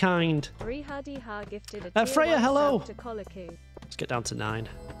very kind. Gifted a Freya, hello. To Let's get down to 9.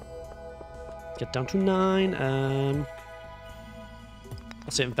 Get down to 9.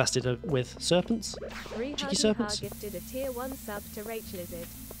 What's it invested with? Serpents? Cheeky serpents? Gifted a tier 1 sub to Rach Lizard.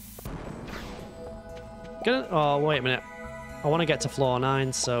 Oh, wait a minute. I want to get to floor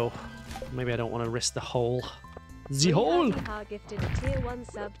 9, so maybe I don't want to risk the hole. The hole! Gifted a tier 1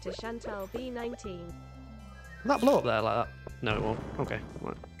 sub to Chantal B19. Will that blow up there like that? No, it won't. Okay.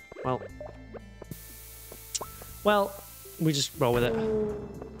 Right. Well, we just roll with it.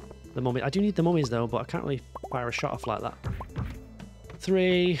 The mummy. I do need the mummies though, but I can't really fire a shot off like that.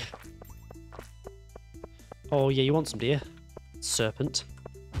 3. Oh yeah, you want some, do you? Serpent.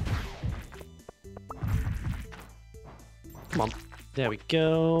 Come on. There we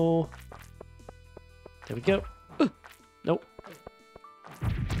go. There we go. Nope.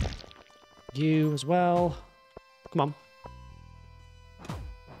 You as well. Come on.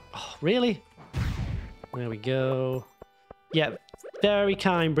 Oh, really? There we go. Yeah, very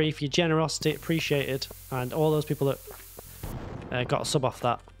kind, Bree, for your generosity. Appreciated. And all those people that got a sub off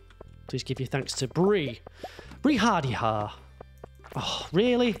that. Please give your thanks to Bree. Bree Hardy Ha. Oh,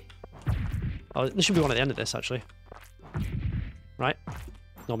 really? Oh, there should be one at the end of this, actually. Right?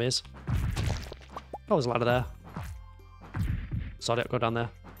 No miss. Oh, there's a ladder there. Sorry, I'll go down there.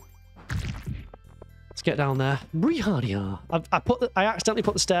 Let's get down there. Bree Hardy Ha. I accidentally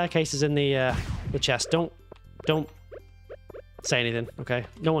put the staircases in the chest. Don't say anything, okay?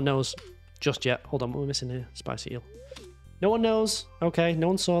 No one knows just yet. Hold on, what are we missing here? Spicy eel. No one knows. Okay, no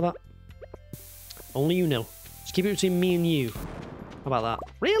one saw that. Only you know. Just keep it between me and you. How about that?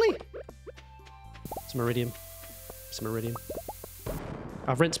 Really? It's Meridian. It's Meridian.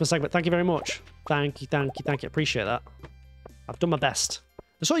 I've rinsed my segment. Thank you very much. Thank you. Appreciate that. I've done my best.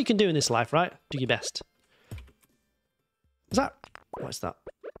 That's all you can do in this life, right? Do your best. Is that... What is that?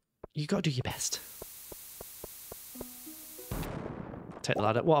 You gotta do your best. Take the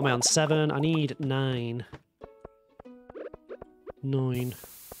ladder. What am I on? 7. I need 9. 9.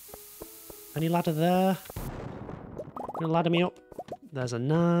 Any ladder there? Gonna ladder me up. There's a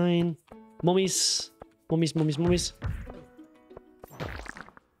 9. Mummies. Mummies.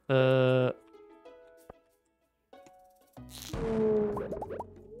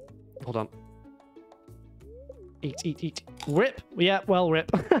 Hold on. Eat. Rip! Yeah, well,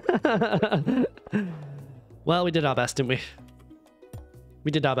 rip. Well, we did our best, didn't we?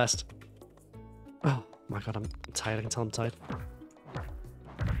 We did our best. Oh my god, I'm tired. I can tell I'm tired.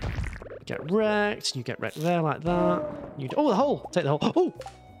 Get wrecked. You get wrecked there like that. You oh, the hole. Take the hole. Oh!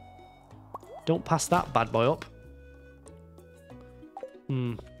 Don't pass that bad boy up.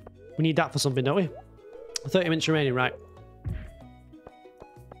 We need that for something, don't we? 30 minutes remaining, right.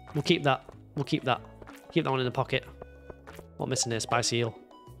 We'll keep that. We'll keep that. Keep that one in the pocket. What missing here? Spicy eel.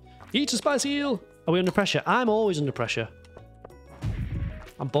 Eat a spicy eel! Are we under pressure? I'm always under pressure.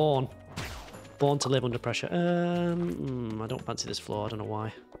 I'm born to live under pressure. I don't fancy this floor. I don't know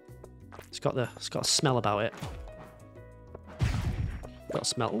why. It's got a smell about it. Got a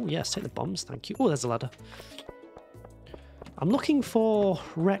smell. Oh yes, take the bombs. Thank you. Oh, there's a ladder. I'm looking for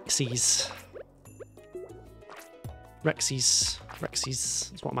Rexies. Rexies.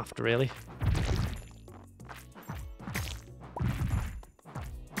 That's what I'm after, really.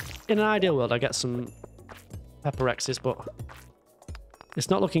 In an ideal world, I get some pepper Rexes, but it's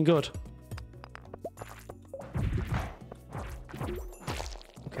not looking good.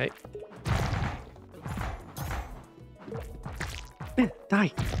 Okay.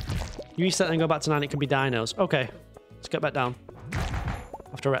 Die. You reset and go back to 9, it can be dinos. Okay. Let's get back down. I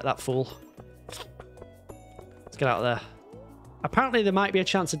have to wreck that fool. Let's get out of there. Apparently there might be a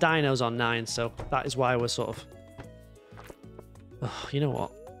chance of dinos on 9, so that is why we're sort of... Oh, you know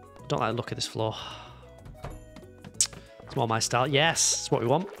what? I don't like the look of this floor. It's more my style. Yes, that's what we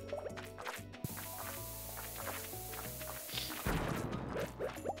want.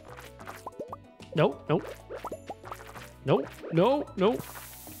 No, no. No, no, no.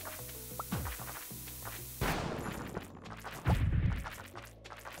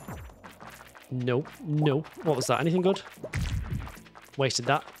 No, no. What was that? Anything good? Wasted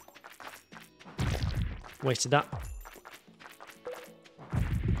that. Wasted that.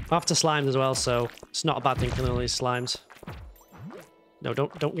 After slimes as well, so it's not a bad thing killing all these slimes. No,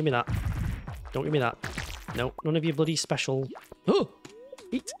 don't give me that. Don't give me that. No, none of your bloody special... Oh!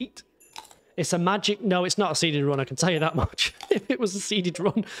 Eat. It's a magic... No, it's not a seeded run, I can tell you that much. If it was a seeded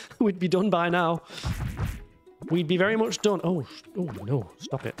run, we'd be done by now. We'd be very much done. Oh no,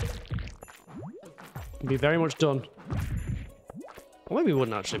 stop it. We'd be very much done. Or maybe we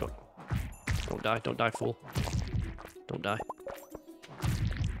wouldn't actually, but... Don't die, fool. Don't die.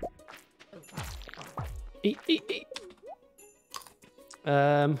 Eat.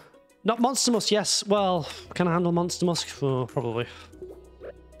 Not Monster Musk, yes. Well, can I handle Monster Musk? Oh, probably.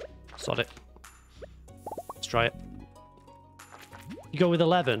 Sod it. Let's try it. You go with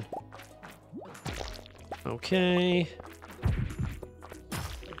 11. Okay.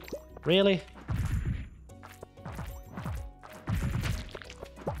 Really?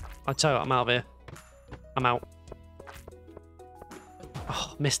 I tell you what, I'm out of here. I'm out.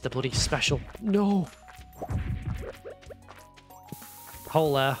 Oh, missed the bloody special. No.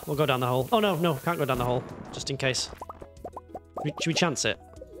 Hole there. We'll go down the hole. Oh, no. Can't go down the hole. Just in case. Should we chance it?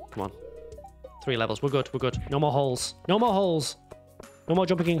 Come on. 3 levels. We're good. No more holes. No more holes. No more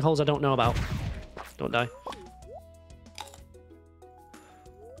jumping in holes I don't know about. Don't die.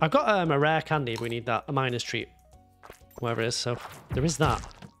 I've got a rare candy if we need that. A miner's treat. Wherever it is. So there is that.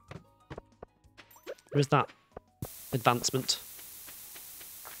 There is that advancement.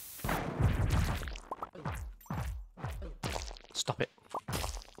 Stop it.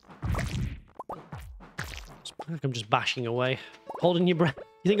 I'm just bashing away. Holding your breath.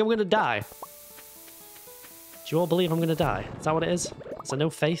 You think I'm going to die? Do you all believe I'm going to die? Is that what it is? Is there no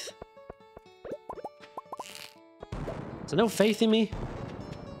faith? Is there no faith in me?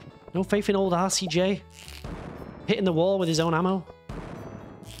 No faith in old RCJ? Hitting the wall with his own ammo?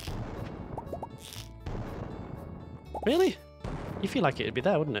 Really? You feel like it'd be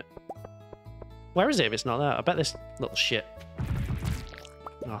there, wouldn't it? Where is it if it's not there? I bet this little shit.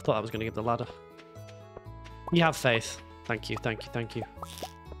 Oh, I thought I was going to get the ladder. You have faith. Thank you.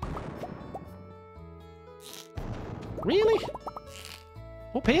 Really?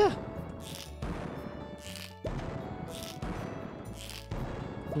 Up here?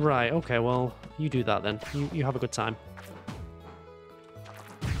 Right, okay, well, you do that then. You have a good time.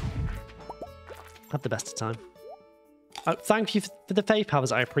 Have the best of time. Thank you for the faith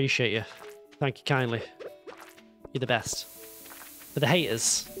powers. I appreciate you. Thank you kindly. You're the best. For the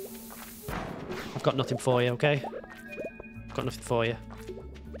haters, I've got nothing for you, okay? I've got nothing for you.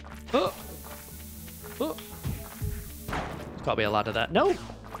 Oh! Oh! There's got to be a ladder there. No!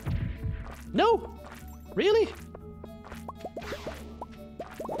 No! Really?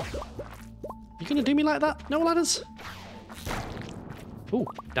 You gonna do me like that? No ladders? Ooh,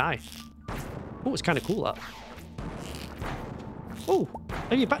 die. Oh, it's kind of cool, that. Oh,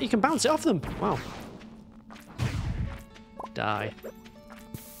 maybe you can bounce it off them. Wow. Die.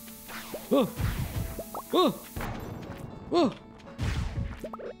 Oh, Whoa! Whoa!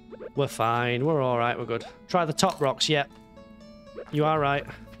 We're fine. We're alright. We're good. Try the top rocks. Yep. You are right.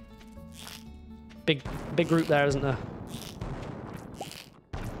 Big group there, isn't there?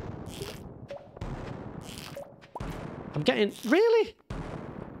 I'm getting... Really?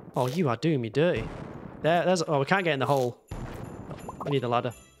 Oh, you are doing me dirty. There's... Oh, we can't get in the hole. I need the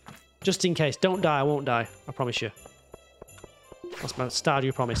ladder. Just in case. Don't die. I won't die. I promise you. That's my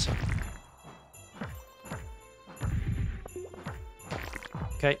Stardew promise.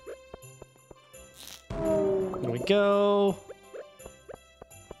 Okay. There we go.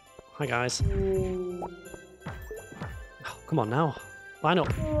 Hi, guys. Oh, come on now. Line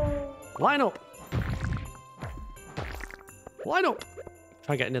up. Line up. Line up.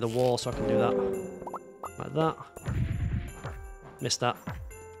 Try and get near the wall so I can do that. Like that. Missed that.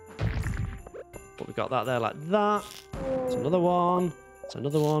 But we got that there like that. It's another one. It's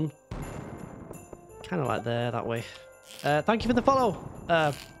another one. Kind of like there, that way. Thank you for the follow.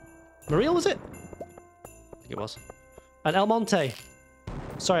 Mariel, was it? I think it was. And El Monte.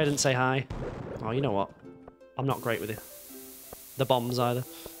 Sorry I didn't say hi. Oh, you know what? I'm not great with it. The bombs either.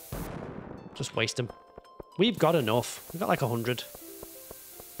 Just waste them. We've got enough. We've got like 100.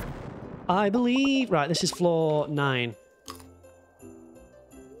 I believe... Right, this is floor 9.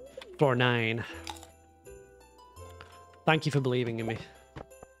 Floor 9. Thank you for believing in me.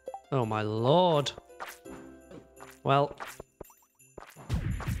 Oh my lord. Well...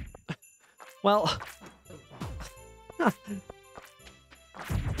 Well...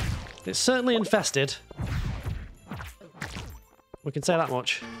 It's certainly infested. We can say that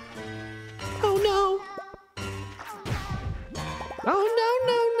much. Oh no! Oh no,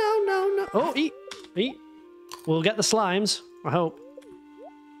 no, no, no, no. Oh, eat! Eat! We'll get the slimes, I hope.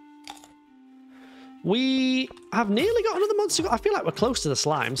 We have nearly got another monster. I feel like we're close to the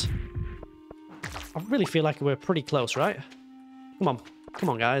slimes. I really feel like we're pretty close, right? Come on. Come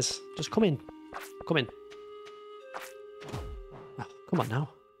on, guys. Just come in. Come in. Oh, come on now.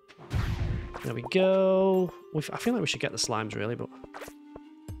 There we go. I feel like we should get the slimes, really, but...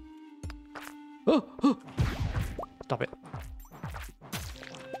 Oh! Oh! Stop it.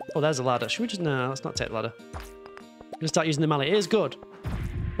 Oh, there's a ladder. Should we just... No, let's not take the ladder. I'm going to start using the mallet. It is good.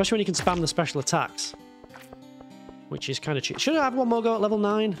 Especially when you can spam the special attacks. Which is kind of cheap. Should I have one more go at level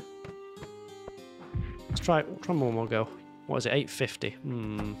 9? Let's try one more go. What is it? 850.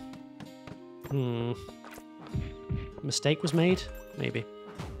 Mistake was made? Maybe.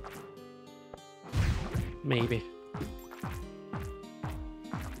 Maybe.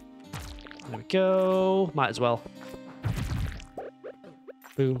 There we go. Might as well.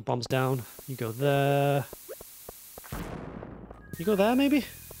 Boom. Bombs down. You go there. You go there, maybe?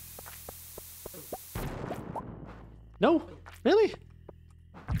 No? Really?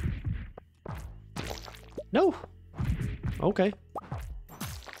 No? Okay.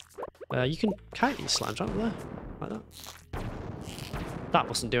 You can kite these slimes right there. Like that. That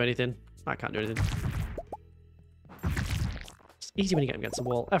mustn't do anything. That can't do anything. It's easy when you get them against the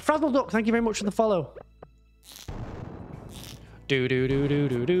wall. Frazzle Duck, thank you very much for the follow.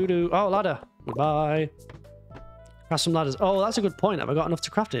 Do. Oh, ladder. Goodbye. Craft some ladders. Oh, that's a good point. Have I got enough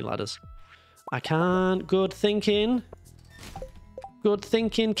to craft any ladders? I can't. Good thinking. Good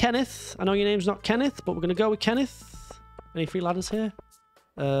thinking, Kenneth. I know your name's not Kenneth, but we're going to go with Kenneth. Any free ladders here?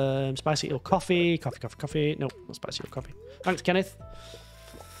 Spicy eel coffee. Coffee. No, not spicy eel coffee. Thanks, Kenneth.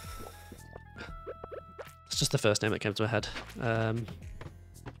 It's just the first name that came to my head.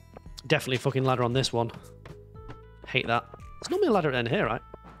 Definitely fucking ladder on this one. Hate that. There's normally a ladder at the end here, right?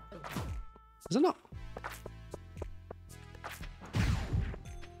 Is there not?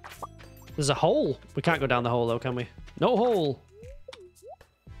 There's a hole. We can't go down the hole though, can we? No hole.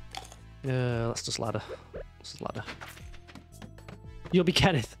 Yeah, let's just ladder. Let's just ladder. You'll be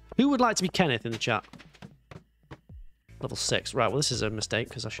Kenneth. Who would like to be Kenneth in the chat? Level 6. Right, well this is a mistake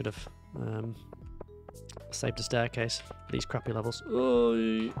because I should have saved a staircase for these crappy levels.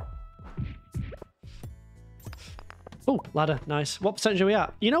 Oh, ladder. Nice. What percentage are we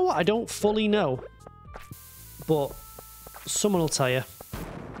at? You know what? I don't fully know. But someone will tell you.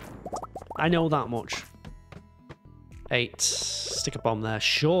 I know that much. 8. Stick a bomb there.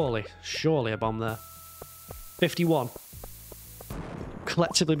 Surely a bomb there. 51.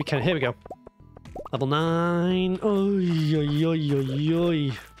 Collectively became... Here we go. Level 9. Oy, oy, oy, oy,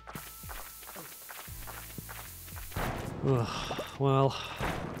 oy. Ugh, well,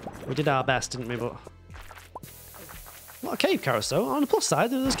 we did our best, didn't we? But a lot of cave carrots, though. On the plus side,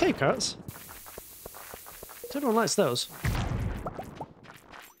 there's cave carrots. So everyone likes those.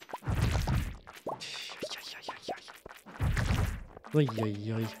 Oy, oy,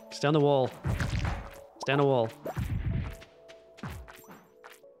 oy. Stay on the wall. Stay on a wall.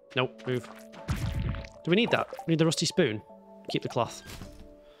 Nope, move. Do we need that? We need the rusty spoon? Keep the cloth.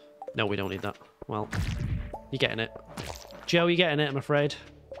 No, we don't need that. Well, you're getting it. Joe, you're getting it, I'm afraid.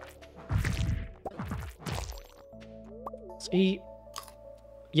 Let's eat.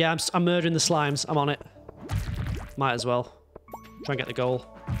 Yeah, I'm murdering the slimes. I'm on it. Might as well. Try and get the goal.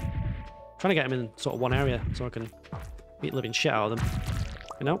 Trying to get him in sort of one area so I can beat the living shit out of them.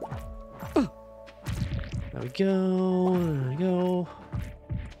 You know? There we go. There we go.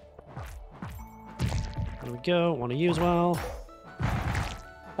 There we go. One of you as well.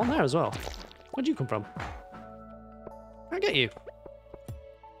 One there as well. Where'd you come from? Can I get you?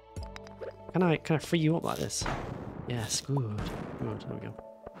 Can I free you up like this? Yes, good. Good. There we go.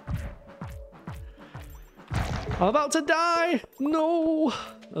 I'm about to die! No!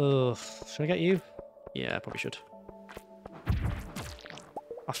 Should I get you? Yeah, I probably should.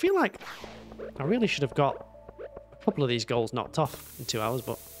 I feel like I really should have got a couple of these goals knocked off in 2 hours,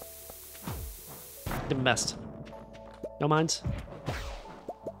 but did my best. No mind.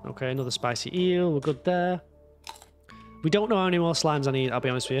 Okay, another spicy eel. We're good there. We don't know how many more slimes I need, I'll be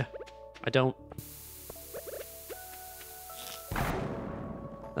honest with you. I don't.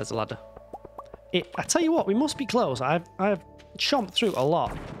 There's a ladder. I tell you what, we must be close. I've chomped through a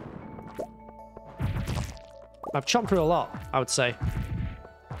lot. I've chomped through a lot, I would say.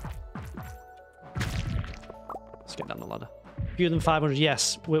 Let's get down the ladder. Fewer than 500,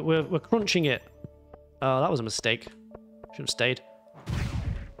 yes. We're crunching it. Oh, that was a mistake. Should have stayed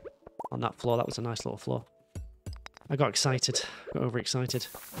on that floor. That was a nice little floor. I got excited. Got overexcited.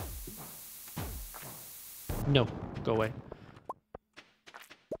 No, go away.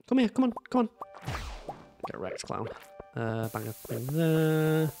 Come here, come on, come on. Get wrecked, clown. Bang a thing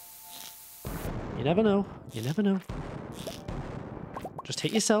there. You never know. You never know. Just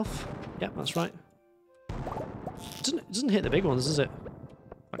hit yourself. Yep, that's right. It doesn't hit the big ones, does it?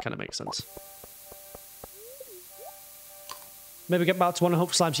 That kind of makes sense. Maybe get back to 1 and hope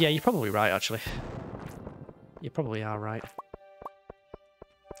for slimes. Yeah, you're probably right, actually. You probably are right.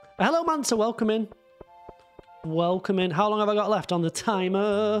 Hello, Manta. Welcome in. Welcome in. How long have I got left on the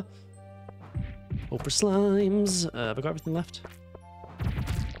timer? Hope for slimes. Have I got everything left?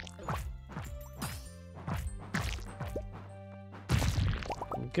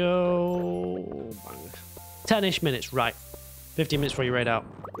 Go. 10-ish minutes, right. 15 minutes before you raid out.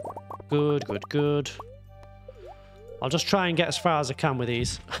 Good, good, good. I'll just try and get as far as I can with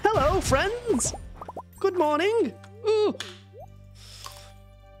these. Hello, friends! Good morning! Ooh.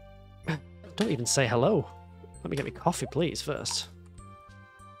 Don't even say hello. Let me get me coffee, please, first.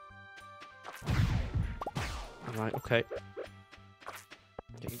 Alright, okay.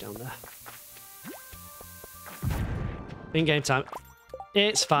 Get you down there. In game time.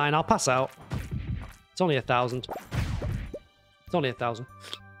 It's fine, I'll pass out. It's only 1,000. It's only 1,000.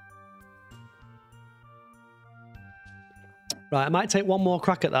 Right, I might take one more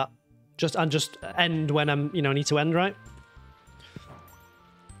crack at that. Just end when I'm, need to end, right?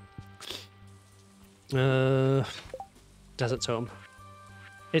 Desert Totem.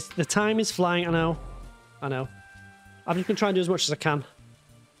 The time is flying, I know. I know. I'm just gonna try and do as much as I can.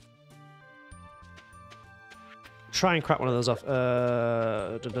 Try and crack one of those off.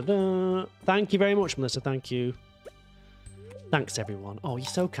 Thank you very much, Melissa. Thank you. Thanks, everyone. Oh, you're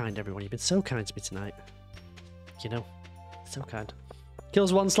so kind, everyone. You've been so kind to me tonight. So kind.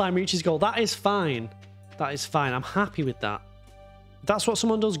 Kills one slime, reaches goal. That is fine. That is fine. I'm happy with that. That's what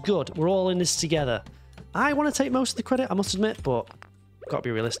someone does good. We're all in this together. I want to take most of the credit, I must admit, but got to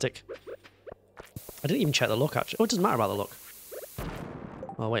be realistic. I didn't even check the look, actually. Oh, it doesn't matter about the look.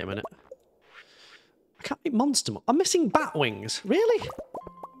 Oh, wait a minute. I can't make monster. I'm missing bat wings. Really?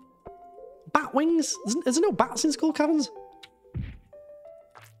 Bat wings? Is there no bats in Skull Caverns?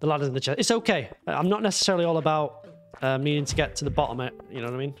 The ladder's in the chest. It's okay. I'm not necessarily all about needing to get to the bottom of it. You know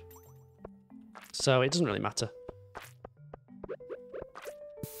what I mean? So it doesn't really matter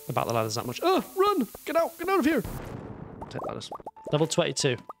about the ladders that much. Oh, run! Get out! Get out of here! Take ladders. Level 22.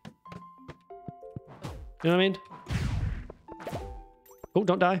 You know what I mean? Oh,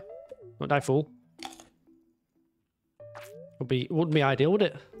 don't die. Don't die, fool. Wouldn't be ideal, would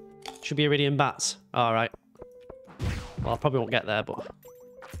it? Should be iridium bats. Alright. Well, I probably won't get there, but...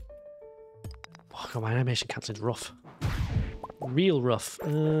 Oh, God, my animation canceling's rough. Real rough.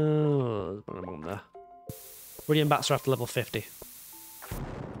 Oh, there's one there. Iridium bats are after level 50.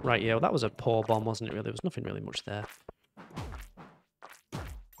 Right, yo, that was a poor bomb, wasn't it, really? There was nothing really much there.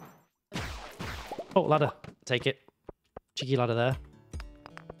 Oh, ladder. Take it. Cheeky ladder there.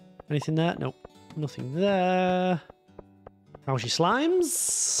 Anything there? Nope. Nothing there. How's your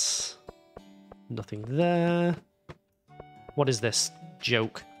slimes? Nothing there. What is this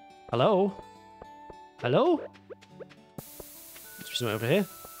joke? Hello? Hello? Let's be something over here.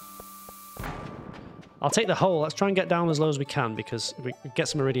 I'll take the hole. Let's try and get down as low as we can because we get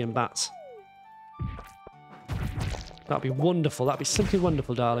some iridium bats. That'd be wonderful. That'd be simply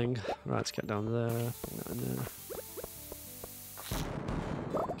wonderful, darling. Right, let's get down there. Put that in there.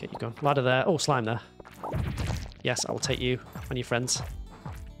 Get you gone. Ladder there. Oh, slime there. Yes, I will take you and your friends.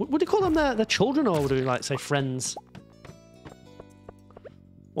 Would you call them their children, or would we like say friends?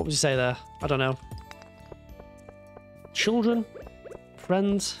 What would you say there? I don't know. Children?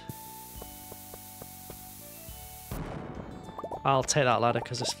 Friends? I'll take that ladder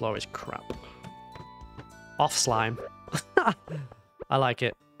because this floor is crap. Off slime. I like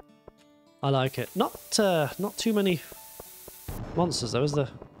it. I like it. Not too many monsters though, is there?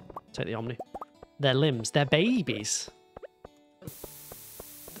 Take the Omni. Their limbs. They're babies.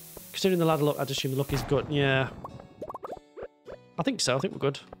 Considering the ladder look, I'd assume the look is good. Yeah. I think so. I think we're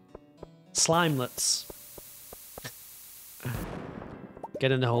good. Slimelets.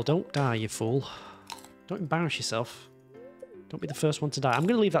 Get in the hole. Don't die, you fool. Don't embarrass yourself. Don't be the first one to die. I'm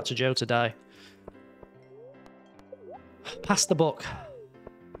going to leave that to Joe to die. Pass the book.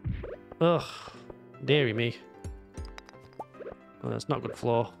 Ugh. Deary me. Oh, that's not a good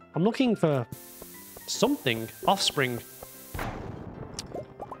floor. I'm looking for something. Offspring.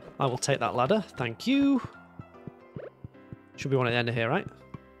 I will take that ladder. Thank you. Should be one at the end of here, right?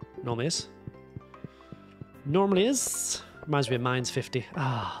 Normally is. Normally is. Reminds me of Mine's 50.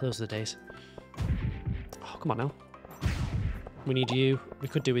 Ah, those are the days. Oh, come on now. We need you. We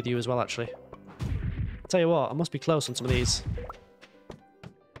could do with you as well, actually. Tell you what, I must be close on some of these.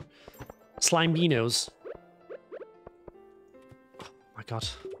 Slimebinos. Oh my god.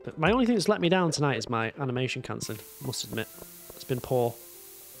 But my only thing that's let me down tonight is my animation cancelling, I must admit. It's been poor.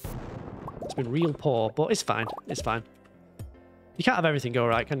 It's been real poor, but it's fine. It's fine. You can't have everything go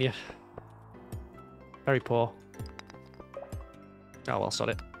right, can you? Very poor. Oh well, sod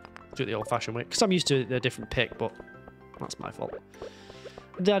it. Do it the old-fashioned way. Because I'm used to a different pick, but that's my fault.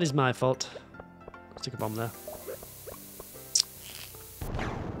 That is my fault. Stick a bomb there.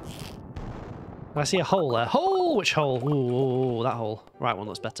 I see a hole there. Hole! Which hole? Ooh, that hole. Right one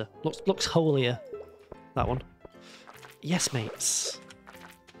looks better. Looks holier. That one. Yes, mates.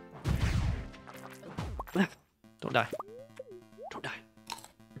 Don't die. Don't die.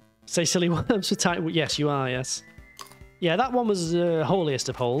 Say silly worms for time. Yes, you are, yes. Yeah, that one was the holiest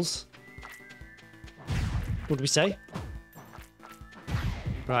of holes. What did we say?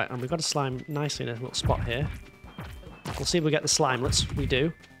 Right, and we've got a slime nicely in a little spot here. We'll see if we get the slimelets. We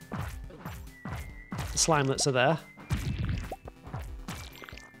do. The slimelets are there.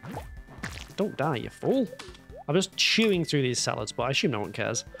 Don't die, you fool. I'm just chewing through these salads, but I assume no one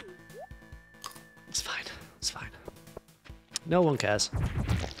cares. It's fine. It's fine. No one cares.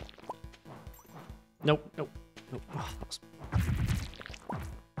 Nope, nope, nope. Oh, that was...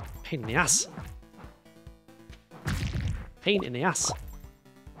 pain in the ass. Pain in the ass.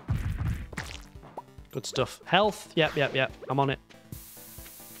 Good stuff. Health. Yep, yep, yep. I'm on it.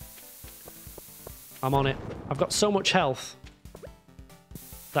 I'm on it. I've got so much health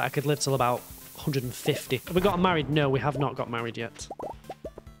that I could live till about 150. Have we got married? No, we have not got married yet.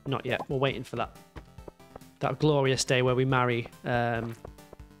 Not yet. We're waiting for that. That glorious day where we marry...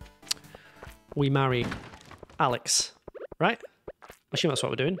 we marry Alex. Right? I assume that's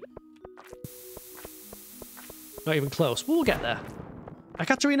what we're doing. Not even close. We'll get there.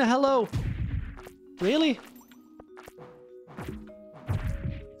 Ekaterina, hello! Really?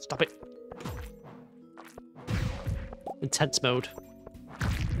 Stop it. Intense mode.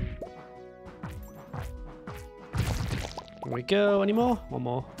 Here we go. Any more? One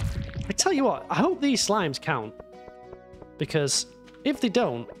more. I tell you what, I hope these slimes count. Because if they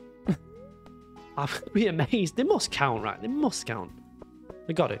don't, I'll be amazed. They must count, right? They must count.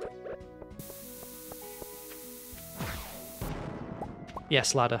 They got it.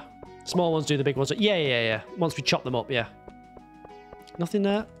 Yes, ladder. Small ones do the big ones. Yeah, yeah, yeah. Once we chop them up, yeah. Nothing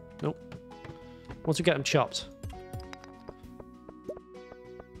there? Nope. Once we get them chopped.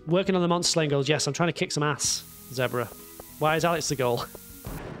 Working on the monster slaying goals. Yes, I'm trying to kick some ass, Zebra. Why is Alex the goal?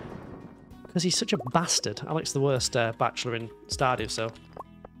 Because he's such a bastard. Alex the worst bachelor in Stardew, so...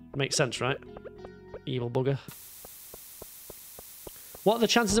 makes sense, right? Evil bugger. What are the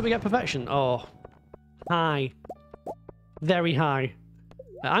chances that we get perfection? Oh. High. Very high.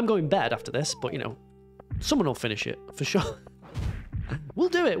 I'm going bed after this, but, you know, someone will finish it, for sure. We'll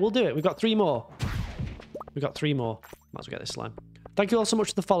do it, we'll do it. We've got 3 more. We've got 3 more. Might as well get this slime. Thank you all so much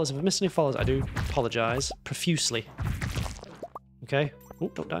for the follows. If I've missed any follows, I do apologise profusely. Okay? Oh,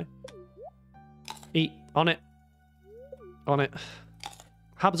 don't die. Eat. On it. On it.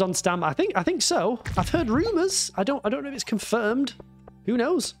 Habs on stamp. I think so. I've heard rumours. I don't know if it's confirmed. Who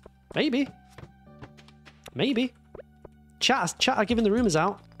knows? Maybe. Maybe. Chat are giving the rumours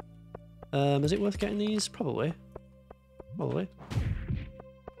out. Is it worth getting these? Probably. Probably.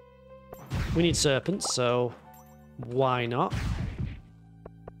 We need serpents, so why not?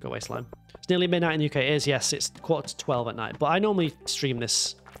 Go away, slime. It's nearly midnight in the UK. It is, yes. It's 11:45 at night. But I normally stream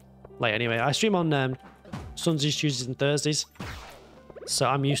this late anyway. I stream on Sundays, Tuesdays, and Thursdays. So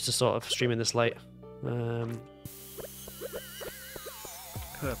I'm used to sort of streaming this late.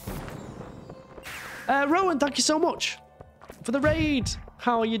 Purple. Rowan, thank you so much for the raid.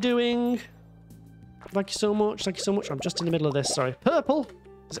 How are you doing? Thank you so much. Thank you so much. I'm just in the middle of this. Sorry. Purple.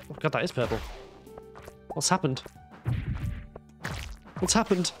 Is it? Oh God, that is purple. What's happened? What's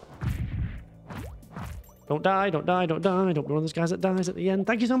happened? Don't die, don't die, don't die. Don't be one of those guys that dies at the end.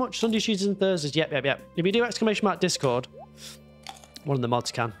 Thank you so much. Sundays, Tuesdays, and Thursdays. Yep. If you do ! Discord, one of the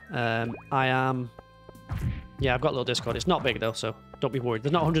mods can. I am... Yeah, I've got a little Discord. It's not big though, so don't be worried.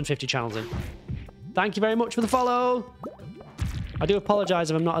 There's not 150 channels in. Thank you very much for the follow. I do apologise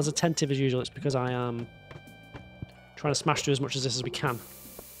if I'm not as attentive as usual. It's because I am trying to smash through as much of this as we can.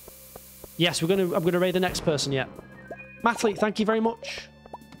 Yes, I'm gonna raid the next person yet. Mathlete, thank you very much.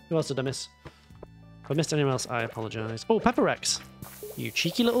 Who else did I miss? If I missed anyone else, I apologise. Oh, Pepper Rex. You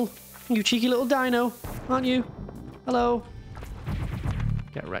cheeky little dino, aren't you? Hello.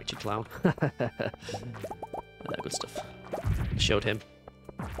 Get wrecked, you clown. Good stuff. Showed him.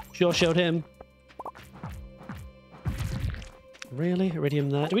 Sure showed him. Really? Iridium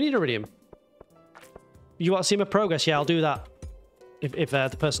there. Do we need iridium? You want to see my progress? Yeah, I'll do that. If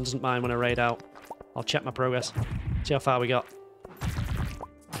the person doesn't mind when I raid out. I'll check my progress. See how far we got.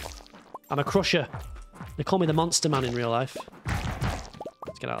 I'm a crusher. They call me the Monster Man in real life.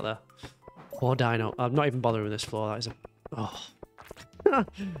 Let's get out of there. Poor dino. I'm not even bothering with this floor. That is a... Oh.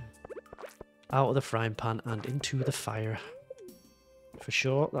 Out of the frying pan and into the fire. For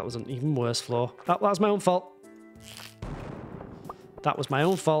sure. That was an even worse floor. Oh, that was my own fault. That was my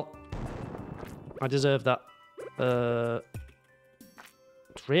own fault. I deserve that.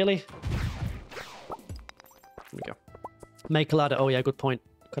 Really? There we go. Make a ladder. Oh yeah, good point.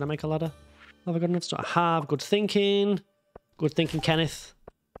 Can I make a ladder? Have I got enough stuff? I have. Good thinking. Good thinking, Kenneth.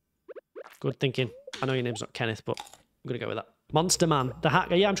 Good thinking. I know your name's not Kenneth, but I'm going to go with that. Monster Man. The hat.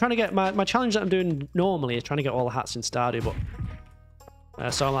 Yeah, I'm trying to get... My challenge that I'm doing normally is trying to get all the hats in Stardew,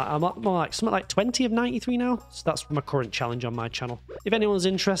 but... so I'm like something like 20 of 93 now. So that's my current challenge on my channel. If anyone's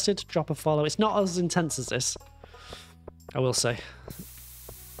interested, drop a follow. It's not as intense as this. I will say.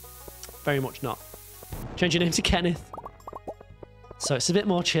 Very much not. Change your name to Kenneth. So it's a bit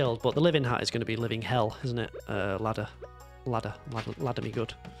more chilled, but the living hat is going to be living hell, isn't it? Ladder me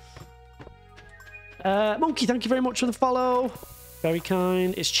good. Monkey, thank you very much for the follow. Very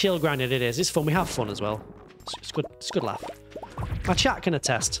kind. It's chill grinded, it is. It's fun. We have fun as well. It's good. It's a good laugh. My chat can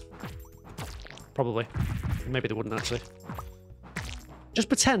attest. Probably. Maybe they wouldn't actually. Just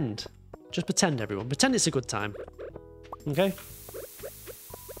pretend. Just pretend, everyone. Pretend it's a good time. Okay?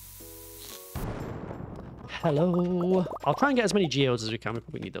 Hello. I'll try and get as many geodes as we can. We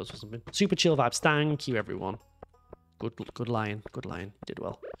probably need those for something. Super chill vibes. Thank you, everyone. Good lion. Good lion. You did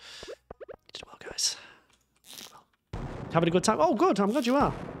well. You did well, guys. You did well. Having a good time? Oh, good. I'm glad you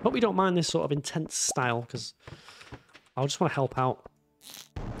are. Hope you don't mind this sort of intense style, because I just want to help out.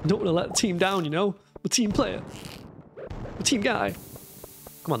 I don't want to let the team down, you know? I'm a team player. I'm a team guy.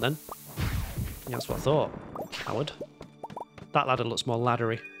 Come on, then. Yeah, that's what I thought. Howard. That ladder looks more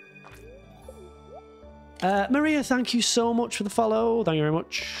laddery. Maria, thank you so much for the follow. Thank you very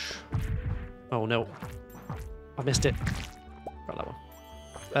much. Oh, no. I missed it. Got that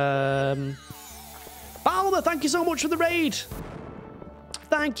one. Balmer, thank you so much for the raid.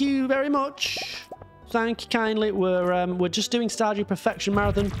 Thank you very much. Thank you kindly. We're just doing Stardew Perfection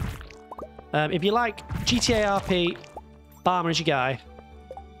Marathon. If you like GTA RP, Balmer is your guy.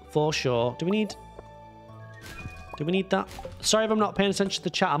 For sure. Do we need that? Sorry if I'm not paying attention to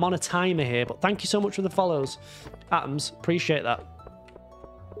the chat. I'm on a timer here, but thank you so much for the follows. Atoms, appreciate that.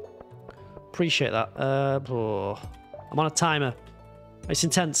 Appreciate that. Oh, I'm on a timer. It's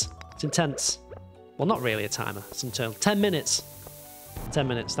intense. It's intense. Well, not really a timer. It's internal. 10 minutes. 10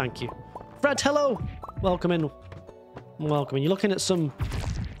 minutes, thank you. Fred, hello! Welcome in. Welcome in. You're looking at some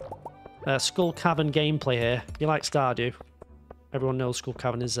Skull Cavern gameplay here. You like Stardew. Everyone knows Skull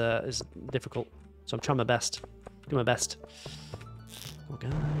Cavern is difficult, so I'm trying my best. Do my best. Oh,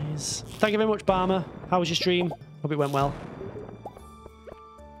 guys. Thank you very much, Barmer. How was your stream? Hope it went well.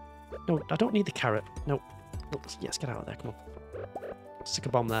 No, I don't need the carrot. No. Yes, get out of there. Come on. Stick a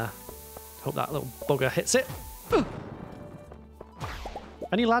bomb there. Hope that little bugger hits it.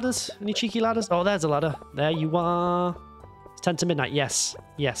 Any ladders? Any cheeky ladders? Oh, there's a ladder. There you are. It's 10 to midnight. Yes.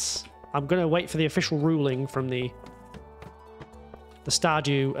 Yes. I'm going to wait for the official ruling from the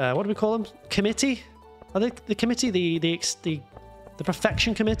Stardew, what do we call them? Committee? Are they the committee? The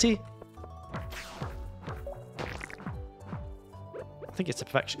Perfection Committee? I think it's the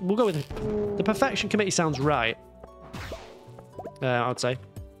Perfection. We'll go with the Perfection Committee sounds right. I would say.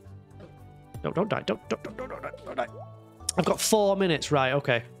 No, don't die. Don't die. I've got 4 minutes. Right,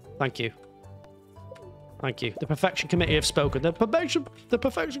 okay. Thank you. Thank you. The Perfection Committee have spoken. The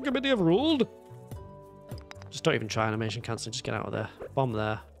Perfection Committee have ruled. Just don't even try animation cancelling. Just get out of there. Bomb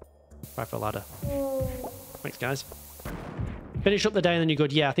there. Try for a ladder. Thanks, guys. Finish up the day and then you're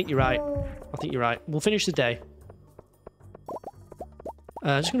good. Yeah, I think you're right. I think you're right. We'll finish the day.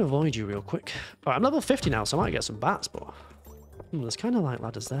 Just going to avoid you real quick. Alright, I'm level 50 now, so I might get some bats, but... there's kind of like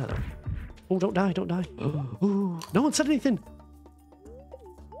ladders there, though. Oh, don't die, don't die. Ooh, no one said anything.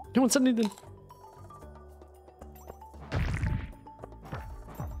 No one said anything.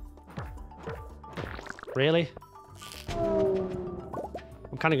 Really?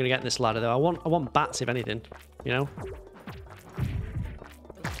 I'm kind of going to get this ladder, though. I want bats, if anything. You know?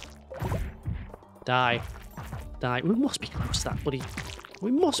 Die. Die. We must be close to that, buddy.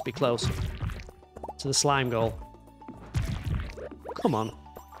 We must be close to the slime goal. Come on.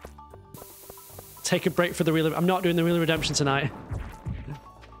 Take a break for the wheel. I'm not doing the wheel of redemption tonight.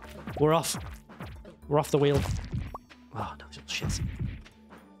 We're off. We're off the wheel. Oh, no, shit.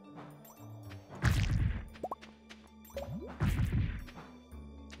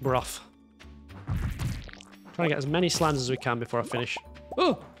 We're off. Trying to get as many slimes as we can before I finish.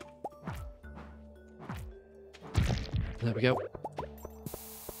 Oh! There we go.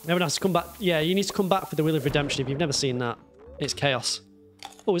 Everyone has to come back. Yeah, you need to come back for the Wheel of Redemption if you've never seen that. It's chaos.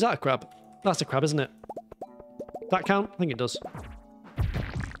 Oh, is that a crab? That's a crab, isn't it? That count? I think it does.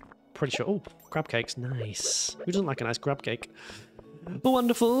 Pretty sure. Oh, crab cakes. Nice. Who doesn't like a nice crab cake?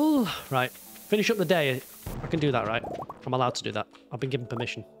 Wonderful. Right. Finish up the day. I can do that, right? I'm allowed to do that. I've been given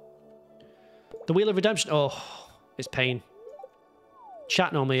permission. The Wheel of Redemption. Oh, it's pain.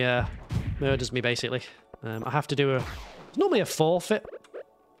 Chat normally murders me, basically. I have to do it's normally a forfeit.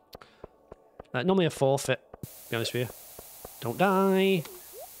 Normally a forfeit, to be honest with you. Don't die.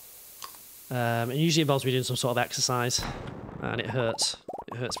 It usually involves me doing some sort of exercise. And it hurts.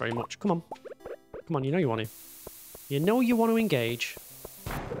 It hurts very much. Come on. Come on, you know you want to. You know you want to engage.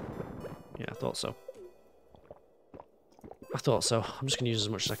 Yeah, I thought so. I thought so. I'm just going to use as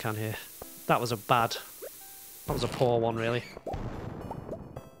much as I can here. That was a bad... That was a poor one, really.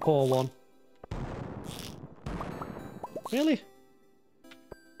 Poor one. Really?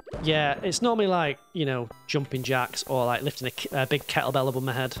 Yeah, it's normally like, you know, jumping jacks or like lifting a big kettlebell above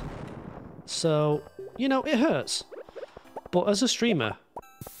my head. So, you know, it hurts. But as a streamer,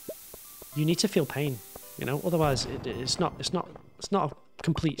 you need to feel pain, you know? Otherwise, it's not a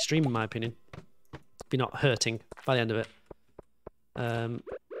complete stream, in my opinion. If you're not hurting by the end of it.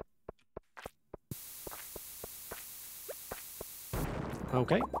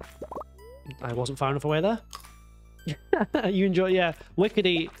 Okay. I wasn't far enough away there. You enjoy, yeah.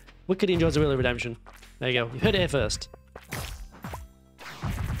 Wickedy enjoys the Wheel of Redemption. There you go. You heard it here first.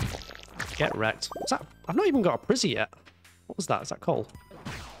 Get wrecked. What's that? I've not even got a Prizzy yet. What was that? Is that coal? I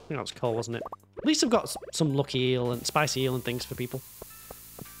think that was coal, wasn't it? At least I've got some lucky eel and spicy eel and things for people.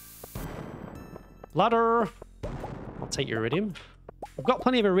 Ladder! I'll take your iridium. I've got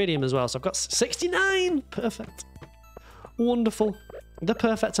plenty of iridium as well, so I've got 69! Perfect. Wonderful. The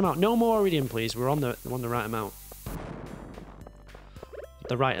perfect amount. No more iridium, please. We're on the right amount.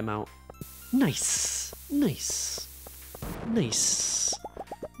 The right amount. Nice. Nice. Nice.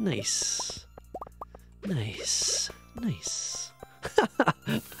 Nice. Nice. Nice.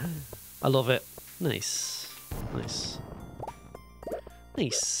 I love it. Nice. Nice.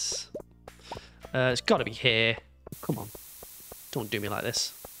 Nice. It's got to be here. Come on. Don't do me like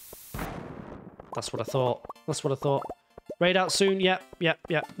this. That's what I thought. That's what I thought. Raid out soon. Yep, yep,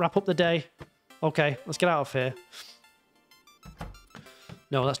 yep. Wrap up the day. Okay, let's get out of here.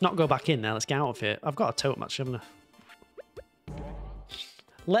 No, let's not go back in there. Let's get out of here. I've got a totem, actually, haven't I?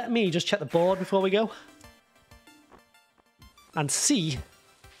 Let me just check the board before we go. And see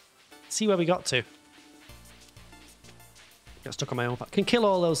where we got to. Got stuck on my own farm. Can kill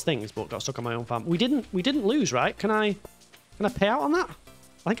all those things, but got stuck on my own farm. We didn't lose, right? Can I pay out on that?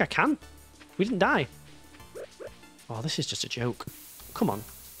 I think I can. We didn't die. Oh, this is just a joke. Come on.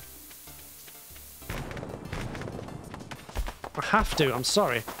 I have to. I'm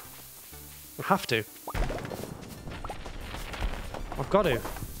sorry. I have to. I've got to.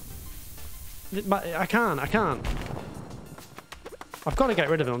 I can't. I've got to get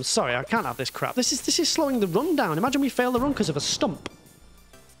rid of him. I'm sorry, I can't have this crap. This is slowing the run down. Imagine we fail the run because of a stump.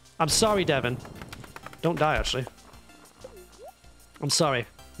 I'm sorry, Devon. Don't die, actually. I'm sorry.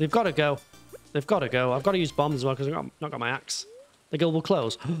 They've got to go. They've got to go. I've got to use bombs as well because I've not got my axe. The guild will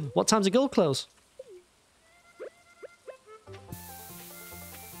close. What time's the guild close?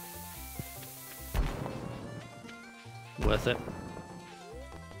 Worth it.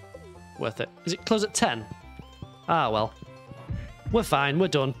 Worth it. Is it close at 10? Ah, well. We're fine. We're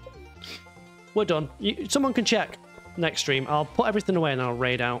done. We're done. Someone can check next stream. I'll put everything away and I'll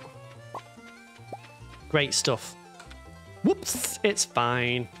raid out. Great stuff. Whoops. It's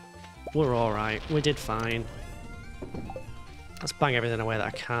fine. We're alright. We did fine. Let's bang everything away that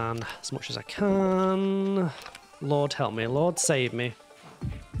I can. As much as I can. Lord help me. Lord save me.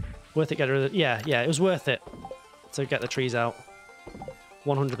 Worth it getting rid of it. Yeah, it was worth it to get the trees out.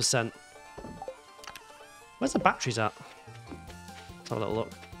 100%. Where's the batteries at? Let's have a little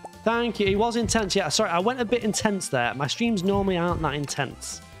look. Thank you. He was intense. Yeah, sorry, I went a bit intense there. My streams normally aren't that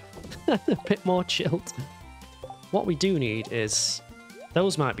intense. A bit more chilled. What we do need is...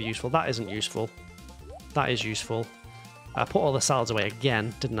 Those might be useful. That isn't useful. That is useful. I put all the salads away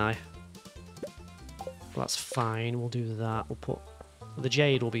again, didn't I? Well, that's fine. We'll do that. We'll put... The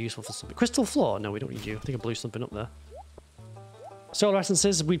jade will be useful for something. Crystal floor? No, we don't need you. I think I blew something up there. Solar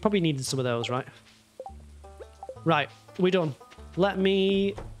essences. We probably needed some of those, right? Right. We're done. Let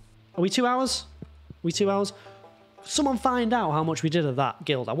me... Are we 2 hours? We 2 hours? Someone find out how much we did of that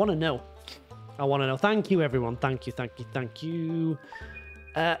guild. I want to know. I want to know. Thank you, everyone. Thank you, thank you, thank you.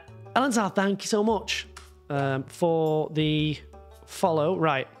 Elentar, thank you so much for the follow.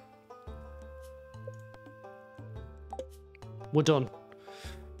 Right. We're done.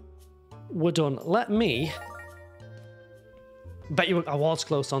 We're done. Let me... Bet you I was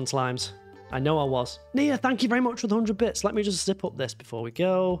close on slimes. I know I was. Nia, thank you very much for the 100 bits. Let me just zip up this before we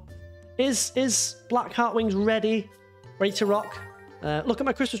go. Is Black Heart Wings ready? Ready to rock? Look at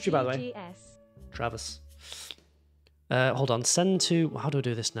my Christmas tree, by the way. Travis. Hold on. Send to... How do I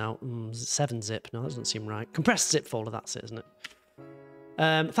do this now? 7-zip. No, that doesn't seem right. Compressed zip folder. That's it, isn't it?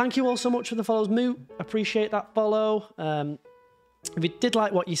 Thank you all so much for the follows. Moot, appreciate that follow. If you did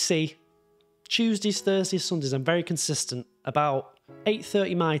like what you see, Tuesdays, Thursdays, Sundays, I'm very consistent. About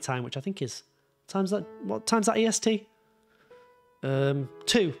 8:30 my time, which I think is... What time's that EST?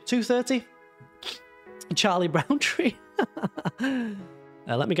 2:30. Charlie Brown Tree.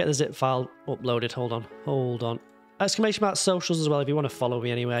 Let me get the zip file uploaded. Hold on. Exclamation mark socials as well if you want to follow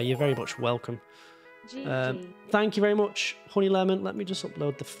me anywhere. You're very much welcome. Thank you very much, Honey Lemon. Let me just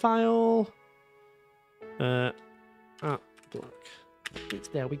upload the file. There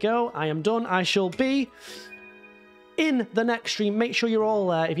we go. I am done. I shall be in the next stream. Make sure you're all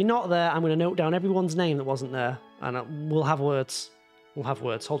there. If you're not there, I'm going to note down everyone's name that wasn't there, and we'll have words. We'll have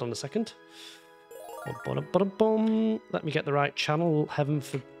words. Hold on a second. Let me get the right channel. Heaven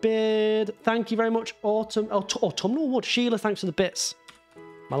forbid. Thank you very much, Autumnal Wood. Sheila, thanks for the bits.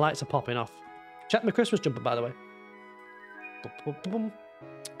 My lights are popping off. Check my Christmas jumper, by the way.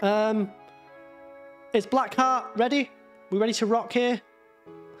 Is Blackheart ready? We ready to rock here?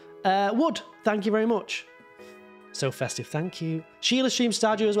 Wood, thank you very much. So festive, thank you. Sheila streams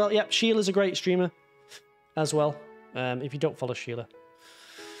Stardew as well. Yep, Sheila's a great streamer as well. If you don't follow Sheila,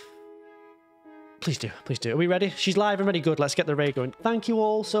 please do, please do. Are we ready? She's live and ready. Good, let's get the raid going. Thank you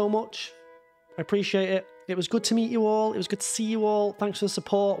all so much. I appreciate it. It was good to meet you all. It was good to see you all. Thanks for the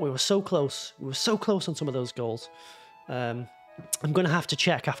support. We were so close. We were so close on some of those goals. I'm going to have to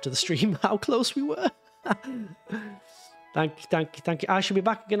check after the stream how close we were. Thank you. I shall be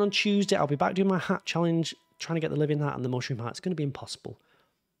back again on Tuesday. I'll be back doing my hat challenge, trying to get the living hat and the mushroom hat. It's going to be impossible,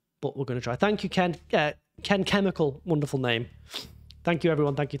 but we're going to try. Thank you, Ken. Ken Chemical, wonderful name. Thank you,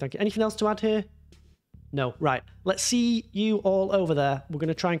 everyone. Thank you. Anything else to add here? No. Right. Let's see you all over there. We're going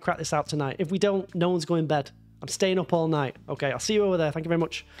to try and crack this out tonight. If we don't, no one's going to bed. I'm staying up all night. Okay, I'll see you over there. Thank you very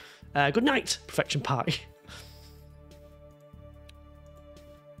much. Good night, Perfection Party.